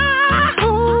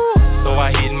 So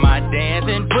I hit my dance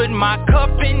and put my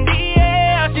cup in the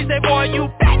air. She said, boy, you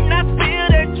better not spill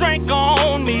that drink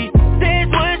on me.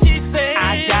 That's what she said.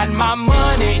 I got my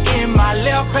money in my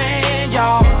left hand,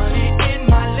 y'all,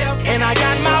 and I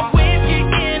got my whiskey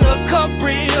in a cup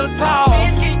real tall.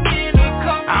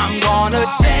 I'm gonna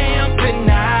jam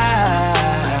tonight.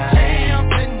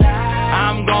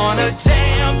 I'm gonna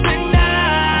jam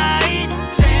tonight.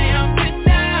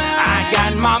 I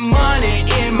got my money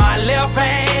in my left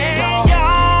hand,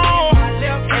 y'all,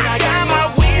 and I got my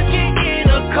whiskey in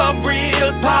a cup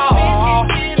real tall.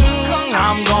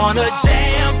 I'm gonna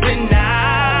jam tonight.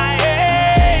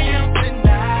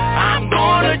 I'm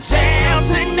gonna jam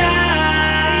tonight.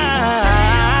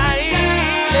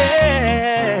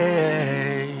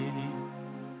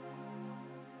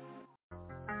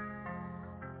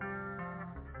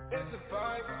 It's a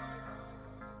vibe.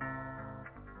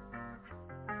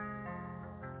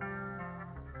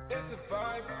 It's a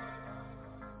vibe.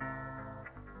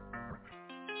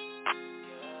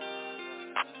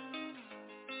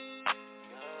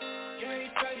 Gang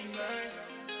Teddy, man.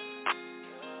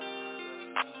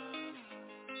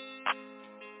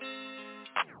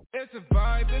 It's a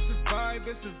vibe, it's a vibe,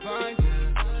 it's a vibe,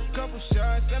 yeah. Couple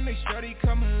shots, that make shorty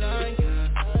come alive,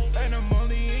 yeah. And I'm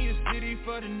only in your city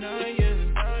for the night, yeah.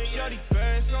 Shorty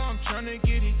fast, so I'm tryna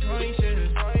get it twice,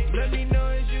 yeah. Let me know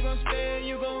if you gon' stay and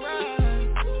you gon'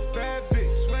 ride. Bad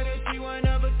bitch, swear that she one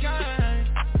of a kind.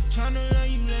 Tryna love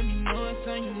you, let me know if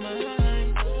what's on your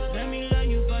mind. Let me love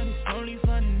you, but it's only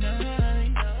for the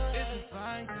night. It's a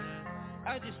fight.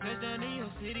 I just touched down in your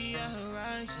city, I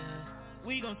horizon.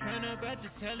 We gon' turn up at the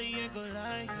telly and go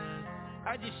live.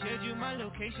 I just shared you my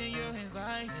location, you're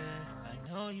invited.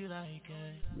 I know you like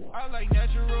it. I like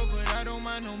natural, but I don't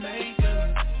mind no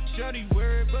makeup. Shorty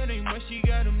weird, but ain't much she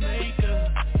gotta make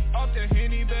up. Off the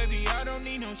Henny, baby, I don't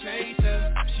need no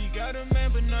chaser. She got a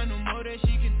man, but not no more that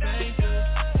she can think of.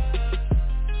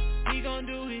 We gon'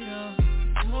 do it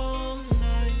all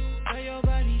tonight. Let your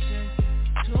body shake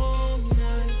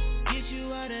tonight. Get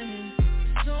you out of here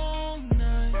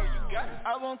tonight.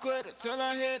 I won't quit it till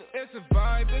I hit it. It's a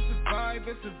vibe, it's a vibe,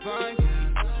 it's a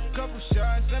vibe. Couple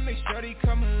shots, let make sure they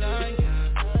come alive.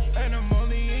 And I'm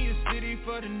only in your city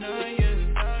for the night,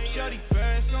 yeah. Shawty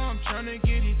fast, so I'm tryna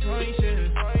get it twice,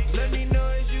 yeah. Let me know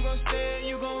if you gon' stay,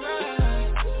 you gon'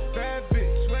 ride. Bad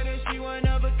bitch, swear that she one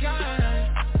of a kind.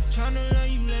 Tryna love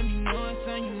you, let me know it's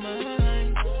on your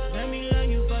mind. Let me love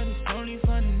you, but it's only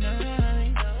for the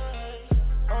night.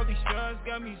 All these shots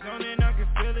got me zoning, I can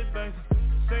feel it, baby.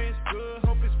 Say it's good,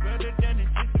 hope it's better than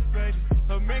anticipated.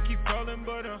 Her man keep calling,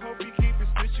 but I hope he keep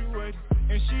it situated.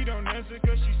 And she don't answer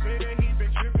cause she say that he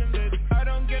been trippin' lately. I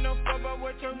don't get no fuck about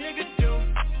what your nigga do.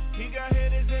 He got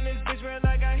hitters in his bitch ran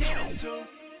like I hit him too.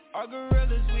 All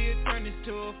gorillas, we had turned this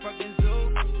to a fucking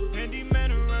zoo.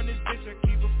 Handyman around this bitch, I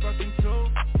keep a fucking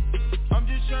tool. I'm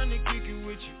just tryna kick it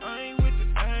with you, I ain't with the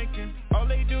acting. All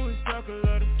they do is talk a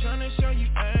lot, I'm tryna show you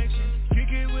action.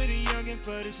 Kick it with a youngin'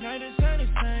 for this night of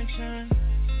satisfaction.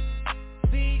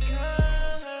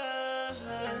 Because,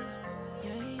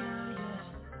 yeah,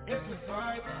 it's a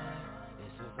vibe,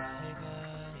 it's a vibe,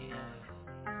 yeah.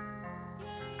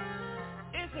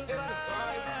 It's a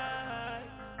vibe.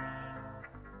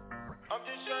 I'm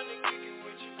just tryna kick it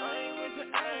with you, I ain't with the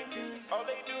acting. All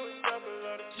they do is talk a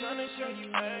lot, I'm tryna show you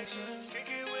action. Kick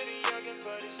it with a youngin'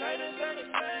 for this night of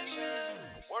satisfaction.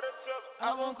 What a trouble,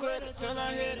 I won't quit it till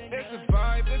I hit it. It's a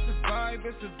vibe, it's a vibe,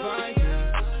 it's a vibe,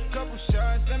 yeah. Couple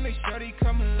shots, let make sure they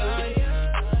come alive,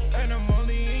 yeah. And I'm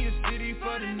only in your city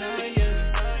for the night,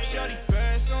 yeah. Shawty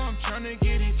fast, so I'm tryna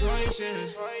get it twice,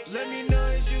 yeah. Let me know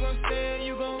if you gon' stay,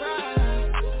 you gon'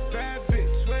 ride. Bad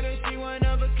bitch, swear that she one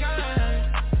of a kind.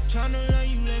 Tryna love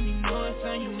you, let me know it's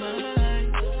on your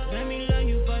mind. Let me love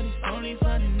you, but it's only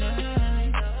for the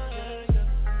night.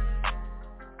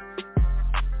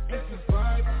 It's a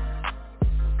vibe.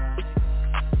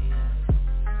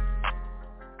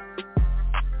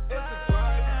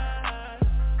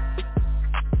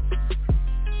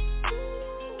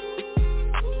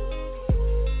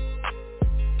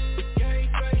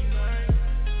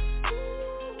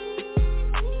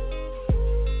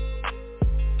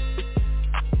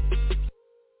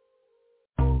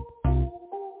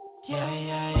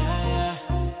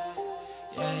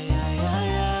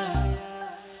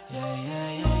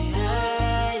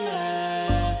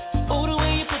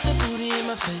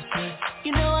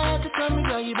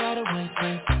 You better wait,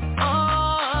 wait. Oh,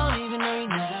 I don't even know your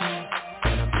name.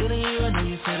 But I'm feeling you, I know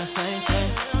you feel the same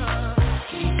thing.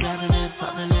 Keep grabbing it,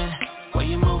 popping it. While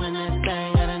you moving this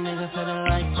thing, got a nigga feeling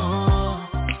like, oh,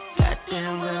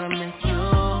 goddamn, gonna make you.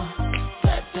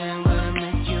 Goddamn, gonna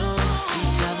make you.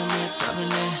 Keep grabbing it,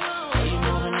 popping it. While you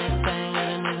moving this thing, got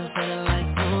a nigga feeling like,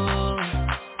 oh,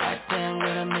 goddamn,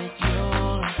 gonna make you.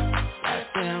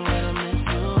 Goddamn, gonna make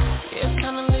you. It's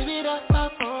time to live it up,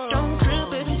 up. Don't trip,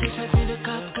 baby, just like me the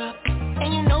cup. And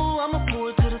you know I'ma pull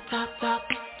it to the top.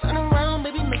 Turn around,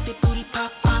 baby, make that booty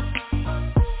pop.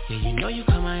 Yeah, you know you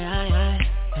caught my eye.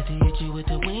 Had to hit you with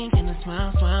the wink and the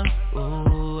smile.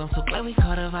 Ooh, I'm so glad we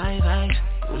caught a vibe.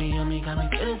 Booty on me got me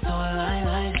feeling so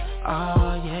alive.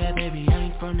 Oh yeah, baby, I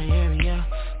ain't from the area.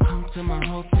 Come to my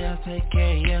hotel, take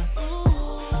care of ya.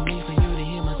 No need for you to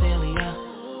hear my daily, yeah.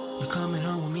 You're coming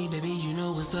home with me, baby, you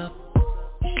know what's up.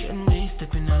 You shouldn't be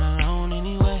stepping out alone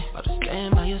anyway. I'll just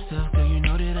stand by yourself, girl, you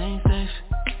know that ain't safe.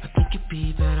 I think you'd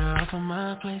be better off in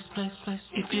my place.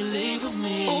 If you leave with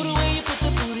me. Oh, the way you put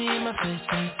the booty in my face.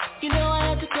 You know I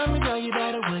had to come and girl, you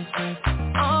better wait.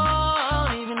 Oh, I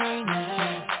don't even know your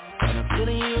name. But I'm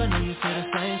feeling you, I know you feel the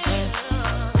same thing.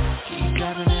 Keep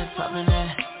grabbing it, popping it.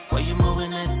 While you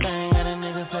moving that thing, got a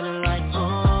nigga feeling like,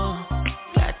 oh,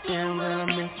 goddamn, gonna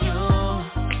make you.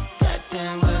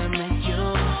 Goddamn, gonna make you.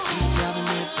 Keep grabbing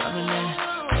it, popping it.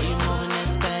 While you moving that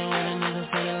thing, got a nigga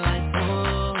feeling like,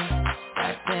 oh,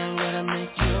 goddamn, gonna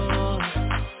make you.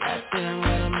 Goddamn,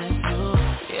 gonna make you.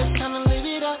 It's time to live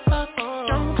it up.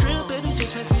 Don't trip, baby,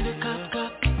 just like me the cup.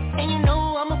 And you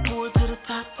know I'ma pull it to the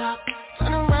top.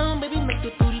 Turn around, baby, make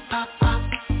that booty pop.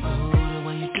 Oh, the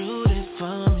way you do this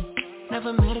for me.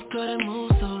 Never met a girl that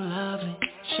moves so lovely.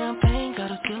 Champagne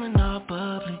got us feeling all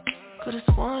bubbly. Could've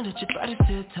sworn one that your body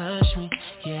still touch me.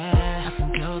 Yeah, I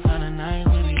can close on the night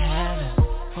we be having.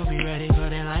 We'll be ready for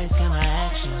the lights, get my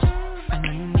actions. I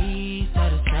know you need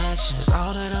satisfaction. That's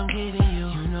all that I'm giving you.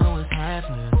 You know what's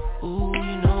happening. Ooh,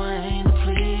 you know I ain't the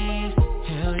please.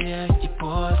 Hell yeah, your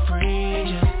boy free.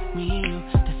 Just me and you,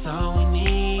 that's all we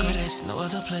need. Girl, there's no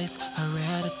other place I'd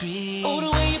rather be. Oh,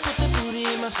 the way you put the booty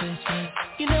in my face, man.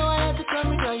 You know I have to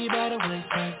come and girl, you better wait,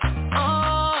 man. Oh,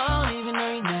 I don't even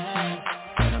know your name,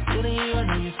 but I'm feeling you, I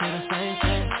know you feel the same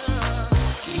thing.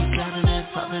 Keep dropping that,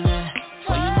 popping that.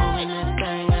 While you moving that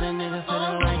thing, got a nigga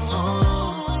feeling like,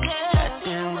 oh,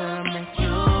 goddamn, gonna make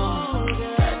you.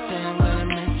 Goddamn, gonna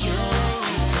make you.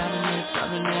 Keep dropping that,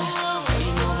 popping that. While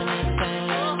you moving that thing,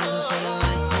 got a nigga feeling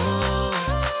like, oh,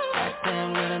 goddamn,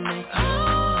 gonna make you.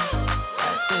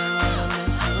 Goddamn, gonna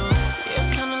make you. Yeah,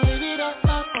 time to live it up,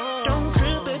 up. Don't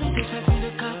trip, baby, just have me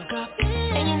to cup.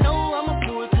 And you know I'ma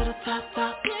pull it to the top.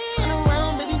 Turn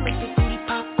around, baby, make the booty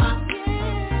pop.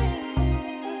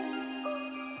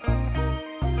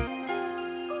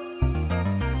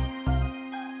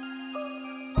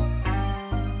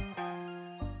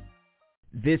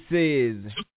 This is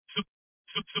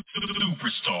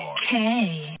Superstar.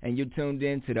 Hey. And you tuned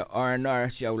in to the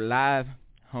R&R Show Live,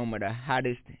 home of the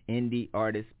hottest indie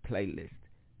artist playlist.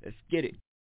 Let's get it.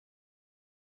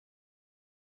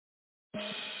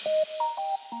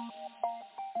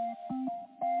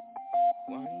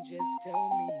 One just tell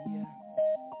me, yeah.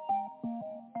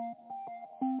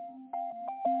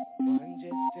 One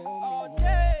just tell me.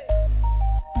 Okay.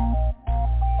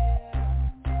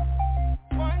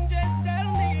 One just tell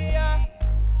me, yeah.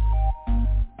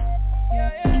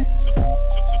 Yeah.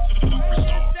 One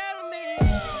just tell me.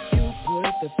 You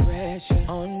put the pressure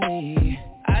on me.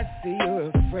 I see you're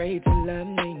afraid to love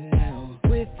me now.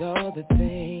 With all the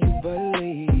things you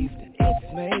believed, it's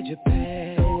made your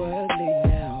past so ugly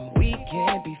now. We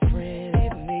can't be friends.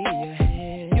 Give me your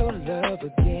hand. Your love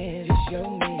again. Just show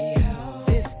me how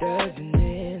this doesn't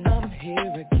end. I'm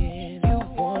here again. You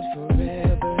want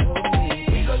forever. Hold me.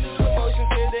 We go through the motions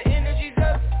till the energy's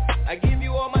up. I give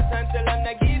you all my time till I'm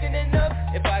not giving enough.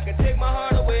 If I could take my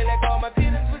heart away like all my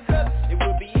feelings was up, it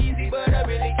would be easy, but I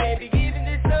really can't be giving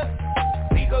this up.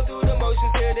 We go through the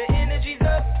motions till the energy's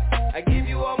up. I give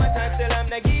you all my time till I'm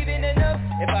not giving enough.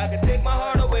 If I could take my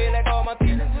heart away like all my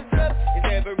feelings was up, it's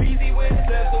never easy when it's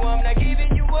love, so I'm not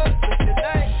giving you up. But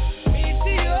tonight, me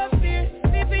see you up here,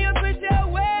 keeping your pressure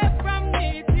away from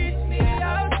me. Teach me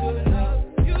how to love.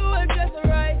 You are just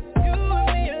right, you and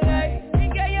me alike.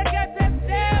 Think I you got to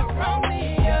stay around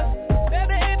me, yeah.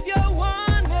 Baby, if you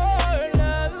want more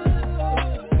love,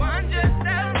 one just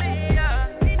tell me, yeah.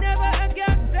 Me never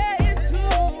again say it's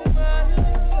too much.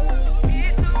 Me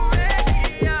too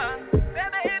ready, yeah.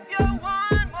 Baby, if you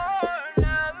want more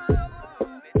love,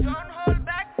 me don't hold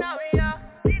back now, yeah.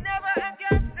 Me never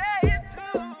again say it's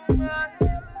too much.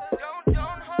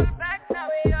 Don't hold back now,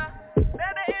 yeah.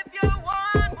 Baby, if you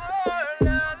want more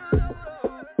love,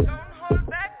 don't hold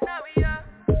back now, yeah.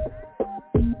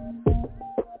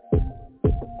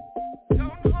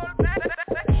 Don't hold back.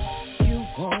 You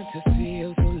want to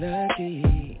feel so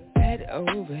lucky, head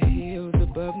over heels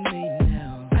above me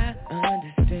now. I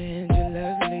understand you're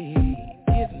lovely.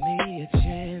 Give me a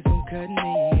chance, don't cut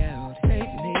me out.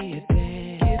 Take me a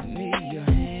dance, give me your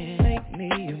hand. Make me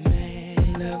your man,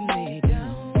 love me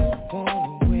down. You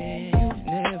wanna win, you've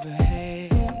never had,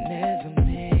 never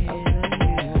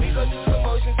met. We go through the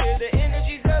motions till the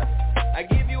energy's up. I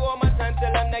give you all my time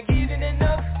till I'm not giving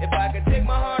enough. If I could take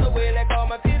my heart away like all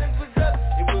my feelings was up,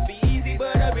 it would be easy,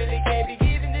 but I really can't be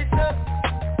giving this up.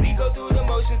 We go through the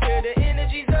motions till the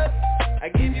energy's up. I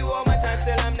give you all my time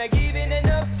till I'm not giving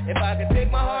enough. If I could take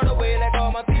my heart away like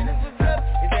all my feelings was up,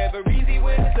 it's never easy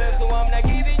when it's love, so I'm not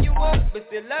giving you up. But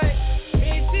still like,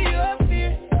 me see you up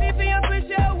here, keeping your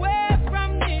pressure away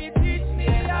from me. Teach me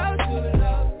how to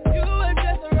love. You are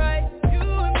just right, you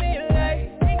and me alike.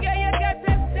 Think I you got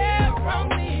to stay around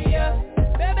me, yeah.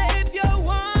 Baby, if you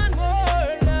want more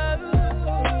love,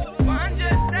 one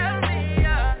just tell me,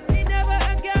 yeah. Me never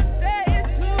again say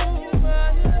it's too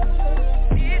much.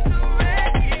 Me too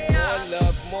ready,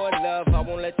 yeah. More love, I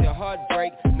won't let your heart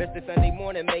break. Mr. Sunday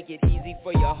morning, make it easy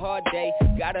for your hard day.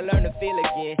 Gotta learn to feel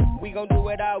again, we gon' do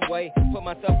it our way. Put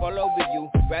myself all over you,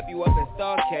 wrap you up in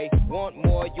star K. Want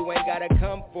more, you ain't gotta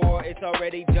come for. It's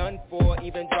already done for,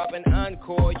 even dropping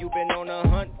encore. You've been on a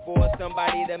hunt for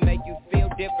somebody to make you feel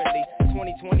differently.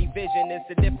 2020 vision, it's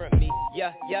a different me,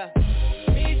 yeah.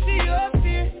 Me see you up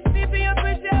here, keeping your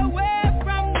pressure away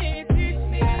from me. Teach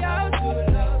me how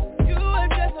to love. You are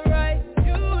just right,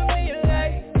 you and me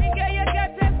alike. Think I you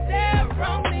got to stay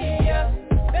around me, yeah.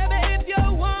 Baby, if you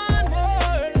want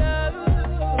more love,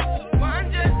 one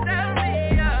just tell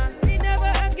me,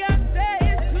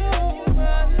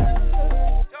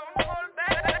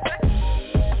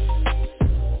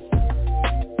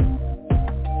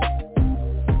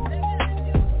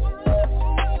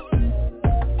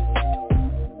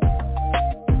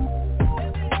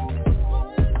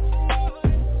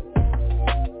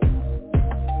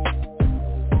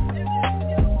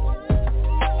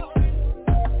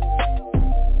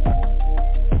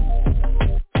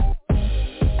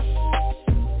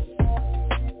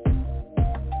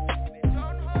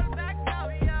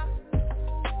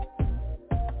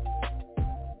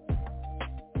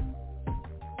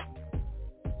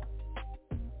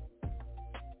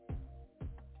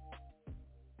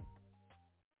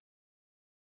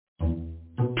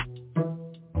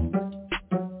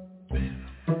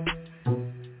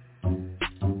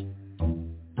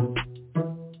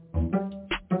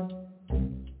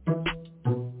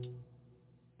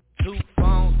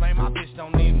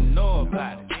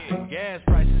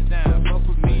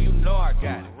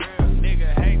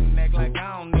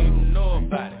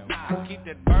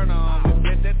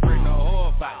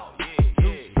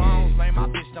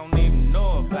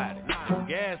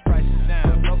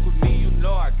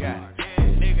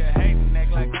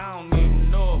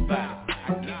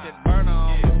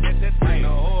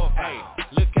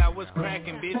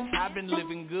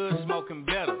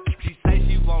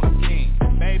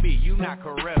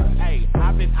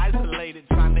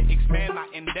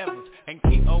 endeavors. And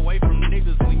keep away from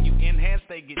niggas when you enhance,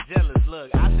 they get jealous. Look,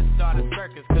 I should start a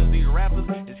circus, cause these rappers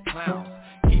is clowns.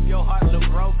 Keep your heart low,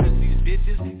 bro, cause these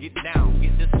bitches get down.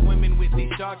 Get to swimming with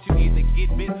these sharks, you either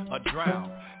get bit or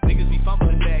drown. Niggas be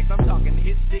fumbling bags, I'm talking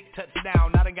hit, stick,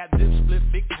 touchdown. Now they got zip splits,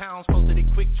 big pounds, posted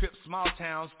in quick trips, small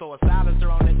towns. Throw a silencer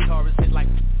on that Taurus, hit like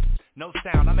no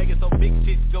sound. I make it so big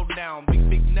shit go down.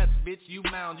 Big nuts, bitch, you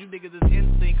mound. You niggas is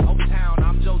instinct, Oaktown.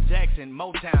 I'm Joe Jackson,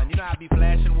 Motown. You know I be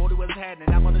flashing, Woody was happening.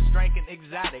 I'm on the strength and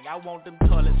exotic. I want them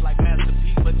toilets like Master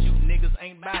P, but you niggas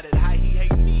ain't bout it. How he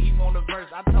hate me, he want a verse.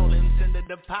 I told him send a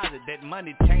deposit. That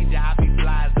money changer, I be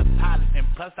fly as a pilot. And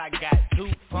plus I got 2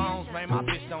 phones, man, my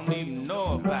bitch don't even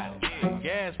know about it. Yeah,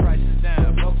 gas prices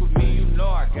down, fuck with me, you know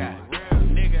I got it. Real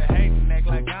nigga hating, act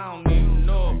like I don't even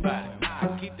know about it.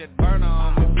 I keep that burner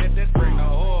on me, bitch, that bring the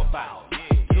whole about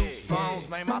it. 2 phones,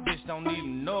 man, my bitch don't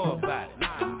even know about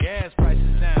it. Gas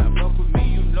prices down, fuck with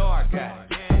me, you know I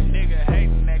got it. Nigga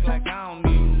hating, act like I don't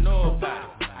even know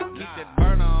about it. I keep that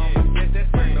burner on me, bitch,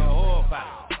 that bring the whole about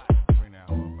it.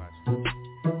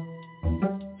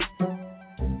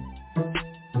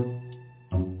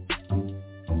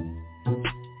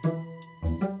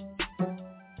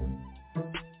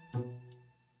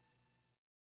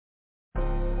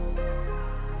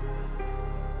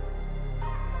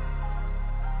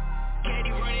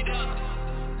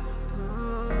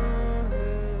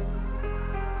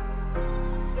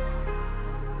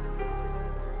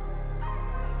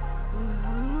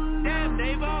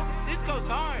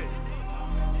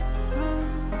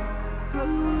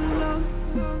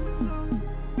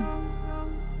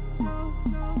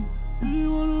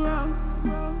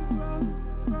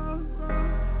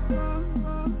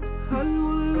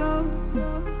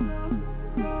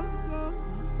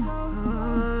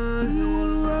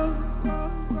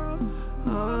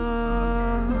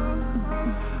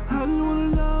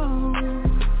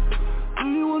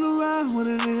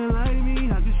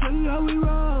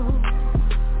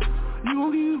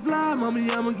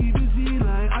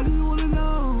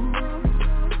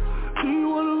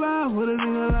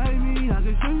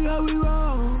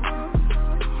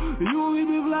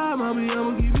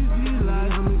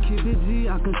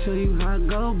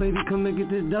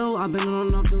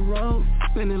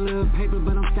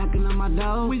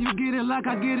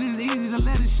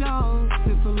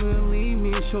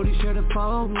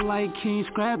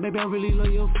 Scrap, baby, I really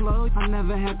love your flow. I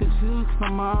never had to choose, cause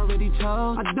I'm already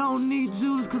chose. I don't need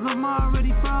juice, cause I'm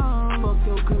already froze. Fuck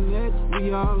your connect,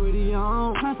 we already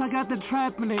on. Plus I got the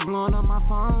trap and they blowing up my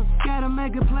phone. Gotta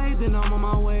make a play, then I'm on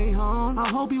my way home. I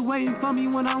hope you waiting for me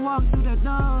when I walk through the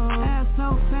door. Ass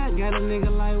so fat, got a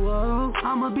nigga like, whoa.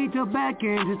 I'ma beat your back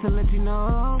end just to let you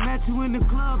know. Met you in the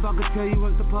club, I could tell you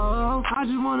what's the pole. I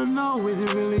just wanna know, is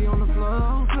it really on the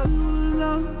floor? Cause you wanna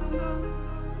know.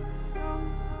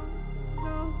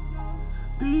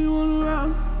 Do you wanna rock?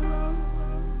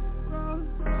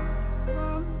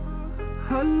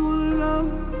 How you wanna know?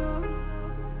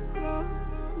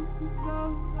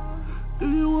 Do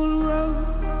you wanna rock?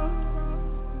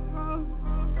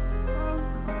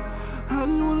 How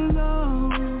you wanna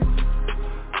know?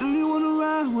 Do you wanna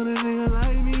ride with a nigga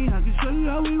like me? I can show you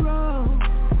how we roll.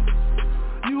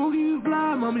 You gon' keep it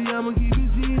fly, mommy, I'ma keep it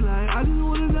G like. I just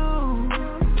wanna know.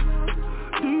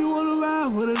 Do you wanna ride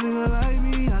with a nigga like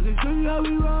me? I can show you how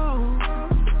we roll.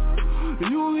 If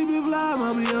you won't keep it fly,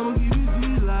 mommy, I'ma keep it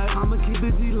G-like. I'ma keep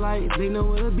it G-like, they know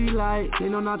what it be like. They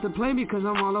know not to play me cause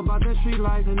I'm all about that street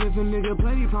life. And if a nigga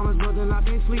play me, promise but then I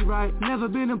can't sleep right. Never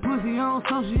been a pussy, I don't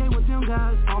associate with them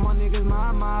guys. All my niggas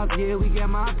my mob, yeah, we got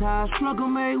my ties. Struggle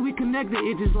made, we connected,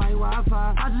 it just like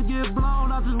Wi-Fi. I just get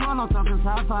blown, I just run, I'm talking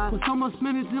sci-fi. With so much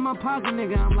spinach in my pocket,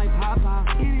 nigga, I'm like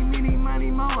Popeye. Any, mini,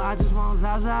 money, mo, I just want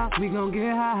Zaza. We gon'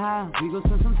 get high, we gon'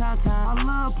 spend some time. I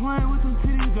love playing with them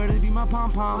titties, girl, they be my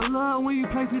pom-pom. I love when you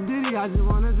play to Diddy, I just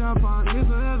wanna jump on. If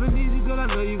I ever need you, girl, I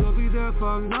know you gon' be there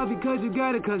for me. Not because you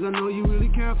got it, cause I know you really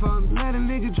care for me. Let a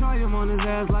nigga try him on his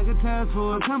ass like a task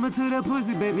force. Coming to that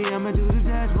pussy, baby, I'ma do the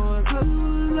dashboard. Cause you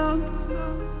wanna know.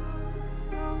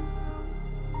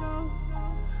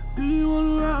 Do you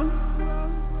wanna rock?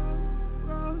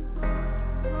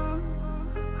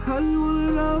 How you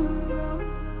wanna know?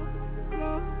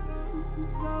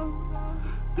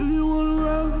 Do you wanna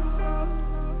rock?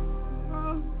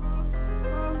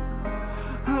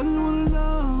 How you wanna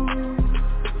know?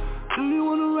 Do you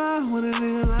wanna ride with a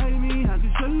nigga like me? I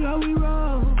can show you how we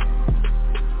roll.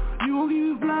 You gon' keep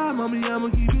it fly, mommy, I'ma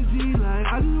keep it G like.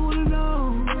 I just wanna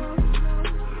know.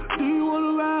 Do you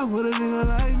wanna ride with a nigga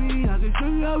like me? I can show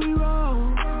you how we roll.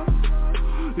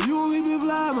 You gon' keep it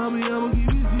fly, mommy, I'ma keep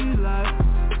it G like.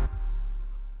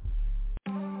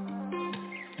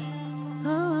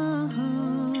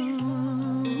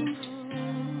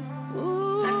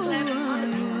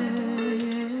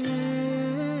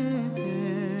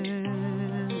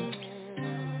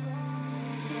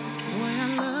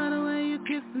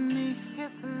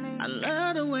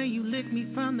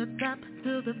 from the top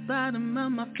to the bottom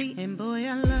of my feet. And boy,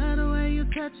 I love the way you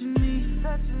touching me.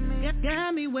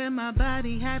 Got me where my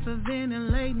body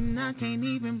hyperventilating, I can't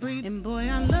even breathe. And boy,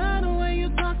 I love the way you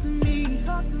talk to me.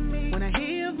 When I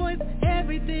hear your voice,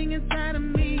 everything inside of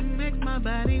me makes my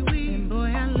body weak. And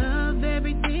boy, I love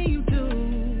everything you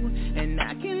do, and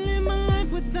I can't live my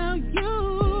life without you.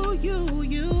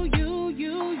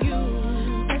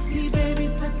 Touch me, baby,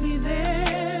 touch me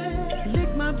there.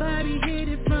 Lick my body, hit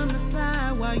it from the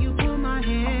side while you pull my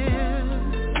hair.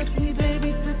 Touch me,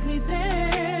 baby, touch me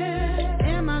there.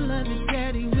 And my love is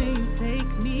steady when you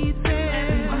take me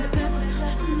there.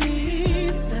 Touch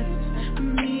me, touch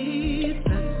me,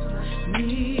 touch me.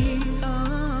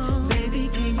 Oh, baby,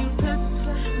 can you touch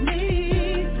me,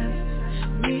 touch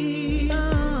me? Oh,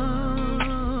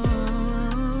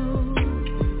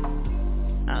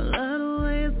 I love the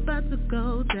way it's about to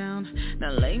go down.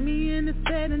 Now lay me in the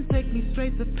bed and take me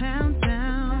straight to Pound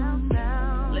Town.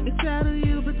 Let me straddle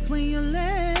you between your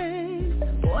legs.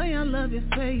 Boy, I love your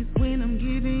face when I'm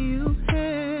giving you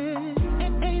head.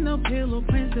 Ain't no pillow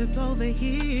princess over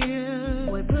here.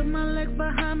 Boy, put my legs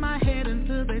behind my head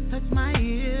until they touch my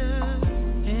ear.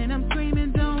 And I'm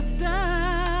screaming, don't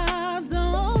stop,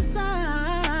 don't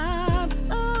stop.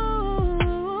 Oh,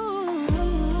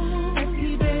 touch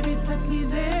me, baby, touch me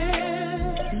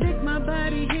there. Lick my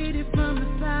body, hit it from the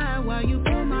side while you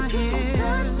pull my hair.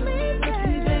 Touch me,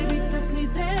 baby, touch me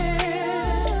there.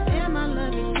 And my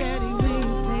love is steady when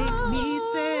you take me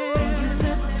there.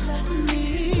 Touch me,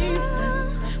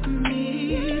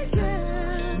 touch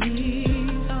me.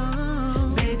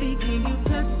 Oh, baby, can you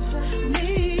touch me,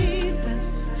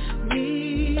 touch me?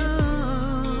 Oh,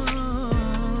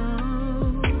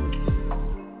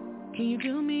 can you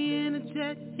do me in a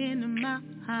jet in the Mile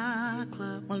High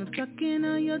Club while I'm sucking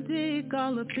on your dick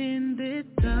all up in this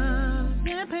tub?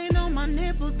 Champagne on my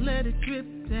nipples, let it drip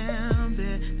down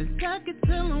there. Then suck it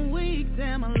till I'm weak,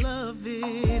 damn, I love it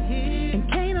here. And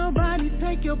can't nobody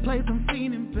take your place, I'm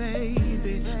feeling,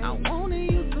 baby. I want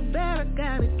you so bad, I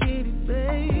gotta get it,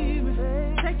 baby.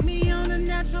 Take me on a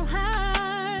natural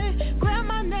high, grab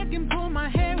my neck and pull my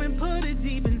hair and put it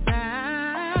deep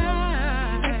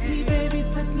inside. Touch me, baby,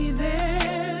 touch me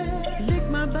there. Lick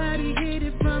my body, hit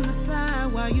it from the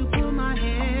side while you pull my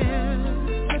hair.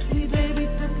 Touch me, baby,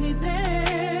 touch me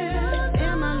there.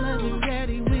 And my love is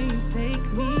steady when you take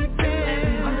me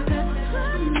there.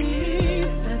 Touch me,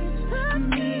 touch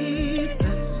me,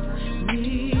 touch me.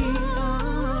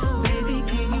 Oh, baby,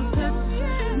 can you touch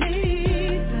me,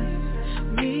 touch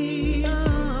me? Oh,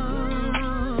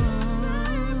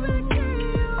 baby, can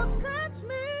you touch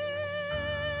me?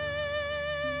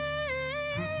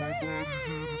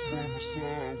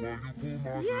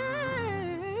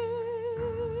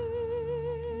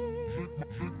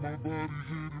 My body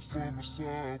hit it from the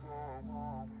side.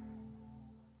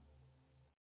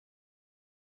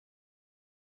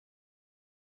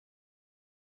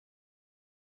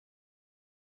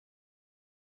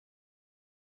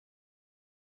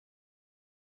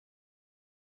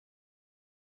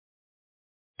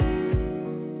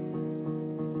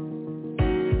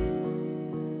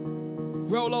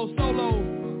 Rolo Solo.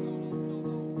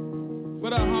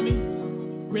 What up, homie?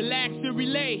 Relax and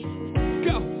relay.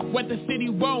 Go. What the city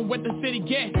want, what the city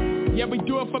get. Yeah, we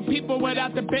do it for people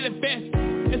without the benefits.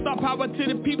 It's all power to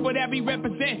the people that we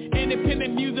represent.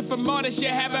 Independent music from artists you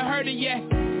haven't heard it yet.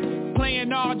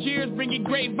 Playing all years, bringing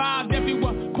great vibes.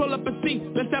 Everyone pull up a seat,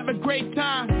 let's have a great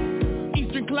time.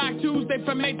 Eastern Clock Tuesday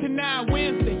from 8 to 9.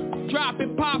 Wednesday, drop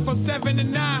it pop from 7 to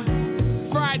 9.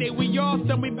 Friday, we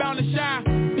awesome, we bound to shine.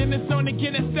 Then it's on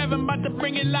again at 7, about to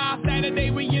bring it live. Saturday,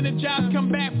 we energized, come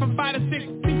back from 5 to 6.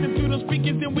 Listen to those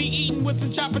speakers and we eating with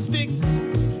some chopper sticks.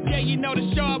 Yeah, you know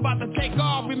the show about to take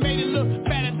off. We made it look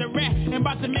fat as a rat and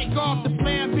about to make off. The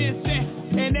plan been set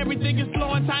and everything is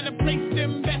flowing. Time to place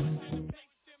them best.